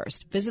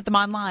 31st. Visit them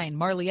online,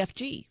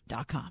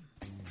 marleyfg.com.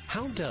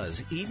 How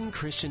does Eden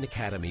Christian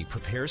Academy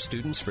prepare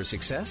students for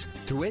success?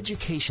 Through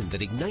education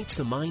that ignites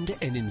the mind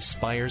and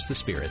inspires the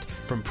spirit,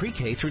 from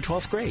pre-K through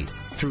 12th grade,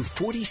 through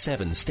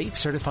 47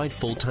 state-certified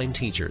full-time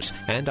teachers,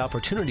 and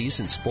opportunities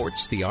in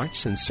sports, the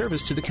arts, and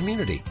service to the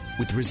community.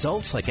 With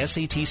results like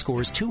SAT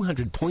scores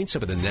 200 points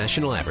over the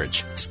national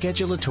average.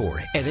 Schedule a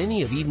tour at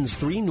any of Eden's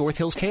 3 North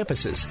Hills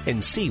campuses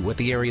and see what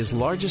the area's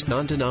largest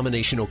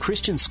non-denominational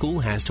Christian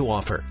school has to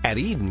offer at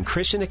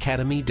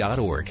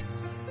EdenChristianAcademy.org.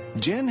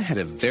 Jen had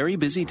a very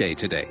busy day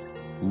today.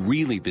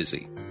 Really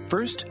busy.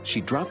 First, she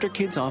dropped her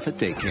kids off at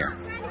daycare.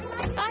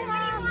 Bye,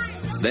 Mom.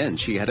 Then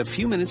she had a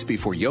few minutes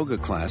before yoga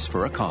class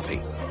for a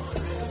coffee.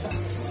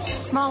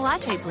 Small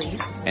latte,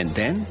 please. And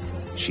then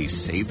she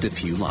saved a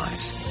few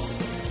lives.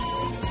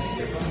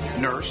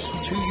 Nurse,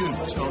 2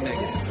 units, O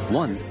negative.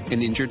 One,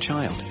 an injured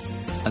child.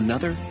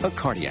 Another, a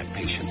cardiac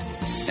patient.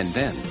 And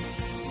then,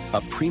 a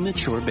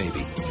premature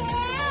baby.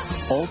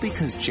 All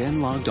because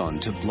Jen logged on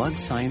to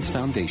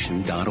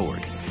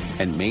bloodsciencefoundation.org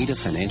and made a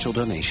financial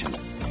donation.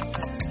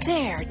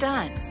 There,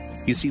 done.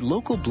 You see,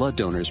 local blood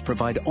donors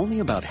provide only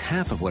about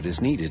half of what is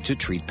needed to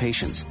treat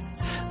patients.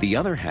 The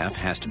other half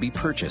has to be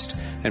purchased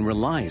and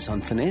relies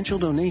on financial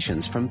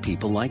donations from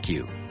people like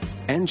you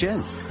and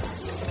Jen.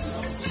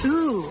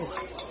 Ooh,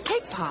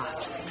 cake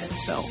pops.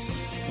 So,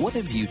 what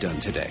have you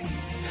done today?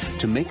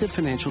 To make a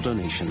financial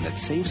donation that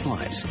saves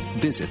lives,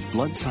 visit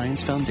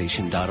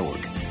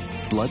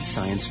bloodsciencefoundation.org. Blood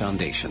Science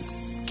Foundation.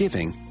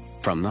 Giving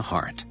from the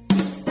heart.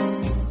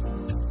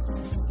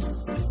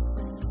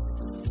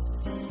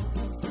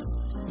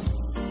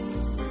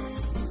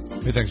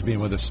 Hey, thanks for being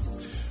with us.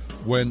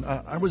 When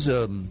I was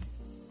in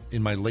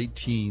my late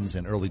teens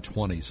and early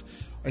 20s,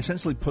 I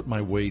essentially put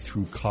my way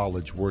through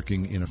college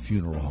working in a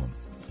funeral home.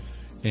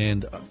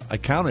 And I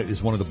count it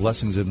as one of the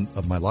blessings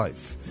of my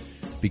life,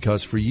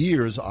 because for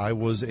years I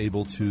was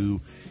able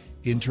to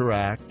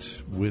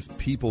interact with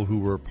people who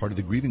were part of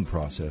the grieving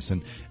process.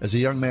 And as a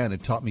young man,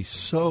 it taught me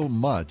so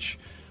much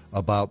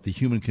about the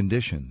human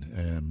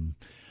condition.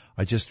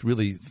 I just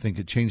really think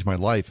it changed my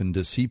life. And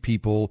to see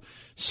people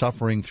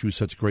suffering through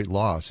such great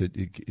loss,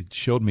 it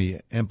showed me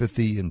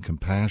empathy and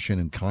compassion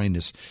and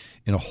kindness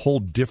in a whole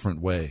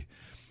different way.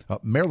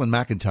 Marilyn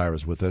McIntyre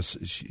is with us.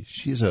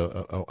 She's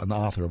an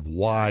author of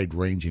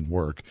wide-ranging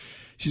work.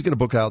 She's got a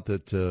book out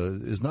that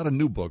is not a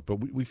new book, but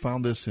we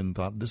found this and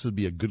thought this would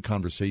be a good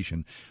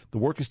conversation. The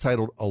work is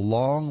titled A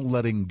Long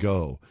Letting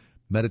Go,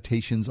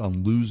 Meditations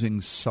on Losing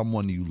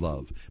Someone You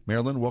Love.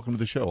 Marilyn, welcome to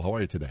the show. How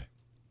are you today?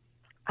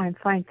 I'm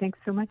fine. Thanks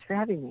so much for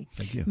having me.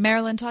 Thank you.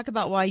 Marilyn, talk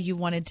about why you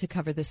wanted to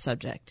cover this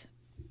subject.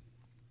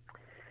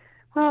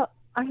 Well,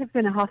 I have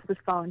been a hospice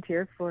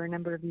volunteer for a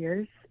number of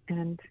years,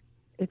 and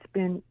it's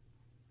been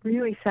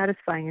really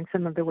satisfying in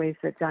some of the ways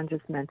that John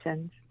just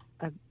mentioned,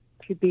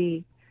 to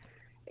be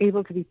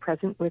able to be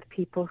present with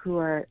people who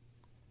are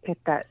at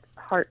that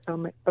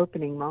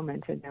heart-opening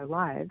moment in their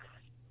lives.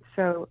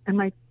 So, and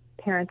my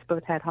parents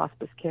both had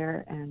hospice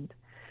care, and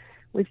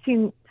we've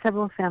seen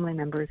several family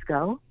members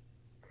go.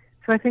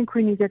 So I think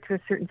when you get to a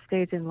certain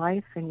stage in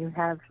life and you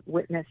have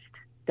witnessed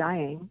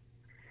dying,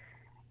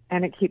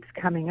 and it keeps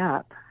coming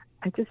up,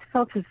 I just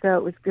felt as though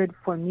it was good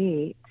for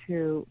me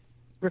to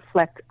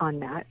reflect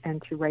on that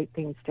and to write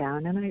things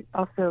down. And I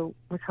also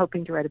was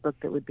hoping to write a book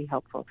that would be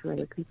helpful to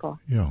other people.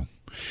 Yeah.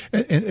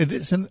 And it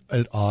isn't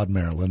it odd,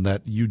 Marilyn,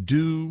 that you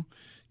do,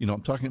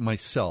 I'm talking to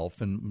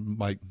myself and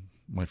my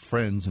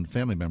friends and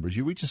family members.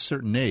 You reach a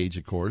certain age,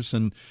 of course,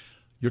 and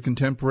your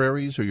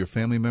contemporaries or your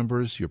family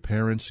members, your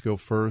parents go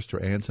first,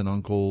 or aunts and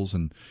uncles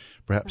and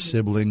perhaps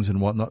siblings and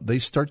whatnot, they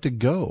start to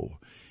go.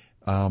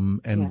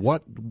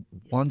 What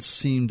once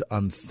seemed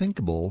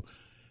unthinkable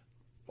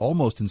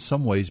almost in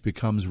some ways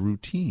becomes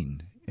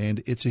routine,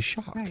 and it's a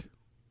shock. Right.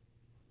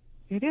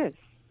 It is.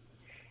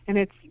 And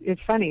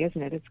it's funny,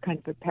 isn't it? It's kind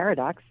of a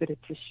paradox that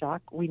it's a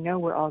shock. We know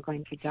we're all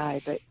going to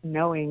die, but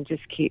knowing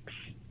just keeps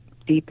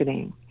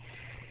deepening.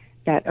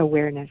 That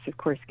awareness, of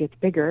course, gets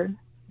bigger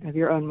of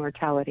your own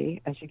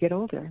mortality as you get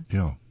older.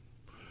 Yeah.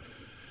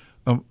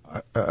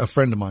 A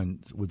friend of mine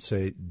would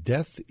say,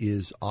 death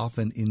is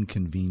often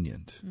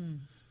inconvenient.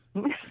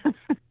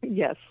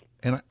 Yes.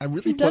 And I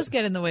really it does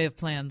get in the way of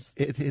plans.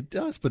 It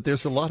does, but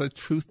there's a lot of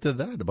truth to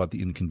that about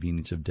the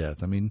inconvenience of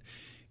death. I mean,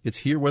 it's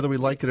here whether we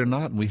like it or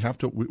not, and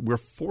we're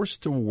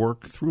forced to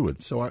work through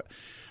it. So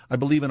I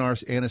believe in our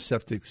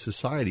antiseptic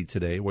society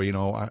today,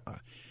 where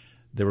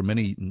there were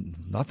many,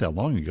 not that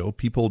long ago,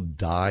 people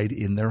died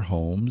in their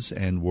homes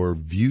and were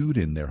viewed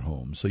in their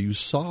homes. So you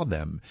saw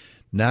them.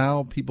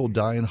 Now people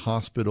die in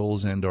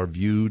hospitals and are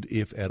viewed,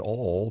 if at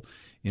all,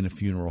 in a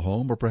funeral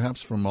home, or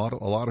perhaps from a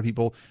lot of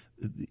people,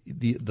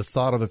 the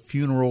thought of a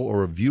funeral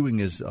or a viewing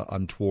is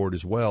untoward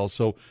as well.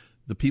 So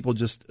the people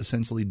just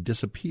essentially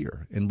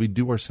disappear, and we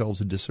do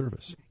ourselves a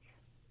disservice.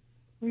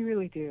 We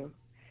really do.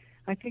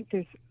 I think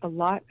there's a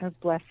lot of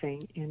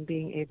blessing in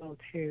being able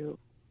to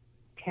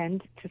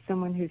tend to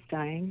someone who's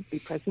dying, be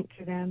present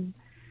to them,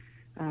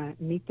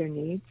 meet their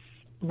needs,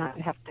 not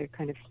have to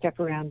kind of step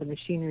around the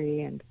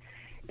machinery.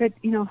 But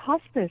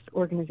hospice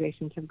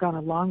organizations have gone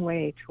a long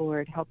way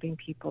toward helping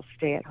people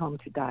stay at home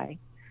to die,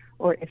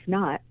 or if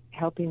not,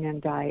 helping them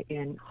die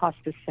in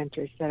hospice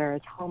centers that are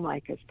as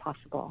home-like as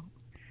possible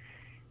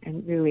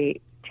and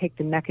really take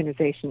the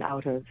mechanization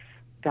out of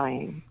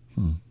dying.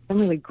 I'm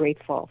really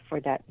grateful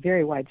for that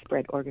very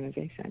widespread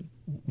organization.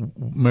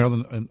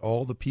 Marilyn, and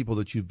all the people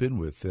that you've been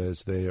with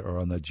as they are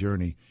on that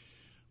journey,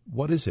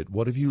 what is it?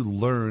 What have you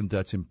learned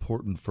that's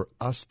important for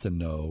us to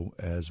know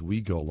as we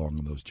go along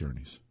on those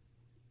journeys?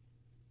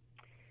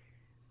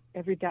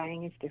 Every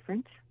dying is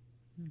different,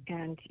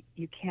 and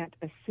you can't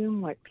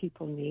assume what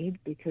people need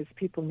because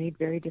people need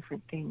very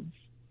different things.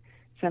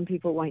 Some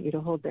people want you to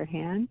hold their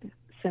hand.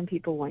 Some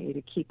people want you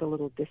to keep a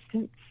little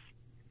distance.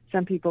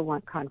 Some people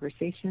want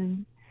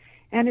conversation.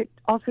 And it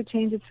also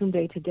changes from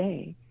day to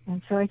day.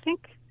 And so I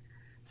think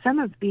some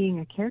of being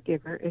a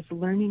caregiver is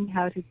learning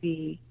how to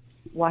be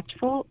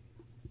watchful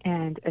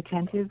and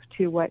attentive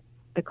to what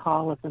the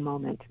call of the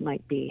moment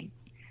might be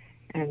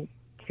and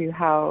to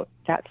how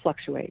that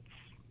fluctuates.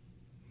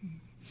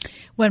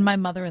 When my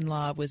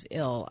mother-in-law was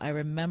ill, I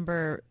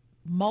remember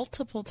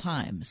multiple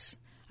times,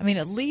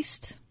 at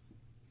least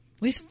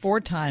at least 4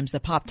 times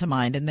that popped to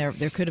mind, and there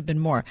could have been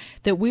more,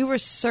 that we were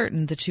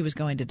certain that she was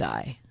going to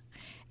die.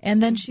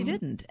 And then she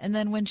didn't. And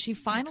then when she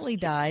finally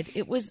died,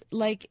 it was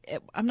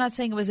like, I'm not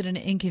saying it was at an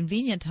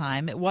inconvenient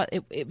time.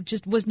 It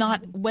just was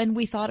not when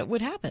we thought it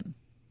would happen.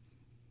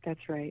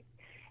 That's right.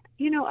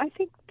 You know, I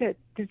think that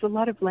there's a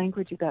lot of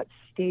language about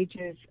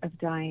stages of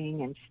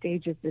dying and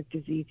stages of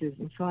diseases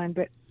and so on,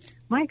 but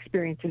my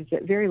experience is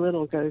that very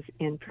little goes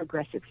in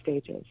progressive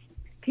stages.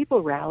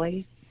 People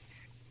rally,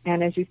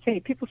 and as you say,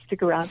 people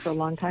stick around for a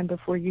long time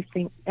after you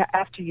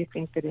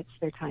think that it's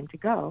their time to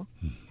go.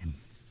 Mm-hmm.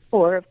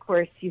 Or, of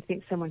course, you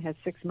think someone has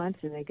 6 months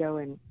and they go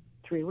in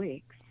 3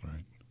 weeks.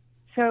 Right.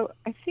 So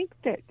I think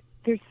that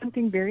there's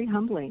something very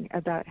humbling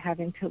about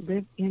having to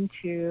live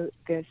into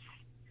this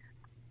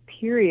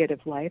period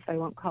of life, I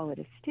won't call it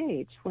a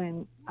stage,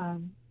 when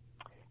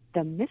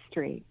the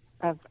mystery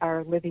of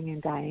our living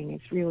and dying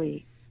is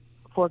really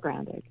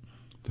foregrounded.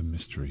 The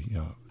mystery,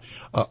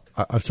 yeah.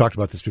 I've talked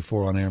about this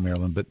before on air,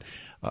 Marilyn, but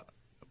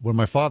when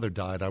my father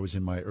died, I was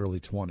in my early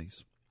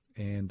 20s,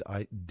 and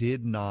I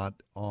did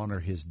not honor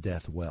his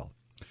death well.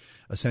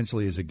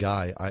 Essentially, as a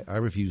guy, I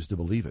refused to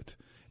believe it.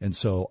 And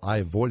so I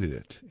avoided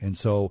it. And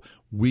so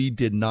we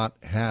did not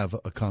have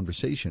a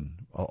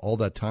conversation. All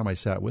that time I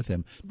sat with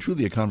him,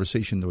 truly a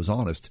conversation that was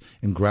honest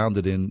and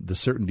grounded in the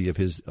certainty of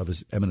his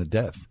imminent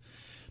death.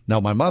 Now,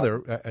 my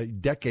mother,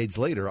 decades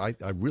later, I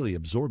really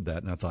absorbed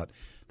that, and I thought,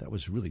 that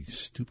was really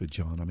stupid,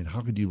 John. I mean, how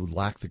could you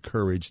lack the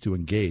courage to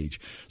engage?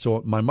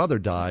 So my mother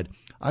died.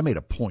 I made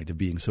a point of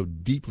being so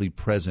deeply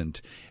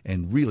present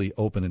and really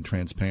open and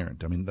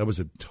transparent. I mean, that was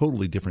a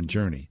totally different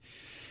journey.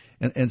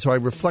 And so I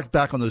reflect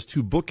back on those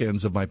 2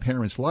 bookends of my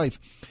parents' life,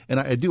 and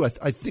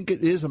I think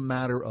it is a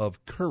matter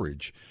of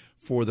courage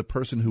for the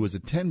person who is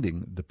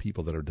attending the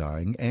people that are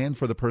dying and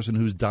for the person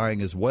who's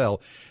dying as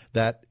well,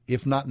 that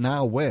if not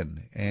now,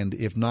 when? And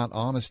if not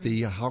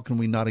honesty, how can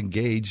we not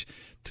engage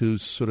to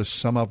sort of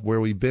sum up where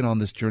we've been on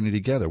this journey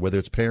together, whether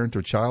it's parent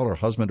or child or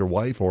husband or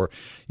wife or,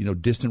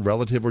 distant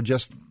relative or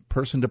just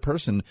person to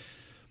person?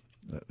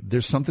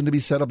 There's something to be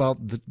said about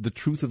the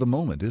truth of the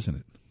moment, isn't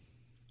it?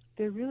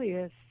 There really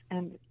is.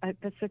 And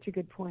that's such a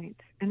good point.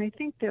 And I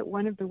think that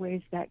one of the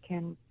ways that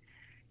can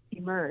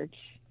emerge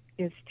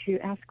is to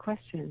ask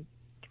questions.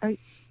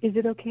 Is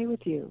it okay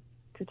with you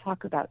to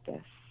talk about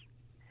this?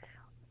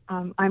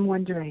 I'm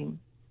wondering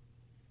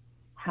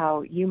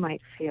how you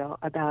might feel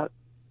about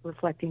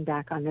reflecting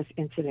back on this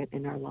incident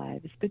in our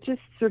lives, but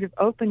just sort of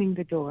opening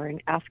the door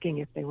and asking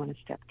if they want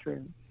to step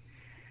through,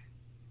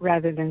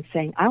 rather than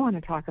saying, I want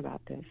to talk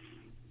about this,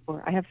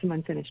 or I have some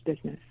unfinished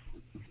business.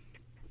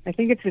 I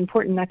think it's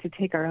important not to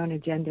take our own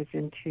agendas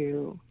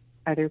into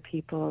other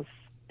people's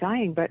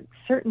dying, but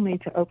certainly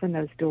to open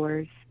those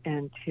doors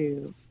and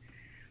to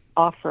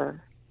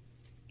offer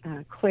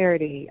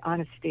clarity,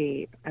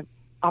 honesty,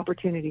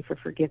 opportunity for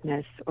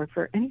forgiveness, or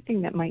for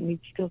anything that might need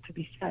still to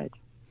be said.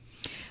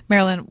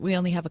 Marilyn, we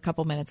only have a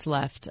couple minutes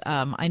left.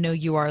 I know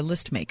you are a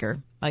list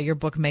maker. Your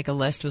book, Make a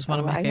List, was one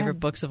of my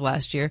favorite books of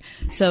last year.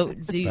 So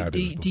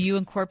do you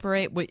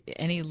incorporate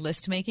any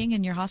list making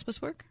in your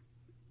hospice work?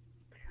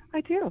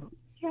 I do.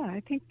 Yeah,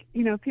 I think,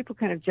 people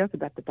kind of joke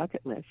about the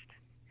bucket list.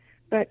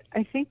 But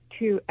I think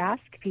to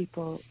ask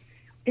people,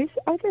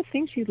 are there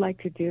things you'd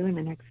like to do in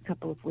the next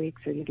couple of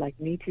weeks, or you'd like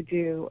me to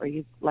do, or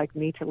you'd like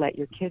me to let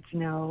your kids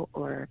know,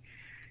 or,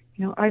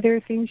 are there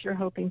things you're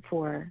hoping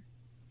for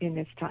in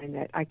this time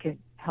that I could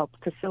help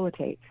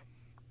facilitate,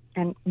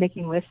 and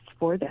making lists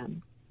for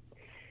them.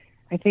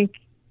 I think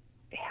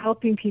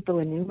helping people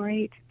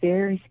enumerate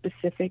very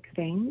specific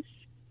things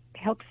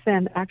helps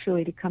them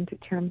actually to come to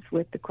terms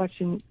with the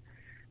question,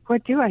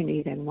 what do I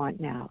need and want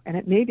now? And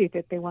it may be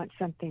that they want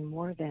something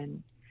more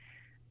than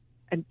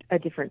a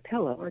different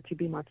pillow or to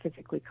be more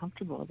physically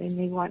comfortable. They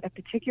may want a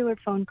particular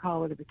phone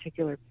call with a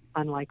particular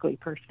unlikely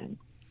person.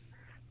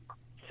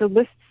 So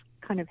lists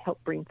kind of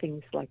help bring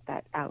things like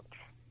that out.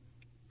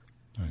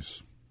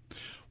 Nice.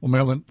 Well,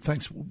 Marilyn,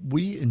 thanks.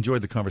 We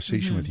enjoyed the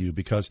conversation with you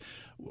because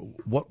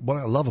what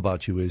I love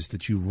about you is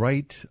that you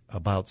write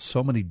about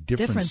so many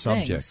different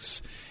subjects.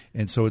 Things.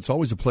 And so it's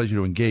always a pleasure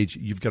to engage.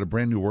 You've got a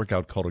brand new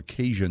workout called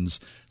Occasions,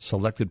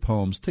 Selected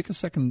Poems. Take a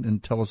second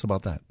and tell us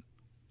about that.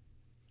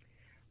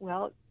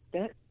 Well,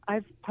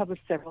 I've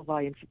published several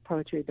volumes of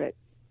poetry, but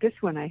this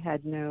one I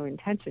had no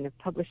intention of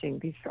publishing.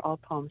 These are all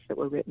poems that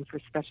were written for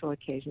special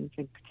occasions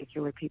in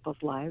particular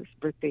people's lives,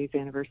 birthdays,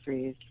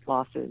 anniversaries,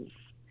 losses,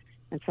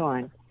 and so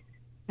on.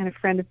 And a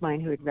friend of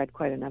mine who had read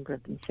quite a number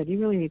of them said, you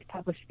really need to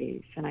publish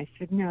these. And I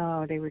said,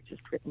 no, they were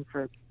just written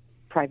for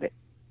private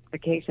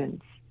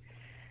occasions.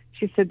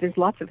 She said, there's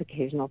lots of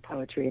occasional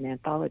poetry in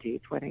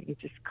anthologies. Why don't you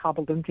just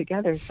cobble them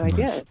together? So I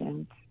did.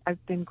 And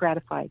I've been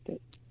gratified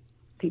that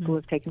people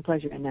have taken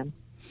pleasure in them.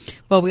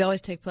 Well, we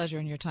always take pleasure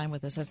in your time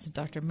with us. That's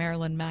Dr.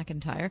 Marilyn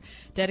McIntyre,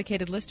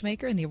 dedicated list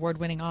maker and the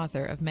award-winning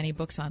author of many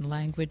books on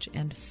language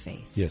and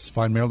faith. Yes,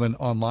 find Marilyn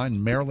online,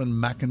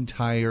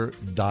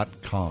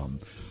 MarilynMcIntyre.com.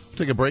 We'll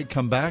take a break,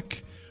 come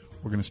back.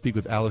 We're going to speak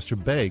with Alistair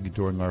Begg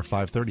during our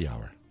 5:30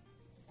 hour.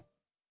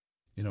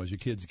 as your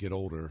kids get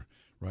older,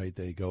 right,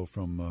 they go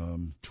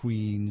from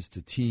tweens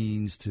to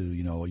teens to,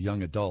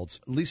 young adults.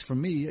 At least for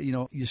me,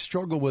 you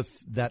struggle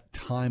with that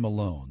time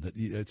alone, that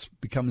it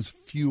becomes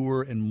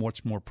fewer and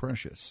much more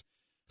precious.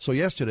 So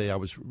yesterday I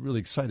was really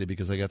excited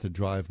because I got to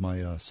drive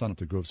my son up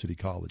to Grove City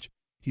College.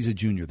 He's a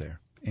junior there.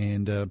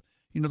 And, the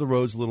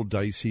road's a little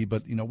dicey,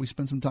 but, we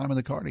spent some time in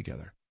the car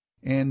together.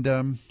 And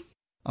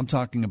I'm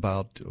talking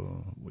about,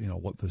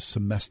 what the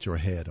semester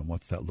ahead and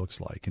what that looks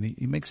like. And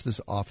he makes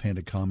this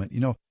offhanded comment,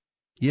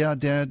 yeah,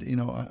 Dad,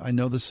 I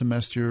know the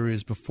semester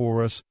is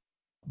before us,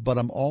 but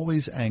I'm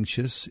always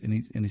anxious.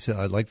 And he said,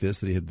 I like this,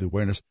 that he had the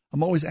awareness.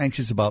 I'm always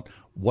anxious about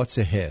what's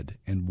ahead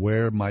and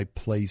where my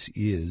place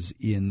is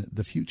in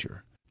the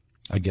future.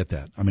 I get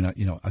that. I mean,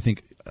 I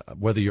think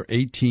whether you're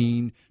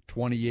 18,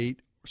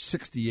 28,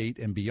 68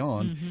 and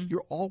beyond,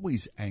 you're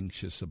always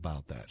anxious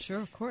about that. Sure,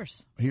 of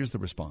course. Here's the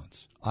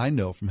response. I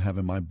know from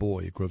having my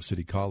boy at Grove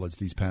City College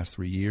these past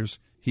 3 years,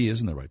 he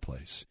is in the right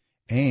place.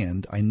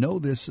 And I know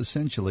this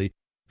essentially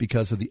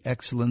because of the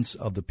excellence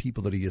of the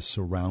people that he is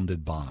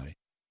surrounded by.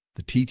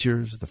 The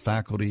teachers, the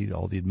faculty,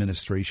 all the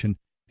administration,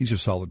 these are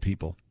solid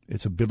people.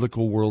 It's a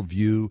biblical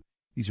worldview.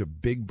 These are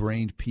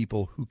big-brained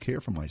people who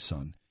care for my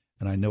son,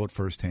 and I know it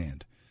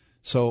firsthand.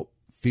 So,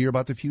 fear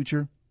about the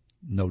future?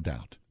 No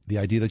doubt. The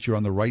idea that you're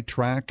on the right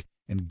track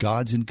and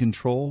God's in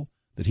control,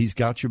 that he's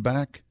got your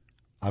back,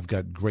 I've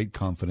got great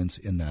confidence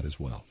in that as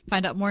well.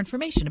 Find out more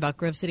information about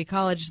Grove City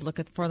College.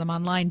 Look for them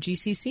online,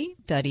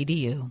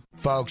 gcc.edu.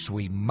 Folks,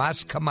 we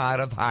must come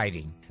out of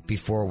hiding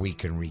before we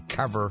can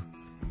recover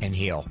and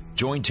heal.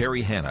 Join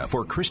Terry Hanna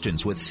for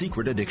Christians with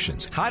Secret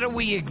Addictions. How do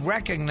we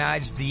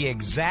recognize the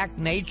exact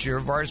nature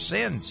of our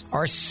sins,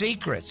 our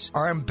secrets,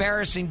 our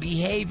embarrassing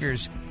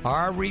behaviors?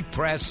 Our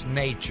repressed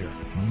nature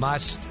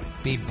must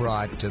be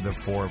brought to the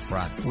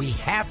forefront. We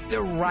have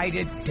to write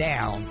it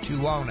down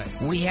to own it.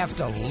 We have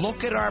to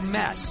look at our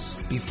mess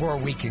before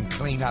we can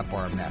clean up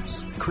our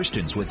mess.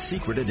 Christians with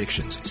Secret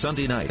Addictions,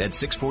 Sunday night at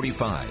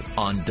 6:45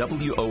 on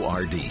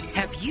WORD.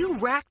 Have you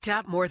racked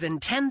up more than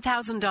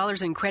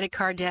 $10,000 in credit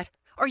card debt?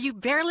 Are you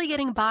barely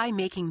getting by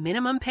making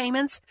minimum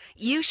payments?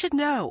 You should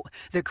know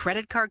the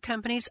credit card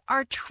companies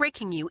are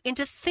tricking you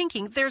into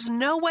thinking there's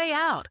no way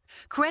out.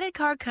 Credit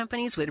card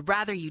companies would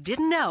rather you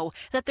didn't know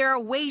that there are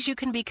ways you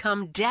can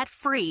become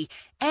debt-free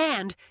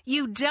and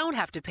you don't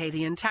have to pay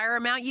the entire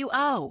amount you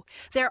owe.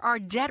 There are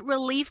debt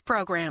relief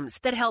programs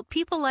that help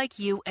people like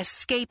you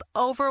escape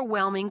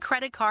overwhelming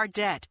credit card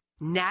debt.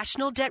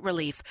 National Debt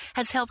Relief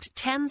has helped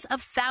tens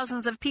of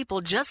thousands of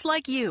people just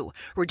like you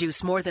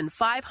reduce more than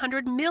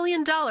 $500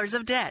 million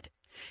of debt.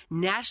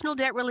 National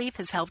Debt Relief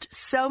has helped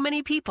so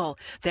many people,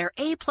 they're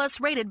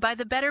A-plus rated by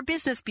the Better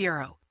Business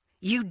Bureau.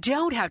 You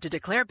don't have to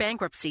declare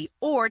bankruptcy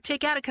or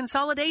take out a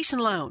consolidation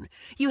loan.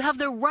 You have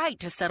the right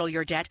to settle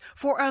your debt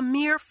for a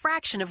mere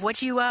fraction of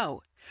what you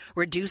owe.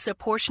 Reduce a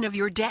portion of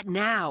your debt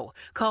now.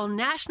 Call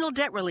National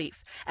Debt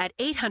Relief at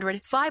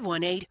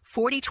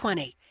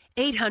 800-518-4020.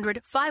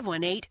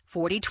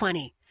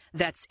 800-518-4020.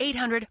 That's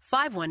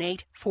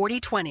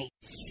 800-518-4020.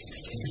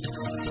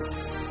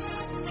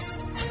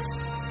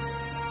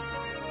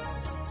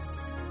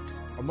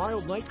 A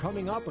mild night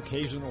coming up,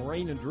 occasional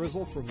rain and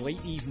drizzle from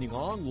late evening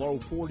on, low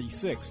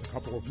 46. A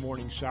couple of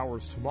morning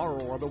showers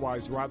tomorrow,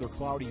 otherwise rather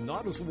cloudy,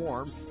 not as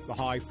warm, the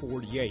high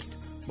 48.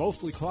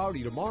 Mostly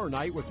cloudy tomorrow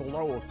night with a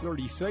low of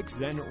 36,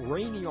 then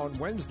rainy on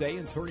Wednesday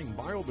and turning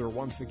milder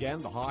once again,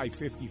 the high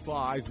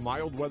 55,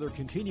 mild weather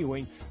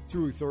continuing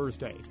through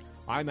Thursday.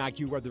 I'm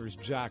AccuWeather's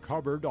Jack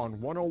Hubbard on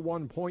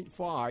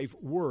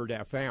 101.5 Word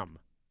FM.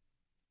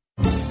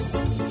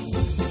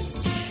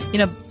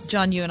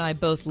 John, you and I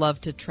both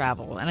love to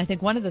travel, and I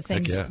think one of the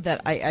things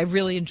that I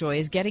really enjoy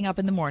is getting up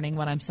in the morning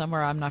when I'm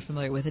somewhere I'm not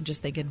familiar with and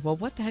just thinking, well,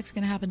 what the heck's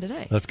going to happen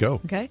today? Let's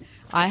go. Okay?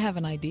 I have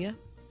an idea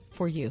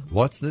for you.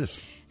 What's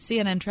this?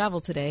 CNN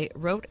Travel today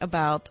wrote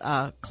about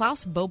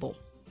Klaus Bobel.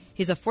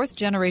 He's a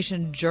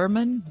fourth-generation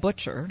German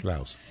butcher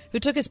who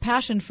took his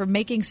passion for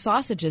making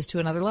sausages to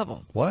another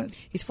level. What?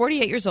 He's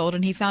 48 years old,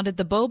 and he founded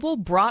the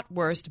Bobel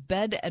Bratwurst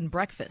Bed and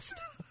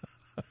Breakfast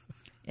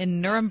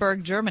in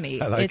Nuremberg, Germany.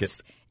 I like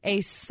it.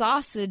 A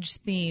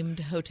sausage-themed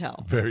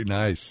hotel. Very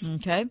nice.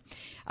 Okay.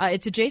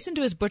 It's adjacent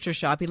to his butcher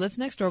shop. He lives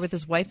next door with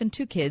his wife and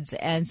 2 kids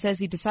and says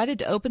he decided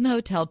to open the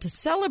hotel to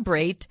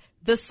celebrate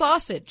the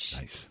sausage.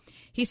 Nice.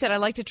 He said, I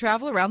like to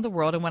travel around the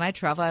world, and when I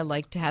travel, I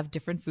like to have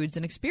different foods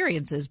and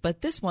experiences,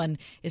 but this one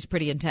is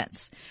pretty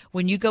intense.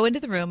 When you go into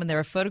the room, and there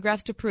are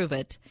photographs to prove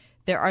it,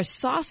 there are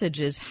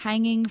sausages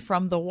hanging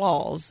from the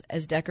walls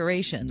as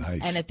decoration.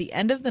 Nice. And at the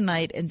end of the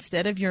night,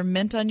 instead of your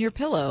mint on your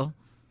pillow,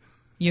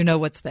 you know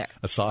what's there.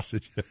 A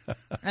sausage.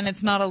 And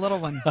it's not a little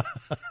one.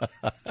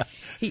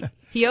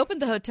 He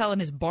opened the hotel in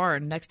his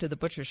barn next to the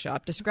butcher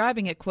shop,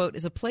 describing it, quote,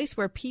 as a place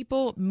where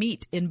people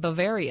meet in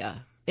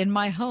Bavaria. in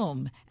my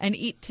home and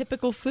eat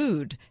typical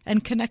food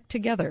and connect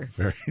together.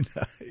 Very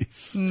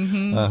nice.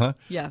 Mm-hmm. Uh-huh.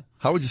 Yeah.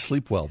 How would you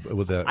sleep well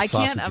with a sausage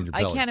in your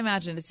belly? I can't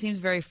imagine. It seems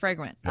very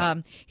fragrant. Yeah.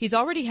 He's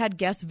already had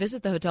guests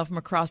visit the hotel from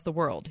across the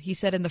world. He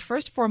said, in the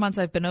first 4 months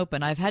I've been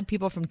open, I've had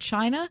people from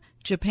China,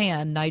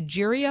 Japan,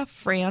 Nigeria,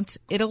 France,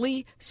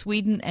 Italy,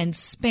 Sweden, and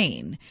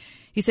Spain.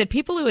 He said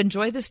people who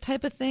enjoy this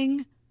type of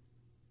thing,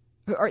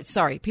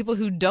 people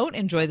who don't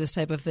enjoy this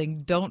type of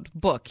thing don't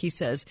book, he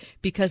says,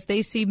 because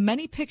they see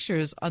many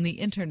pictures on the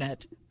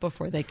internet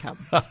before they come.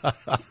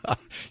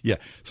 Yeah.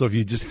 So if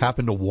you just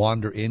happen to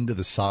wander into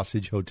the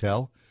Sausage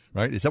Hotel,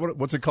 right? Is that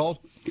what's it called?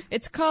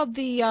 It's called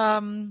the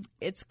Bobel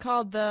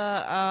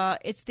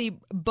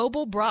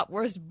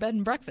Bratwurst Bed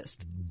and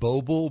Breakfast.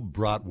 Bobel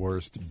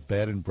Bratwurst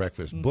Bed and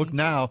Breakfast. Book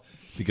now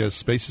because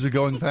spaces are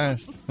going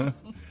fast.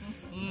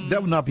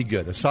 That would not be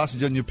good. A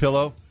sausage on your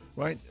pillow,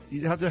 right?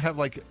 You'd have to have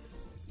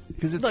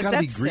because it's got to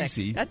be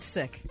greasy. Sick. That's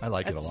sick. I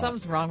like it a lot.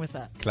 Something's wrong with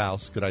that.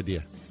 Klaus, good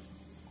idea.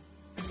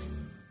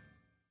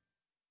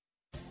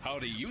 How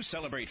do you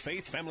celebrate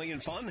faith, family,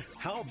 and fun?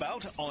 How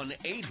about on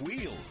 8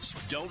 Wheels?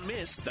 Don't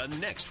miss the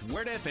next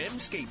Word FM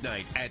skate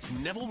night at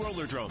Neville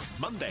Rollerdrome,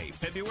 Monday,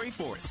 February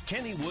 4th.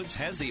 Kenny Woods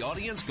has the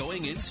audience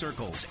going in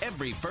circles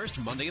every first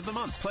Monday of the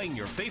month, playing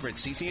your favorite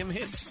CCM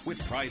hits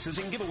with prizes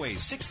and giveaways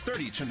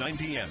 6:30 to 9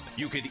 p.m.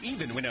 You could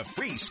even win a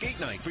free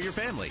skate night for your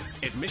family.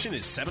 Admission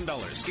is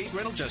 $7. Skate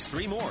rental just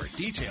 $3 more.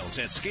 Details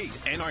at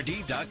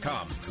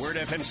skatenrd.com. Word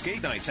FM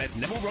skate nights at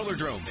Neville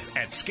Rollerdrome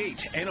at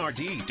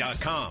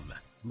skatenrd.com.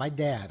 My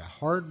dad, a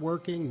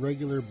hard-working,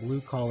 regular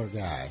blue-collar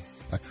guy,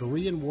 a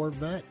Korean War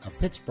vet, a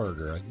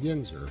Pittsburgher, a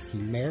Yinzer. He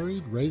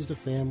married, raised a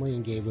family,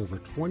 and gave over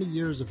 20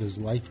 years of his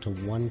life to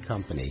one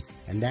company,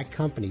 and that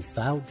company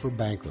filed for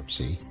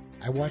bankruptcy.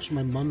 I watched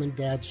my mom and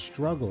dad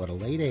struggle at a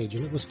late age,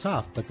 and it was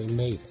tough, but they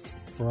made it.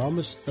 For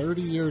almost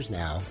 30 years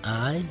now,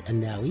 I, and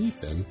now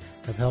Ethan,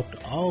 have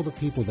helped all the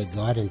people that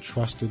God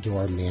entrusted to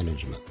our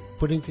management,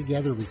 putting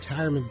together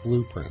retirement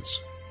blueprints,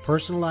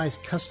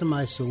 personalized,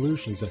 customized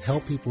solutions that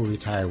help people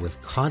retire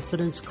with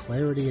confidence,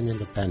 clarity, and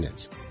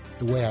independence,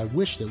 the way I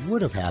wished it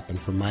would have happened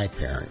for my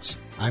parents.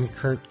 I'm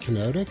Kurt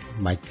Knodik.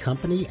 My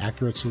company,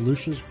 Accurate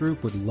Solutions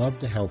Group, would love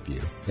to help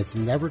you. It's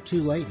never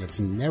too late. It's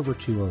never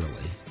too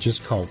early.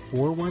 Just call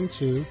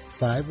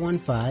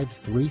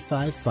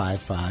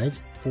 412-515-3555,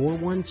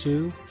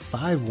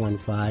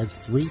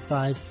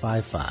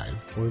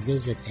 412-515-3555, or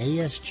visit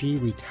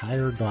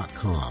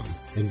asgretire.com.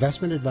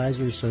 Investment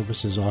advisory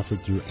services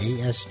offered through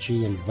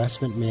ASG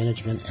Investment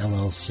Management,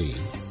 LLC.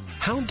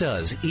 How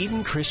does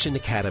Eden Christian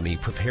Academy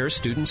prepare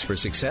students for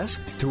success?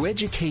 Through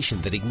education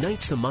that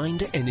ignites the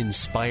mind and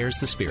inspires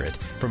the spirit,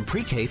 from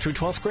pre-K through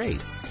 12th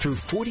grade, through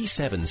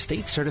 47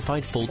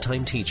 state-certified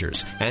full-time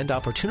teachers, and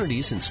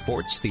opportunities in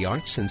sports, the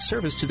arts, and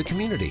service to the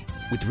community.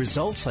 With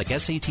results like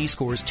SAT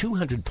scores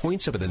 200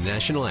 points over the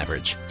national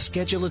average.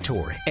 Schedule a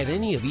tour at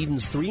any of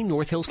Eden's 3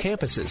 North Hills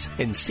campuses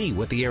and see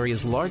what the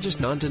area's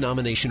largest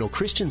non-denominational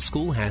Christian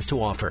school has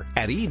to offer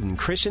at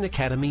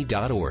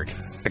EdenChristianAcademy.org.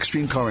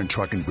 Extreme Car and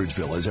Truck in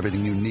Bridgeville has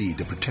everything you need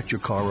to protect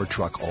your car or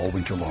truck all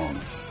winter long.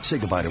 Say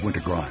goodbye to winter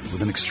grind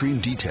with an extreme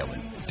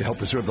detailing to help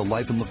preserve the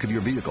life and look of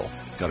your vehicle.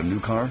 Got a new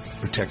car?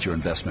 Protect your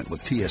investment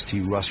with TST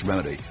Rust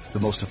Remedy,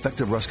 the most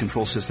effective rust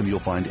control system you'll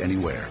find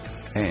anywhere.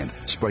 And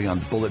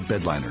spray-on bullet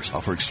bed liners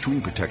offer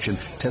extreme protection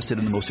tested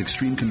in the most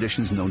extreme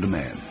conditions known to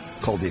man.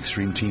 Call the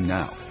Extreme Team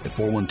now at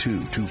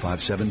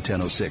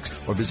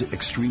 412-257-1006 or visit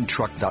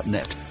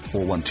extremetruck.net.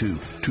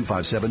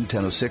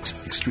 412-257-1006,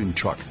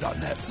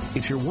 extremetruck.net.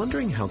 If you're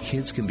wondering how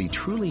kids can be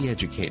truly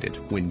educated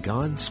when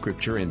God,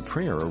 Scripture, and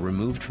prayer are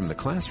removed from the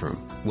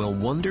classroom, well,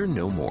 wonder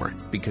no more,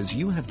 because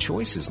you have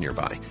choices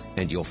nearby,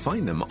 and you'll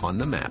find them on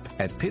the map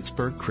at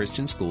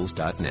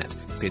PittsburghChristianSchools.net.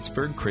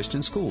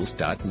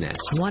 PittsburghChristianSchools.net.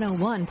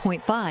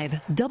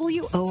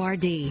 101.5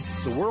 WORD.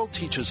 The world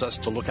teaches us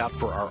to look out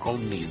for our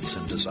own needs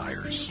and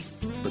desires.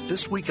 But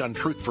this week on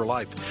Truth for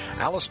Life,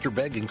 Alistair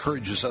Begg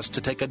encourages us to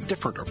take a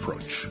different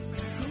approach.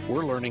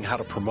 We're learning how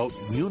to promote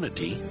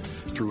unity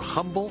through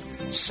humble,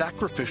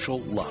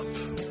 sacrificial love.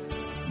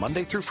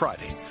 Monday through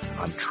Friday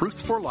on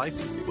Truth for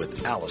Life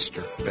with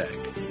Alistair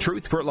Begg.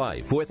 Truth for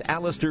Life with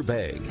Alistair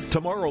Begg.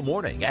 Tomorrow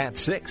morning at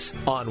 6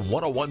 on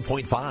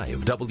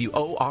 101.5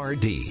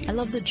 WORD. I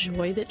love the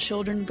joy that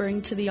children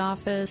bring to the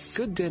office.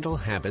 Good dental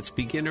habits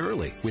begin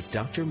early with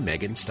Dr.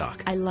 Megan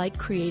Stock. I like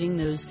creating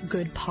those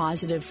good,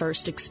 positive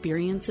first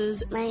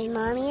experiences. My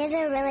mommy is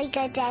a really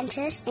good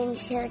dentist, and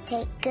she'll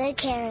take good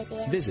care of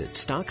you. Visit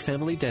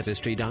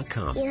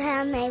StockFamilyDentistry.com. You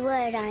have my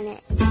word on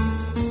it.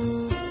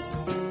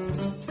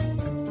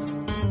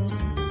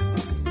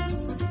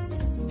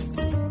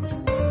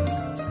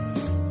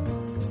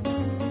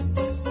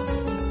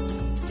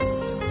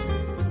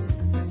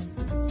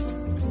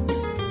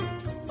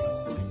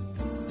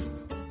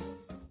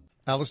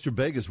 Alistair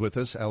Begg is with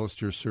us.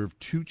 Alistair served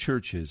 2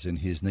 churches in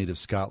his native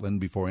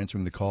Scotland before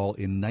answering the call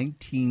in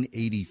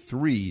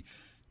 1983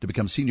 to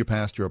become senior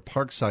pastor of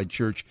Parkside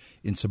Church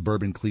in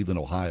suburban Cleveland,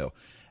 Ohio.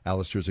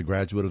 Alistair is a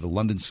graduate of the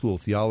London School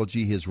of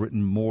Theology. He has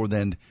written more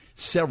than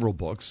several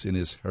books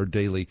in her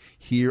daily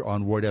here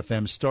on Word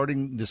FM,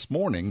 starting this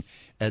morning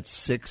at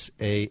 6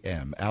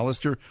 a.m.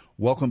 Alistair,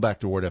 welcome back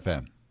to Word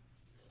FM.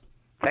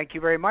 Thank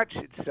you very much.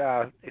 It's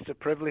a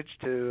privilege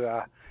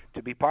to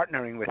be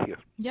partnering with you.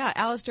 Yeah,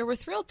 Alistair, we're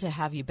thrilled to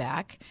have you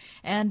back.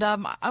 And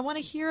I want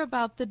to hear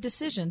about the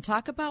decision.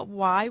 Talk about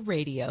why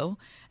radio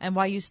and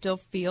why you still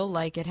feel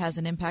like it has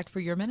an impact for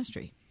your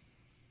ministry.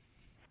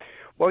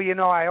 Well,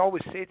 I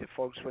always say to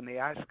folks when they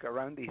ask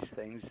around these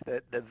things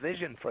that the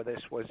vision for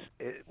this was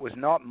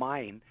not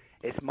mine.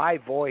 It's my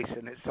voice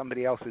and it's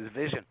somebody else's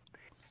vision.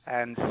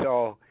 And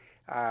so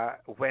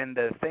when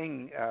the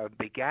thing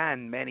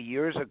began many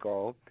years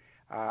ago,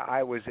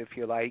 I was, if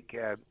you like,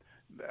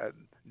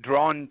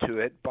 drawn to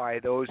it by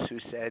those who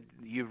said,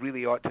 you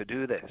really ought to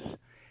do this.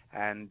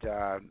 And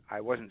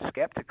I wasn't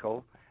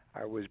skeptical.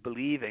 I was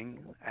believing.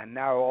 And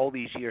now, all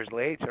these years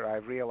later,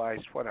 I've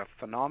realized what a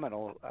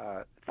phenomenal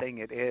thing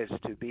it is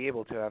to be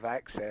able to have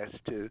access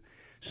to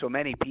so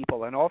many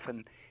people, and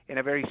often in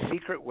a very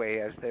secret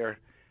way as they're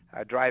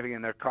driving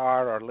in their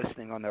car or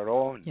listening on their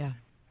own. Yeah.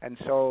 And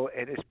so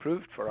it has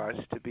proved for us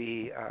to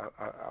be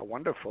a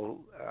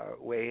wonderful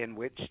way in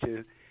which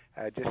to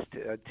just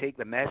take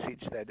the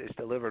message that is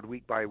delivered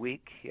week by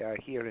week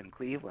here in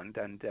Cleveland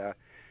and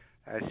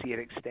see it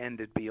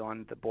extended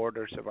beyond the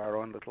borders of our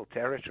own little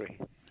territory.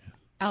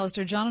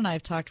 Alistair, John and I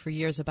have talked for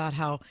years about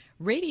how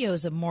radio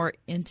is a more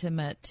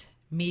intimate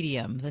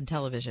medium than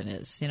television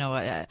is.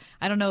 I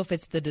don't know if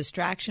it's the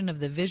distraction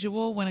of the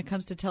visual when it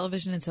comes to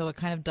television, and so it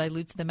kind of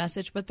dilutes the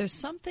message, but there's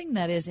something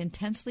that is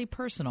intensely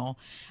personal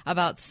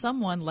about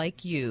someone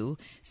like you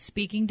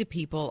speaking to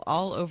people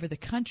all over the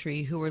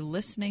country who are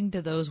listening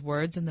to those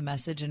words and the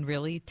message and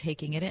really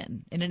taking it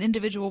in an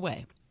individual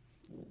way.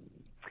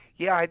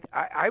 Yeah,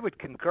 I would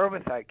concur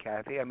with that,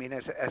 Kathy. I mean,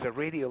 as a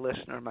radio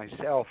listener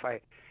myself,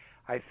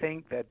 I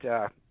think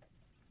that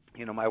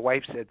my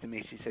wife said to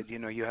me, she said,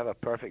 you have a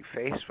perfect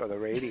face for the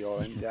radio,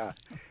 and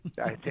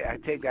I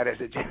take that as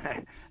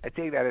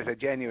a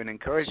genuine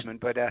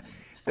encouragement. But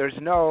there's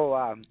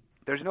no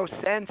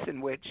sense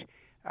in which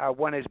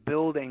one is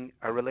building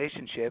a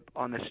relationship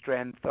on the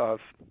strength of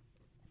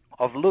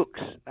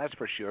looks. That's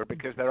for sure,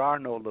 because there are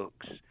no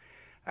looks,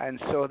 and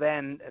so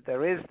then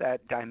there is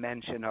that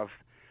dimension of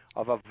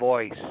a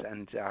voice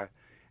and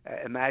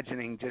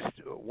imagining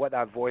just what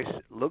that voice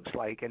looks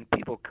like. And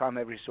people come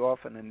every so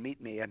often and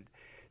meet me and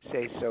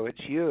say, so it's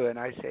you? And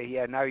I say,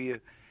 yeah, now you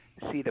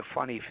see the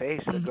funny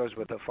face that goes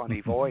with the funny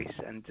voice.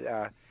 And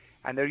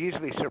they're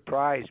usually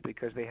surprised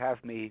because they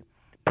have me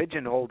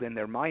pigeonholed in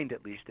their mind,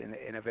 at least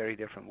in a very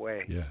different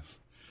way. Yes.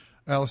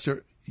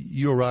 Alistair,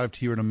 you arrived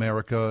here in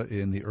America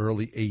in the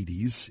early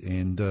 80s,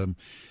 and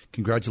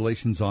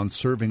congratulations on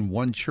serving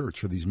one church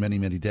for these many,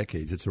 many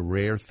decades. It's a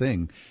rare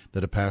thing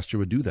that a pastor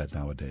would do that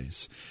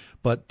nowadays.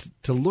 But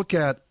to look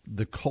at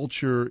the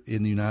culture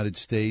in the United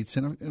States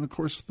and of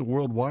course, the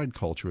worldwide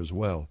culture as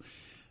well,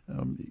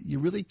 you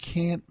really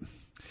can't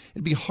 –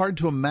 it'd be hard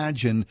to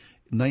imagine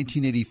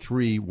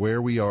 1983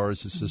 where we are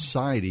as a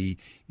society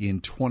in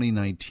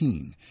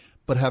 2019.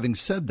 But having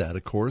said that,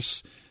 of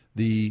course –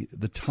 the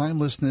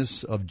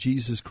timelessness of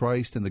Jesus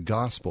Christ and the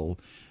gospel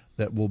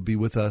that will be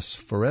with us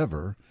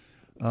forever,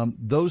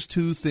 those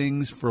two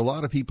things for a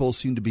lot of people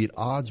seem to be at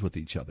odds with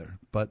each other.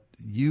 But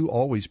you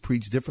always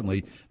preach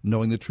differently,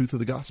 knowing the truth of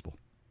the gospel.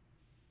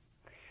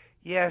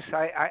 Yes,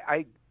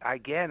 I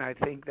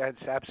think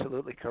that's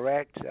absolutely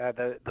correct.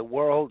 The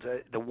world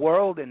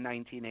in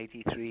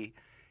 1983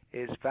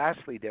 is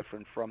vastly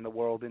different from the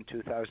world in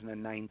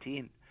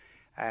 2019,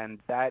 and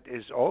that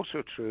is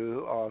also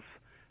true of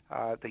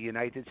the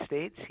United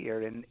States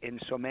here in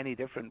so many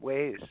different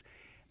ways.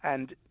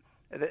 And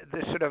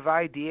the sort of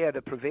idea,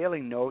 the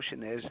prevailing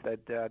notion is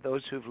that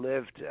those who've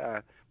lived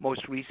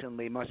most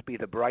recently must be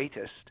the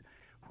brightest,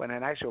 when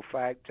in actual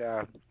fact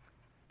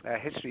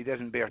history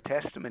doesn't bear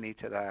testimony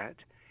to that.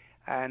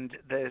 And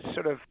the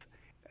sort of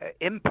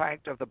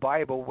impact of the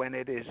Bible when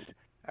it is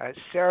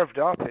served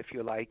up, if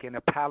you like, in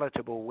a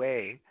palatable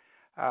way,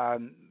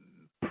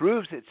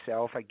 proves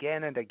itself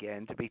again and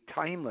again to be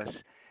timeless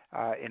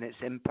in its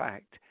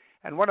impact.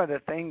 And one of the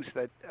things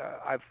that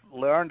I've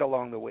learned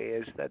along the way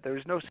is that there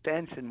is no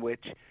sense in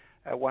which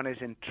one is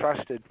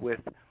entrusted with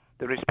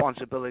the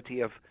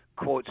responsibility of,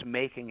 quotes,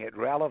 making it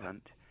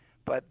relevant.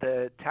 But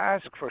the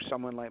task for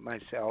someone like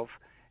myself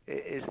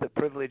is the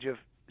privilege of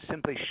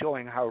simply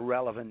showing how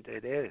relevant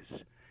it is.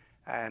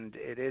 And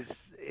it is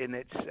in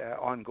its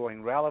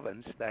ongoing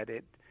relevance that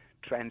it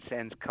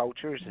transcends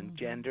cultures and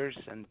genders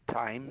and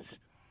times.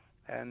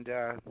 And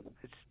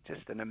it's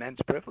just an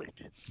immense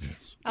privilege.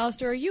 Yes.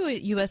 Alistair, are you a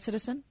U.S.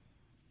 citizen?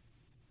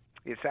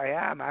 Yes, I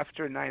am.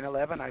 After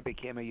 9/11, I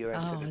became a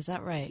U.S. citizen. Oh, is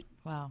that right?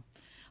 Wow.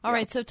 All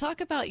right, so talk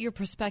about your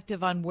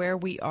perspective on where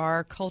we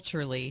are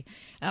culturally.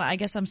 And I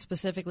guess I'm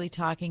specifically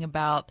talking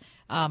about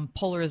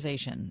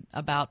polarization,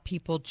 about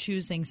people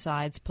choosing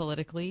sides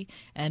politically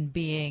and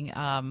being,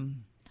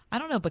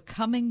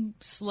 becoming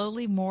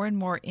slowly more and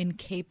more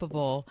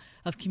incapable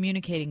of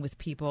communicating with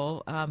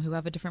people who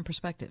have a different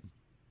perspective.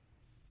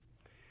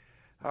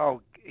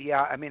 Oh,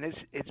 yeah, I mean,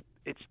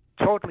 it's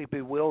totally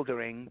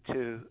bewildering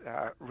to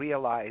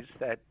realize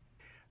that,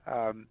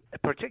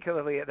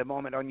 particularly at the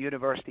moment on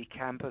university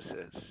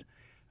campuses,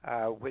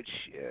 which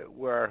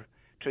were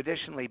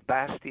traditionally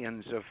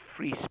bastions of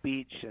free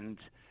speech and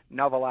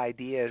novel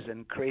ideas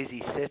and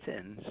crazy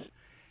sit-ins,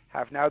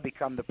 have now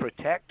become the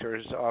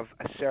protectors of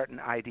a certain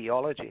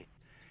ideology.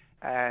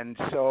 And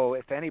so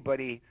if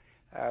anybody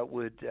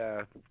would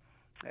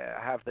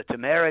have the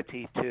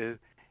temerity to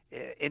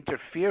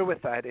interfere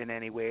with that in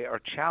any way or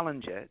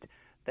challenge it,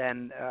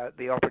 then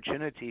the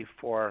opportunity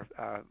for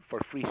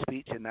free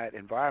speech in that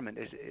environment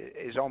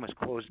is almost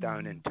closed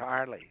down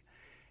entirely.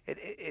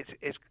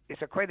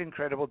 It's a quite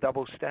incredible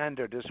double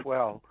standard as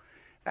well.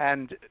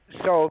 And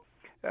so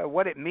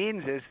what it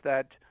means is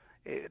that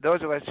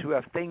those of us who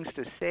have things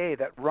to say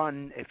that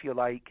run, if you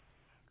like,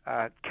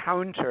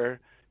 counter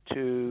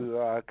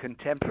to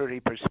contemporary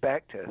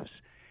perspectives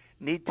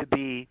need to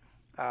be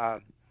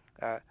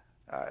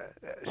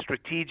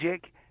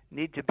strategic,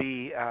 need to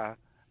be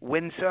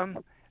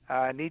winsome,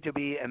 need to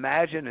be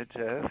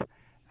imaginative,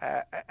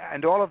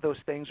 and all of those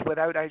things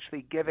without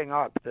actually giving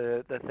up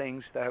the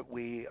things that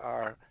we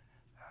are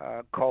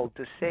called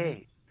to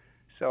say.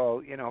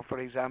 So, for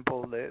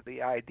example,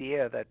 the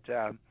idea that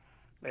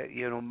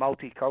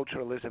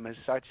multiculturalism is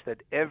such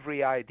that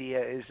every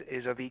idea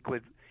is of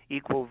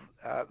equal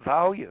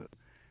value.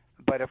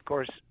 But of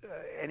course,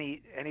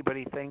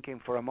 anybody thinking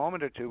for a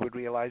moment or two would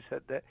realize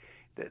that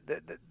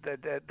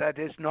that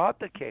is not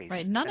the case.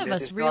 Right. None of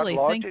us is really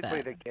not think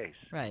logically that. The case.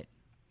 Right.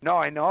 No,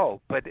 I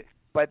know, but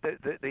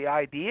the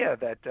idea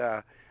that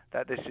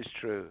this is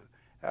true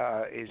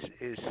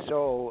is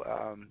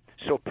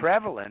so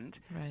prevalent,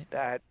 right,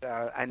 that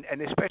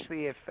and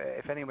especially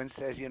if anyone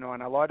says, and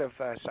a lot of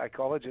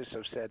psychologists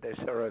have said this,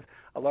 or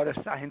a lot of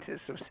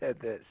scientists have said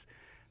this.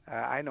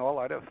 I know a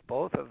lot of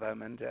both of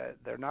them, and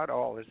they're not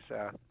all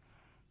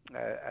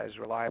as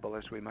reliable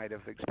as we might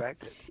have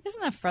expected.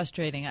 Isn't that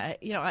frustrating?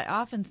 I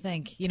often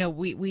think,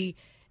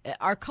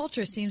 our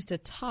culture seems to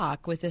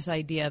talk with this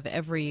idea of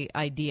every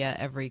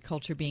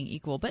culture being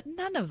equal, but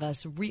none of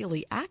us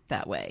really act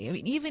that way. I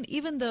mean,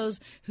 even those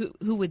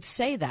who would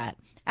say that,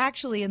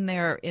 actually in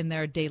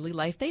their daily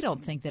life, they don't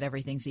think that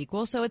everything's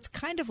equal. So it's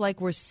kind of like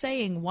we're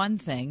saying one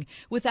thing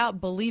without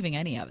believing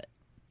any of it.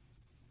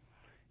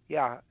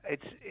 Yeah,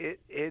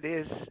 it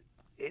is.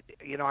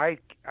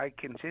 I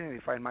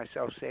continually find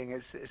myself saying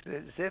it's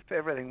as if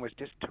everything was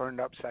just turned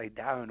upside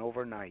down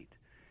overnight,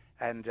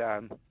 and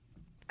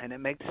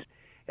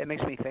it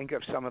makes me think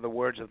of some of the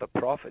words of the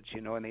prophets,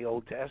 in the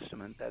Old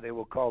Testament, that they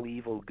will call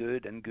evil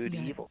good and good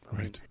evil.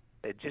 Right.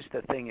 Just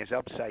the thing is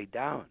upside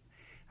down,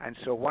 and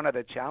so one of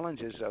the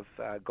challenges of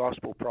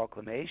gospel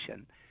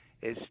proclamation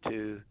is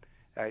to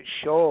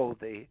show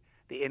the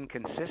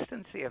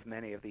inconsistency of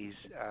many of these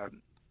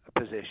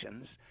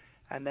positions,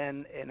 and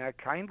then in a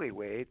kindly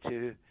way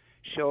to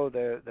show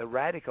the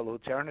radical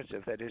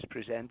alternative that is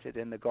presented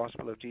in the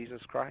gospel of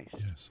Jesus Christ.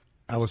 Yes.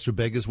 Alistair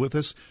Begg is with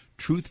us.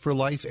 Truth for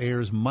Life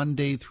airs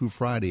Monday through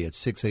Friday at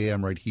 6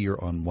 a.m. right here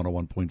on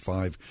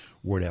 101.5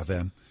 Word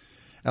FM.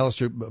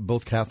 Alistair,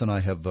 both Kath and I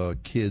have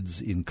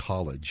kids in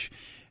college,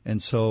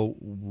 and so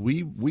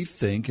we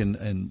think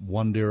and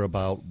wonder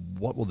about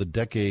what will the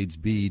decades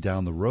be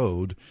down the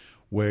road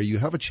where you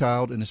have a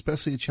child, and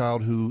especially a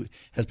child who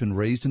has been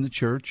raised in the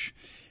church,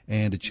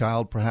 and a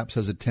child perhaps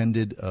has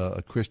attended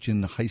a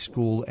Christian high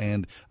school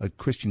and a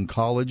Christian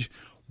college,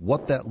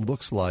 what that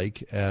looks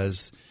like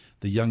as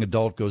the young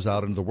adult goes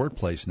out into the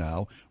workplace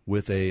now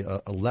with a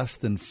less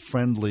than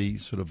friendly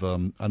sort of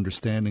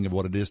understanding of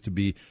what it is to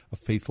be a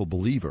faithful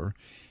believer.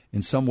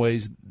 In some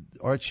ways,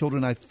 our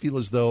children, I feel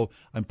as though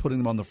I'm putting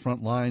them on the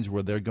front lines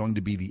where they're going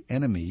to be the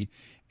enemy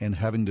and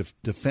having to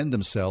defend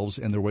themselves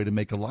and their way to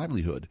make a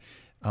livelihood.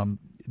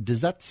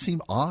 Does that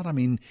seem odd? I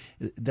mean,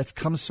 that's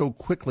come so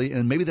quickly,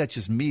 and maybe that's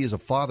just me as a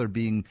father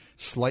being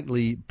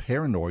slightly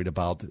paranoid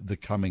about the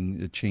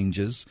coming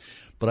changes.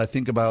 But I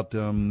think about,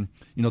 the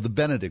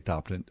Benedict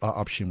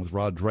option with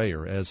Rod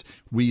Dreher, as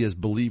we as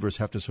believers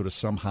have to sort of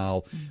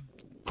somehow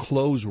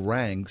close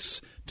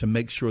ranks to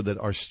make sure that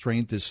our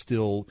strength is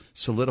still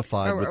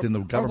solidified within the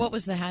government. Or what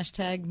was the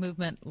hashtag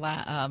movement,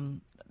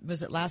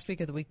 was it last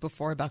week or the week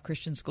before, about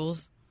Christian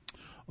schools?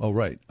 Oh,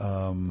 right.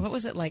 What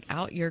was it, like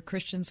Out Your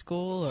Christian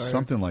School? Or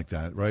something like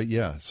that, right?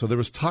 Yeah. So there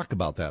was talk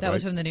about that, That right?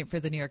 was for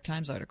the New York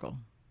Times article.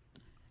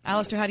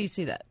 Alistair, how do you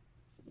see that?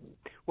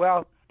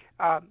 Well,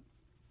 a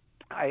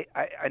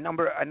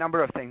number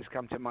of things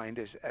come to mind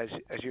as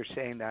you're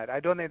saying that. I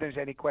don't think there's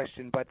any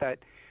question but that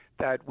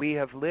we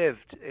have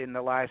lived in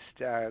the last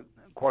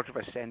quarter of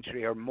a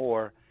century or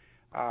more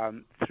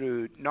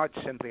through not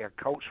simply a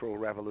cultural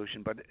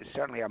revolution, but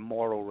certainly a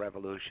moral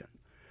revolution.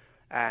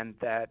 And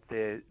that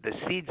the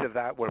seeds of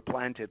that were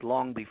planted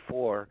long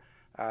before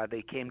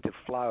they came to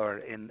flower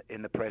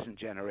in the present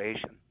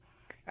generation.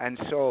 And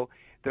so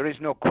there is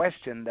no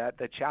question that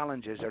the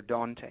challenges are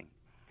daunting.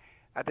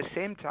 At the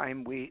same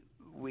time, we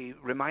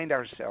remind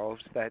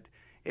ourselves that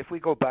if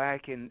we go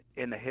back in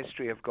the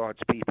history of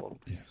God's people,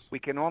 yes, we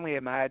can only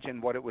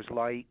imagine what it was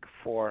like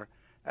for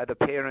the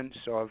parents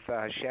of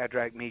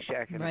Shadrach,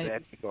 Meshach, and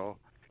Abednego,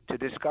 to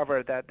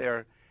discover that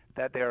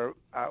they're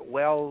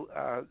well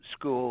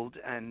schooled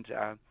and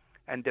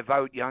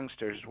devout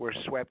youngsters were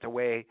swept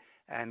away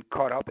and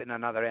caught up in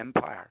another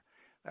empire.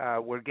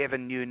 Were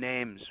given new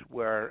names,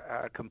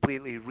 were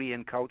completely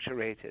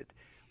reinculturated,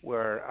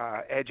 were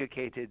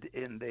educated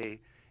in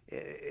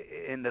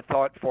the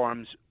thought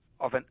forms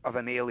of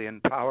an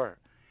alien power.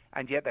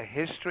 And yet the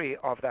history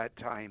of that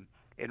time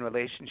in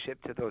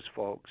relationship to those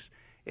folks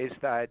is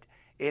that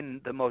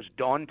in the most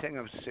daunting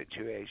of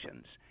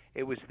situations,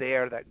 it was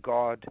there that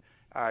God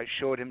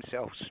showed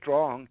himself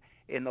strong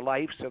in the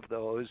lives of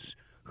those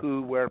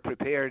who were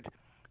prepared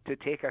to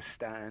take a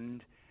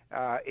stand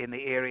in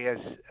the areas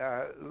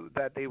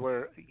that they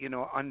were,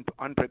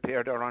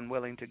 unprepared or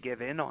unwilling to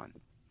give in on.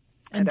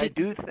 And I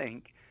do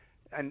think,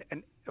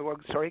 well,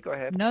 sorry, go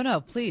ahead.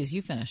 No, please,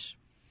 you finish.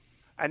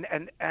 And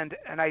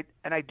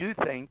I do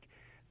think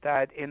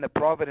that in the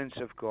providence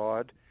of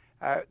God,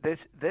 this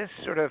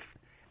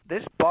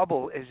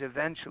bubble is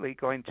eventually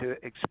going to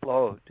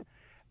explode,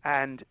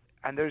 and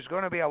there's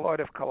going to be a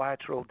lot of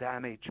collateral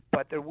damage.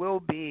 But there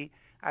will be,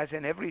 as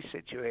in every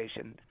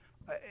situation,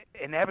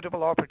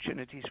 inevitable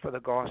opportunities for the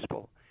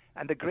gospel.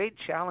 And the great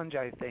challenge,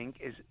 I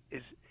think,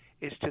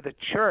 is to the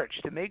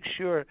church to make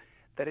sure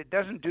that it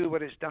doesn't do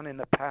what it's done in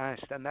the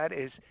past, and that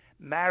is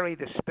marry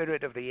the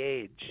spirit of the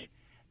age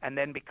and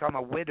then become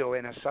a widow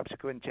in a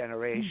subsequent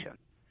generation.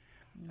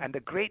 And the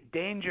great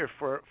danger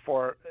for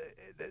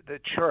the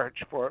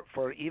church,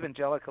 for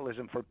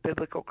evangelicalism, for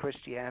biblical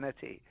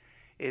Christianity,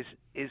 is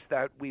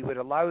that we would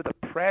allow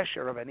the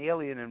pressure of an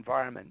alien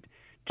environment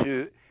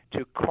to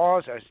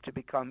cause us to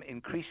become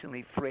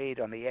increasingly frayed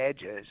on the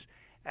edges,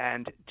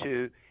 and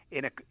to,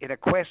 in a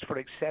quest for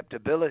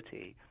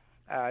acceptability,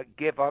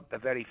 give up the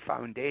very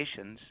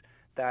foundations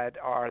that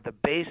are the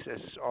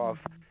basis of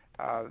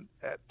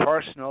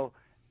personal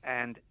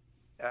and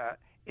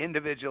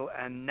individual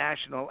and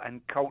national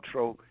and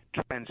cultural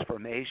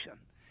transformation.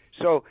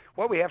 So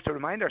what we have to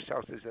remind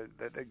ourselves is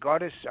that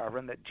God is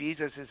sovereign, that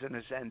Jesus is an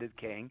ascended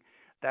king,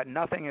 that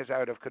nothing is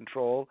out of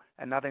control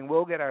and nothing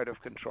will get out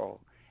of control.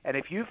 And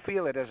if you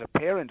feel it as a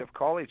parent of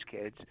college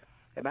kids,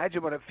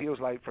 imagine what it feels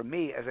like for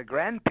me as a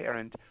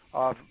grandparent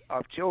of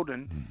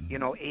children,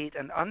 8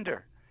 and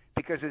under.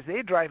 Because as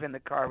they drive in the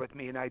car with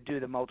me and I do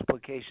the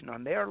multiplication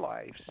on their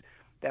lives,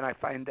 then I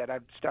find that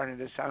I'm starting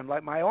to sound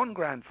like my own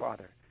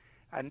grandfather.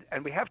 And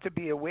we have to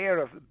be beware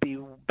of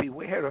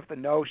the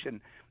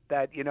notion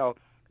that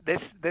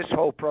this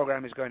whole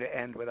program is going to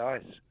end with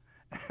us,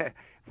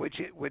 which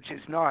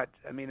is not.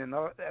 I mean,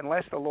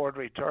 unless the Lord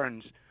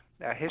returns,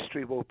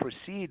 history will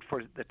proceed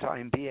for the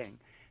time being.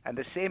 And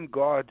the same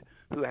God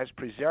who has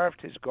preserved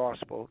his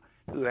gospel,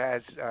 who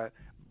has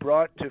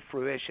brought to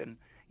fruition,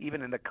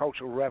 even in the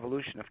Cultural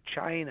Revolution of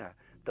China,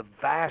 the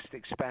vast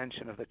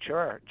expansion of the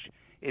church,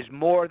 is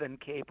more than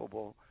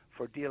capable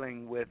for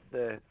dealing with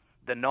the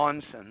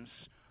nonsense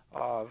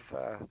of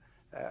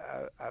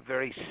a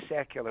very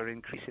secular,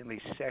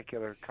 increasingly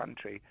secular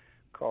country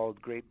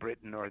called Great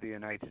Britain or the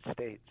United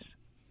States.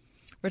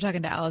 We're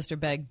talking to Alistair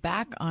Begg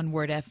back on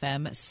Word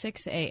FM,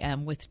 6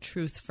 a.m. with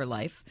Truth for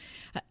Life.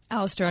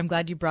 Alistair, I'm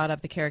glad you brought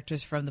up the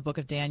characters from the book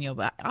of Daniel.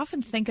 But I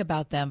often think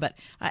about them, but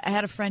I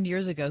had a friend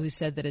years ago who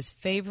said that his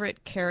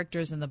favorite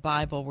characters in the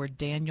Bible were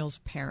Daniel's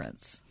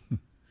parents.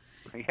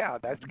 Yeah,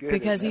 that's good.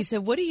 Because he said,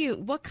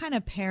 what kind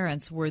of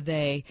parents were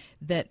they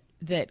that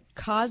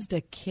caused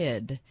a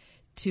kid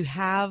to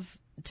have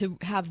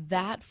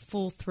that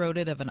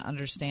full-throated of an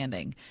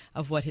understanding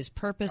of what his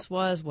purpose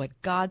was,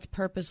 what God's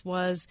purpose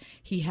was.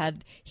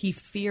 He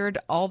feared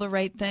all the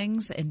right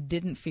things and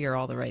didn't fear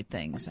all the right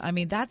things. I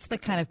mean, that's the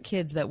kind of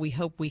kids that we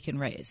hope we can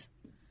raise.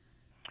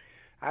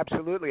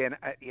 Absolutely. And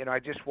I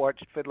just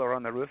watched Fiddler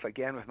on the Roof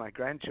again with my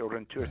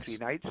grandchildren 2 or 3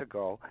 nights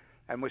ago,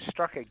 and was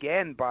struck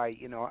again by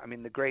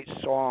the great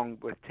song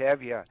with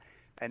Tevye,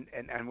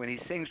 and when he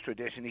sings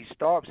tradition, he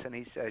stops and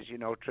he says,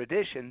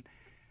 tradition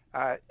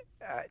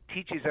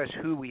teaches us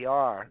who we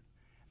are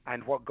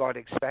and what God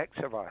expects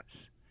of us.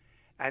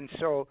 And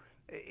so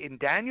in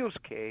Daniel's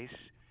case,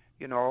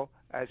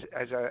 as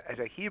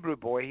a Hebrew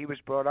boy, he was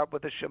brought up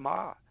with the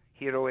Shema.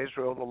 Hear, O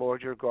Israel, the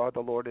Lord your God,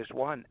 the Lord is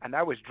one. And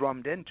that was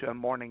drummed into him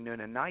morning,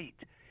 noon, and night.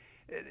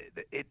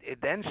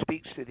 It then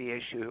speaks to the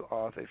issue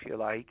of, if you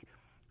like,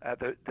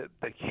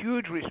 the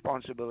huge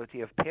responsibility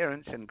of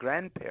parents and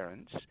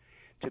grandparents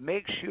to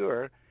make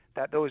sure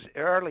that those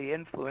early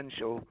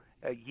influential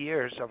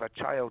years of a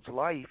child's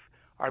life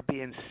are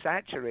being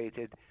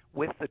saturated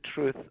with the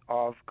truth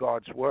of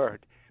God's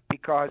Word,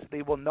 because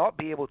they will not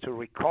be able to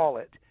recall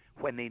it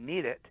when they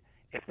need it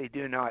if they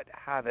do not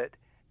have it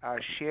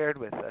shared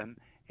with them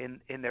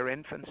in their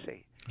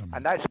infancy.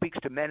 And that speaks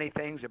to many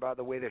things about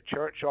the way the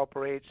church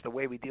operates, the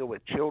way we deal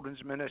with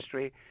children's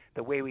ministry,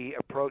 the way we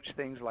approach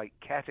things like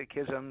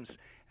catechisms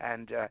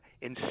and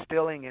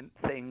instilling in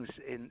things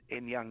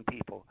in young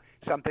people,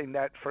 something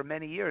that for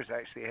many years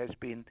actually has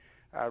been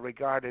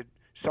regarded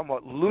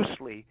somewhat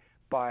loosely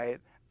by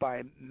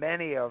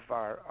many of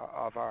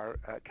our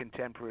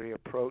contemporary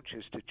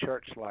approaches to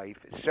church life,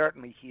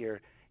 certainly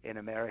here in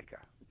America.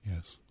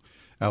 Yes.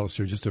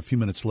 Alistair, just a few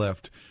minutes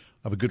left.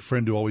 I have a good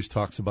friend who always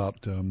talks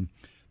about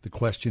the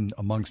question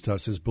amongst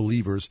us as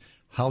believers,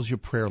 how's your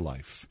prayer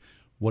life?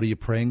 What are you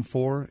praying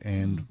for,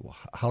 and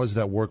how does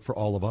that work for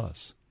all of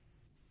us?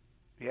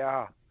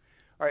 Yeah.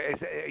 Are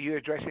you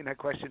addressing that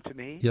question to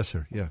me? Yes,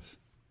 sir. Yes.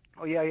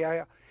 Oh,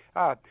 yeah.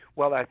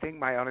 Well, I think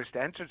my honest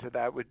answer to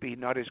that would be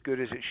not as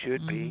good as it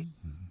should be,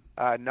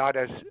 not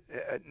as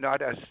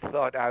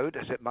thought out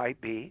as it might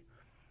be,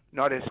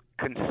 not as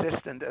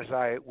consistent as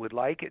I would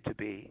like it to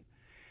be,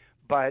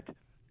 but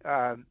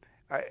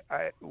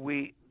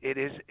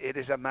it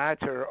is a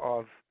matter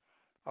of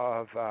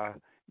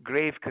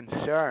grave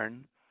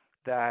concern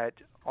that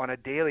on a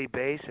daily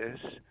basis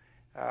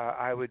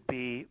I would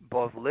be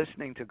both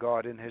listening to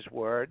God in His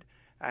Word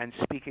and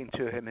speaking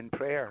to Him in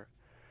prayer,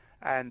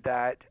 and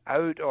that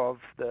out of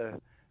the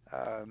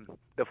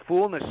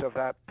fullness of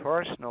that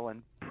personal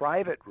and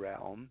private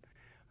realm,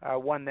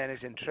 one then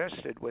is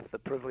entrusted with the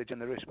privilege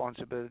and the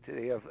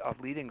responsibility of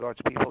leading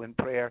God's people in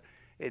prayer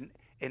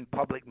in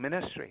public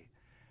ministry.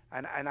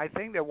 And I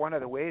think that one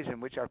of the ways in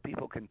which our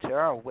people can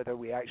tell whether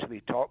we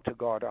actually talk to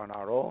God on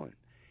our own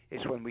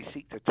is when we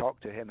seek to talk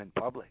to Him in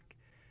public.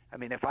 I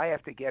mean, if I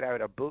have to get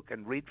out a book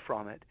and read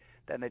from it,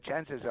 then the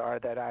chances are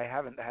that I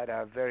haven't had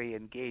a very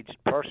engaged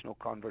personal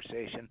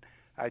conversation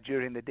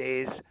during the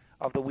days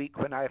of the week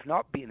when I have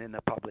not been in the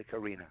public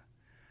arena.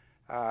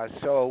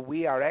 So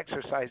we are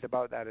exercised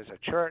about that as a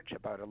church,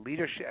 about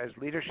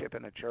leadership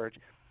in a church,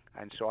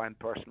 and so I'm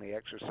personally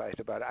exercised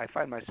about it. I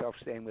find myself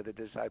saying with the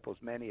disciples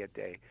many a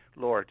day,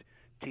 Lord,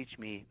 teach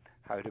me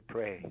how to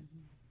pray.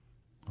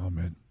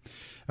 Amen.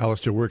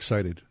 Alistair, we're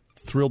excited.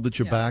 Thrilled that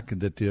you're back and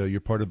that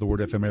you're part of the Word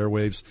FM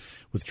airwaves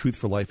with Truth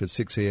for Life at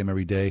 6 a.m.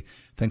 every day.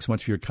 Thanks so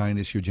much for your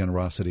kindness, your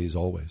generosity as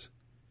always.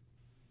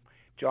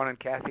 John and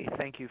Kathy,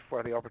 thank you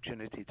for the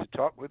opportunity to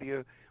talk with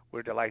you.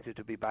 We're delighted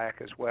to be back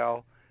as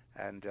well,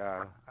 and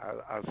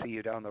I'll see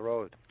you down the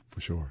road. For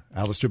sure.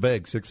 Alistair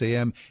Begg, 6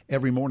 a.m.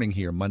 every morning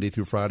here, Monday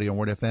through Friday on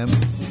Word FM.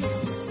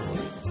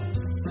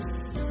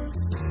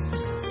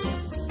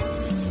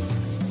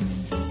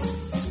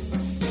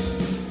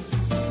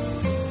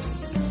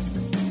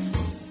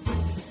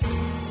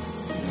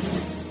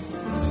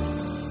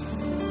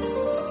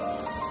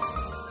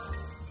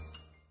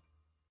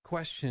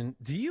 Question,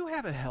 do you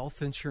have a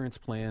health insurance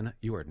plan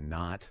you are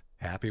not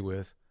happy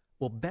with?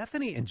 Well,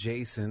 Bethany and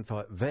Jason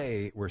thought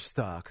they were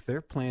stuck.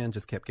 Their plan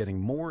just kept getting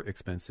more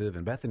expensive,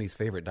 and Bethany's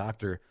favorite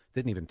doctor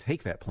didn't even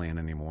take that plan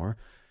anymore.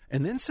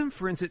 And then some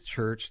friends at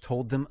church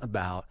told them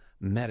about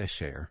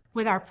Medi-Share.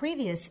 With our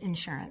previous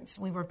insurance,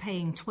 we were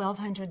paying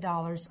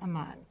 $1,200 a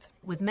month.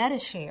 With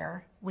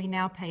Medi-Share, we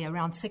now pay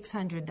around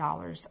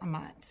 $600 a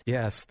month.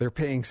 Yes, they're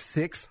paying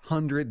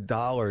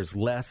 $600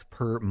 less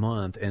per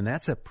month, and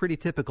that's a pretty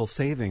typical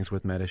savings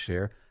with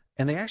Medi-Share.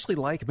 And they actually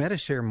like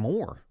Medi-Share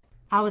more.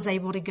 I was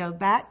able to go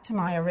back to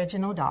my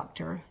original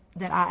doctor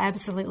that I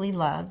absolutely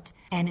loved,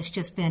 and it's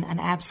just been an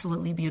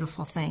absolutely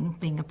beautiful thing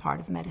being a part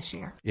of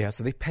Medi-Share. Yeah,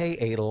 so they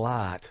pay a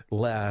lot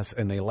less,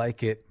 and they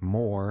like it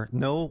more.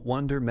 No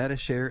wonder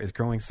Medi-Share is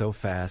growing so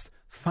fast.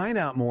 Find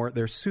out more.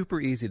 They're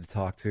super easy to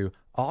talk to.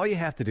 All you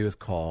have to do is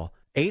call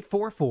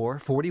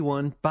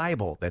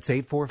 844-41-BIBLE. That's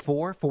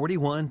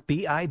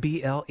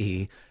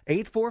 844-41-BIBLE.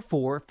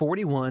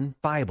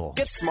 844-41-BIBLE.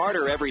 Get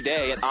smarter every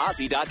day at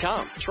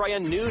Ozzy.com. Try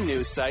a new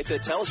news site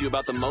that tells you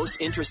about the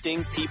most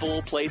interesting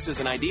people, places,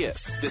 and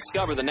ideas.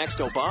 Discover the next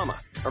Obama,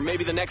 or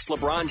maybe the next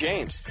LeBron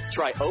James.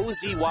 Try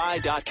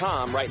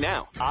OZY.com right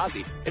now.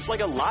 Ozzy, it's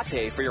like a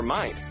latte for your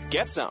mind.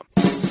 Get some.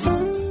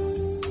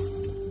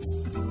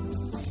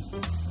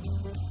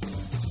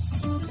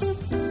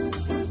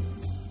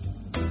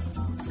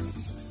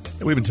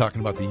 We've been talking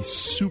about the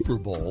Super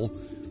Bowl.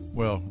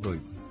 Well, really,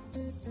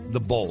 the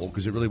bowl,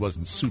 because it really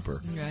wasn't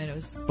super. Right, it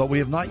was. But we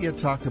have not yet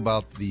talked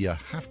about the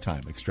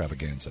halftime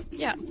extravaganza.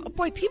 Yeah,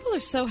 boy, people are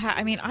so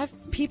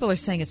people are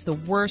saying it's the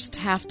worst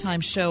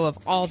halftime show of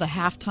all the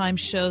halftime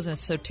shows, and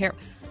it's so terrible.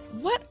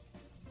 What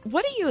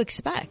do you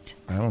expect?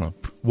 I don't know.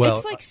 Well,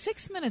 it's like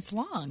 6 minutes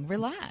long.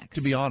 Relax.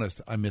 To be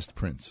honest, I missed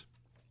Prince.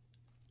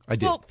 I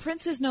did. Well,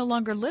 Prince is no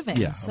longer living.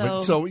 Yeah.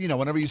 So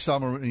whenever you saw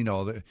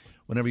him,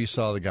 whenever you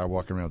saw the guy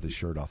walking around with his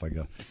shirt off, I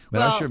go,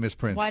 man, I sure miss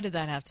Prince. Why did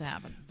that have to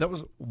happen? That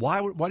was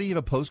why do you have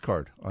a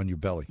postcard on your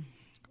belly?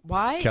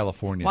 Why?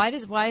 California.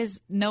 Why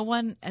is no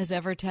one has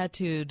ever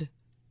tattooed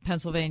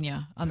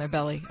Pennsylvania on their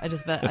belly? I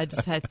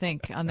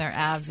think on their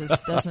abs it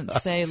doesn't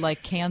say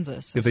like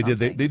Kansas. If they did,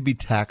 they'd be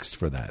taxed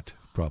for that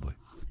probably.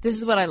 This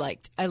is what I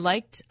liked. I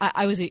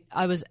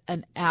was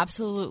an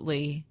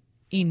absolutely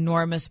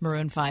enormous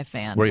Maroon 5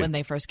 fan when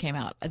they first came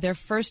out. Their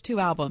first three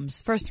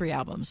albums,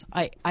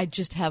 I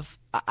just have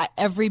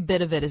every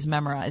bit of it is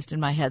memorized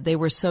in my head. They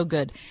were so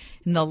good.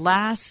 In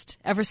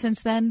ever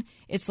since then,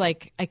 it's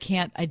like I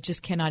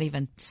just cannot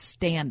even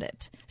stand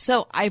it.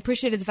 So I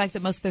appreciated the fact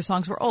that most of their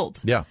songs were old.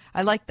 Yeah.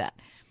 I like that.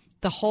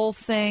 The whole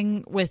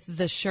thing with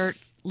the shirt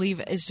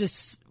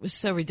was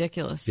so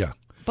ridiculous. Yeah.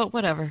 But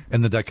whatever.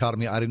 And the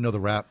dichotomy, I didn't know the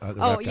rap. Rap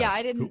yeah, guys.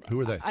 I didn't. Who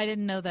were they? I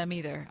didn't know them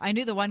either. I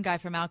knew the one guy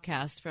from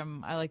Outkast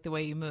from I Like the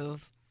Way You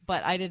Move,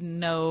 but I didn't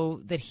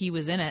know that he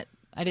was in it.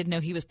 I didn't know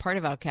he was part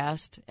of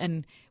Outkast.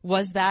 And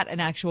was that an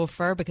actual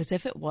fur? Because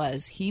if it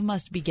was, he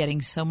must be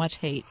getting so much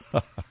hate.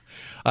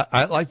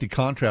 I like the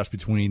contrast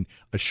between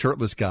a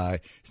shirtless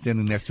guy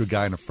standing next to a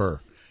guy in a fur.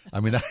 I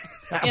mean,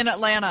 in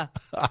Atlanta.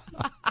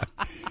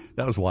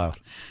 That was wild.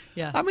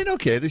 Yeah. I mean,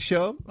 okay, the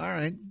show, all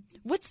right.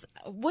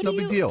 No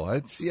big deal.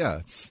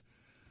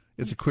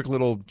 It's a quick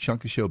little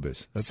chunk of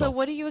showbiz. That's so all.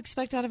 What do you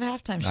expect out of a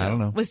halftime show? I don't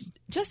know. Was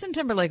Justin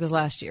Timberlake was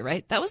last year,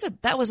 right? That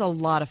was a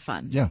lot of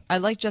fun. Yeah. I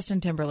like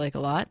Justin Timberlake a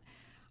lot.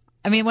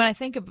 I mean, when I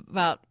think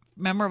about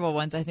memorable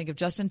ones, I think of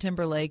Justin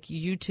Timberlake,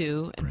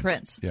 U2, and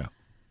Prince. Yeah.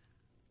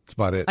 That's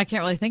about it. I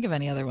can't really think of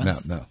any other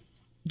ones. No.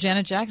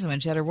 Janet Jackson when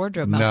she had her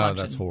wardrobe malfunction.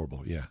 No, that's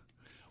horrible. Yeah.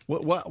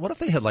 What if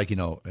they had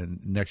and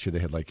next year they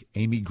had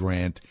Amy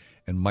Grant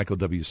and Michael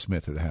W.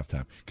 Smith at the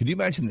halftime? Could you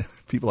imagine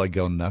people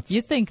going nuts?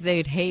 You think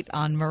they'd hate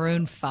on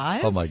Maroon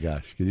 5? Oh my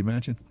gosh. Could you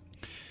imagine?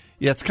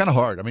 Yeah, it's kind of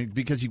hard. I mean,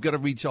 because you've got to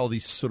reach all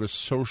these sort of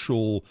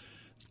social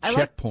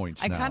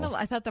checkpoints now.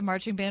 I thought the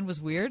marching band was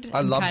weird.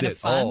 I loved kind it. Of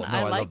fun. Oh, no,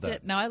 I liked loved that.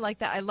 it. No, I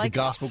liked that. I liked the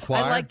gospel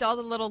choir. I liked all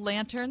the little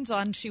lanterns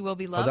on "She Will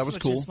Be Loved," that was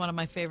which cool. is one of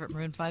my favorite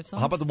Maroon 5 songs.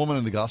 How about the woman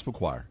in the gospel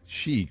choir?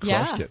 She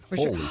crushed it. For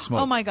Holy sure.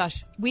 smokes! Oh my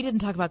gosh, we didn't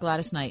talk about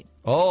Gladys Knight.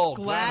 Oh,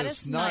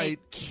 Gladys Knight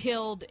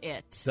killed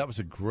it. That was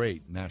a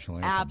great national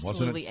anthem,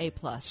 Absolutely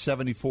wasn't it? A+.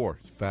 74,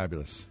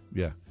 fabulous.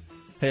 Yeah.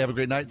 Hey, have a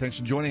great night. Thanks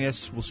for joining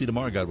us. We'll see you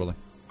tomorrow, God willing.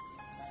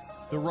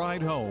 The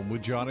Ride Home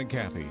with John and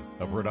Kathy,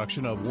 a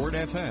production of Word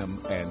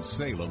FM and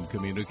Salem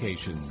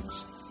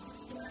Communications.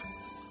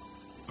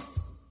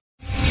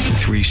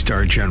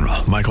 3-star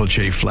General Michael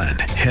J. Flynn,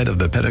 head of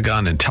the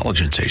Pentagon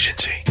Intelligence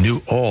Agency,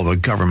 knew all the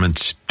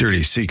government's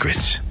dirty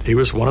secrets. He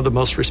was one of the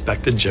most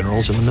respected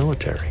generals in the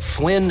military.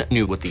 Flynn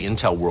knew what the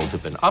intel world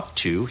had been up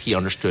to. He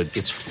understood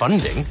its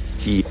funding.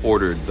 He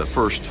ordered the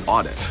first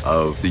audit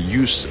of the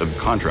use of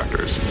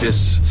contractors.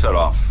 This set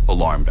off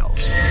alarm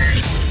bells.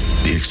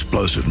 The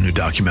explosive new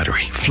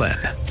documentary, Flynn,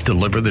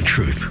 Deliver the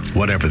Truth,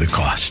 Whatever the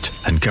Cost,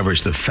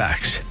 uncovers the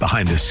facts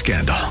behind this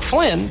scandal.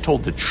 Flynn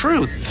told the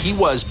truth. He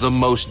was the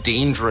most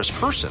dangerous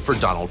person for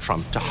Donald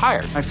Trump to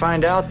hire. I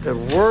find out the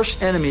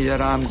worst enemy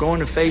that I'm going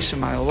to face in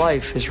my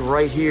life is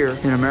right here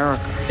in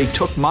America. They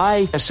took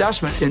my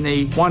assessment and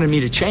they wanted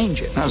me to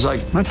change it. And I was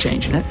like, I'm not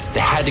changing it. They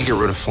had to get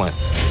rid of Flynn.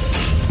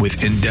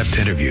 With in-depth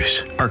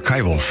interviews,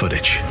 archival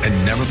footage,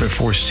 and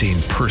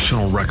never-before-seen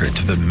personal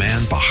records of the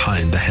man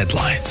behind the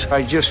headlines.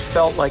 I just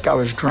felt like I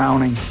was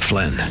drowning.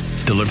 Flynn,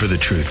 Deliver the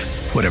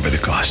Truth, Whatever the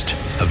Cost.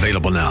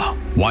 Available now.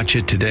 Watch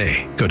it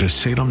today. Go to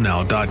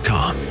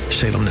salemnow.com.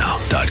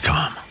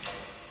 salemnow.com.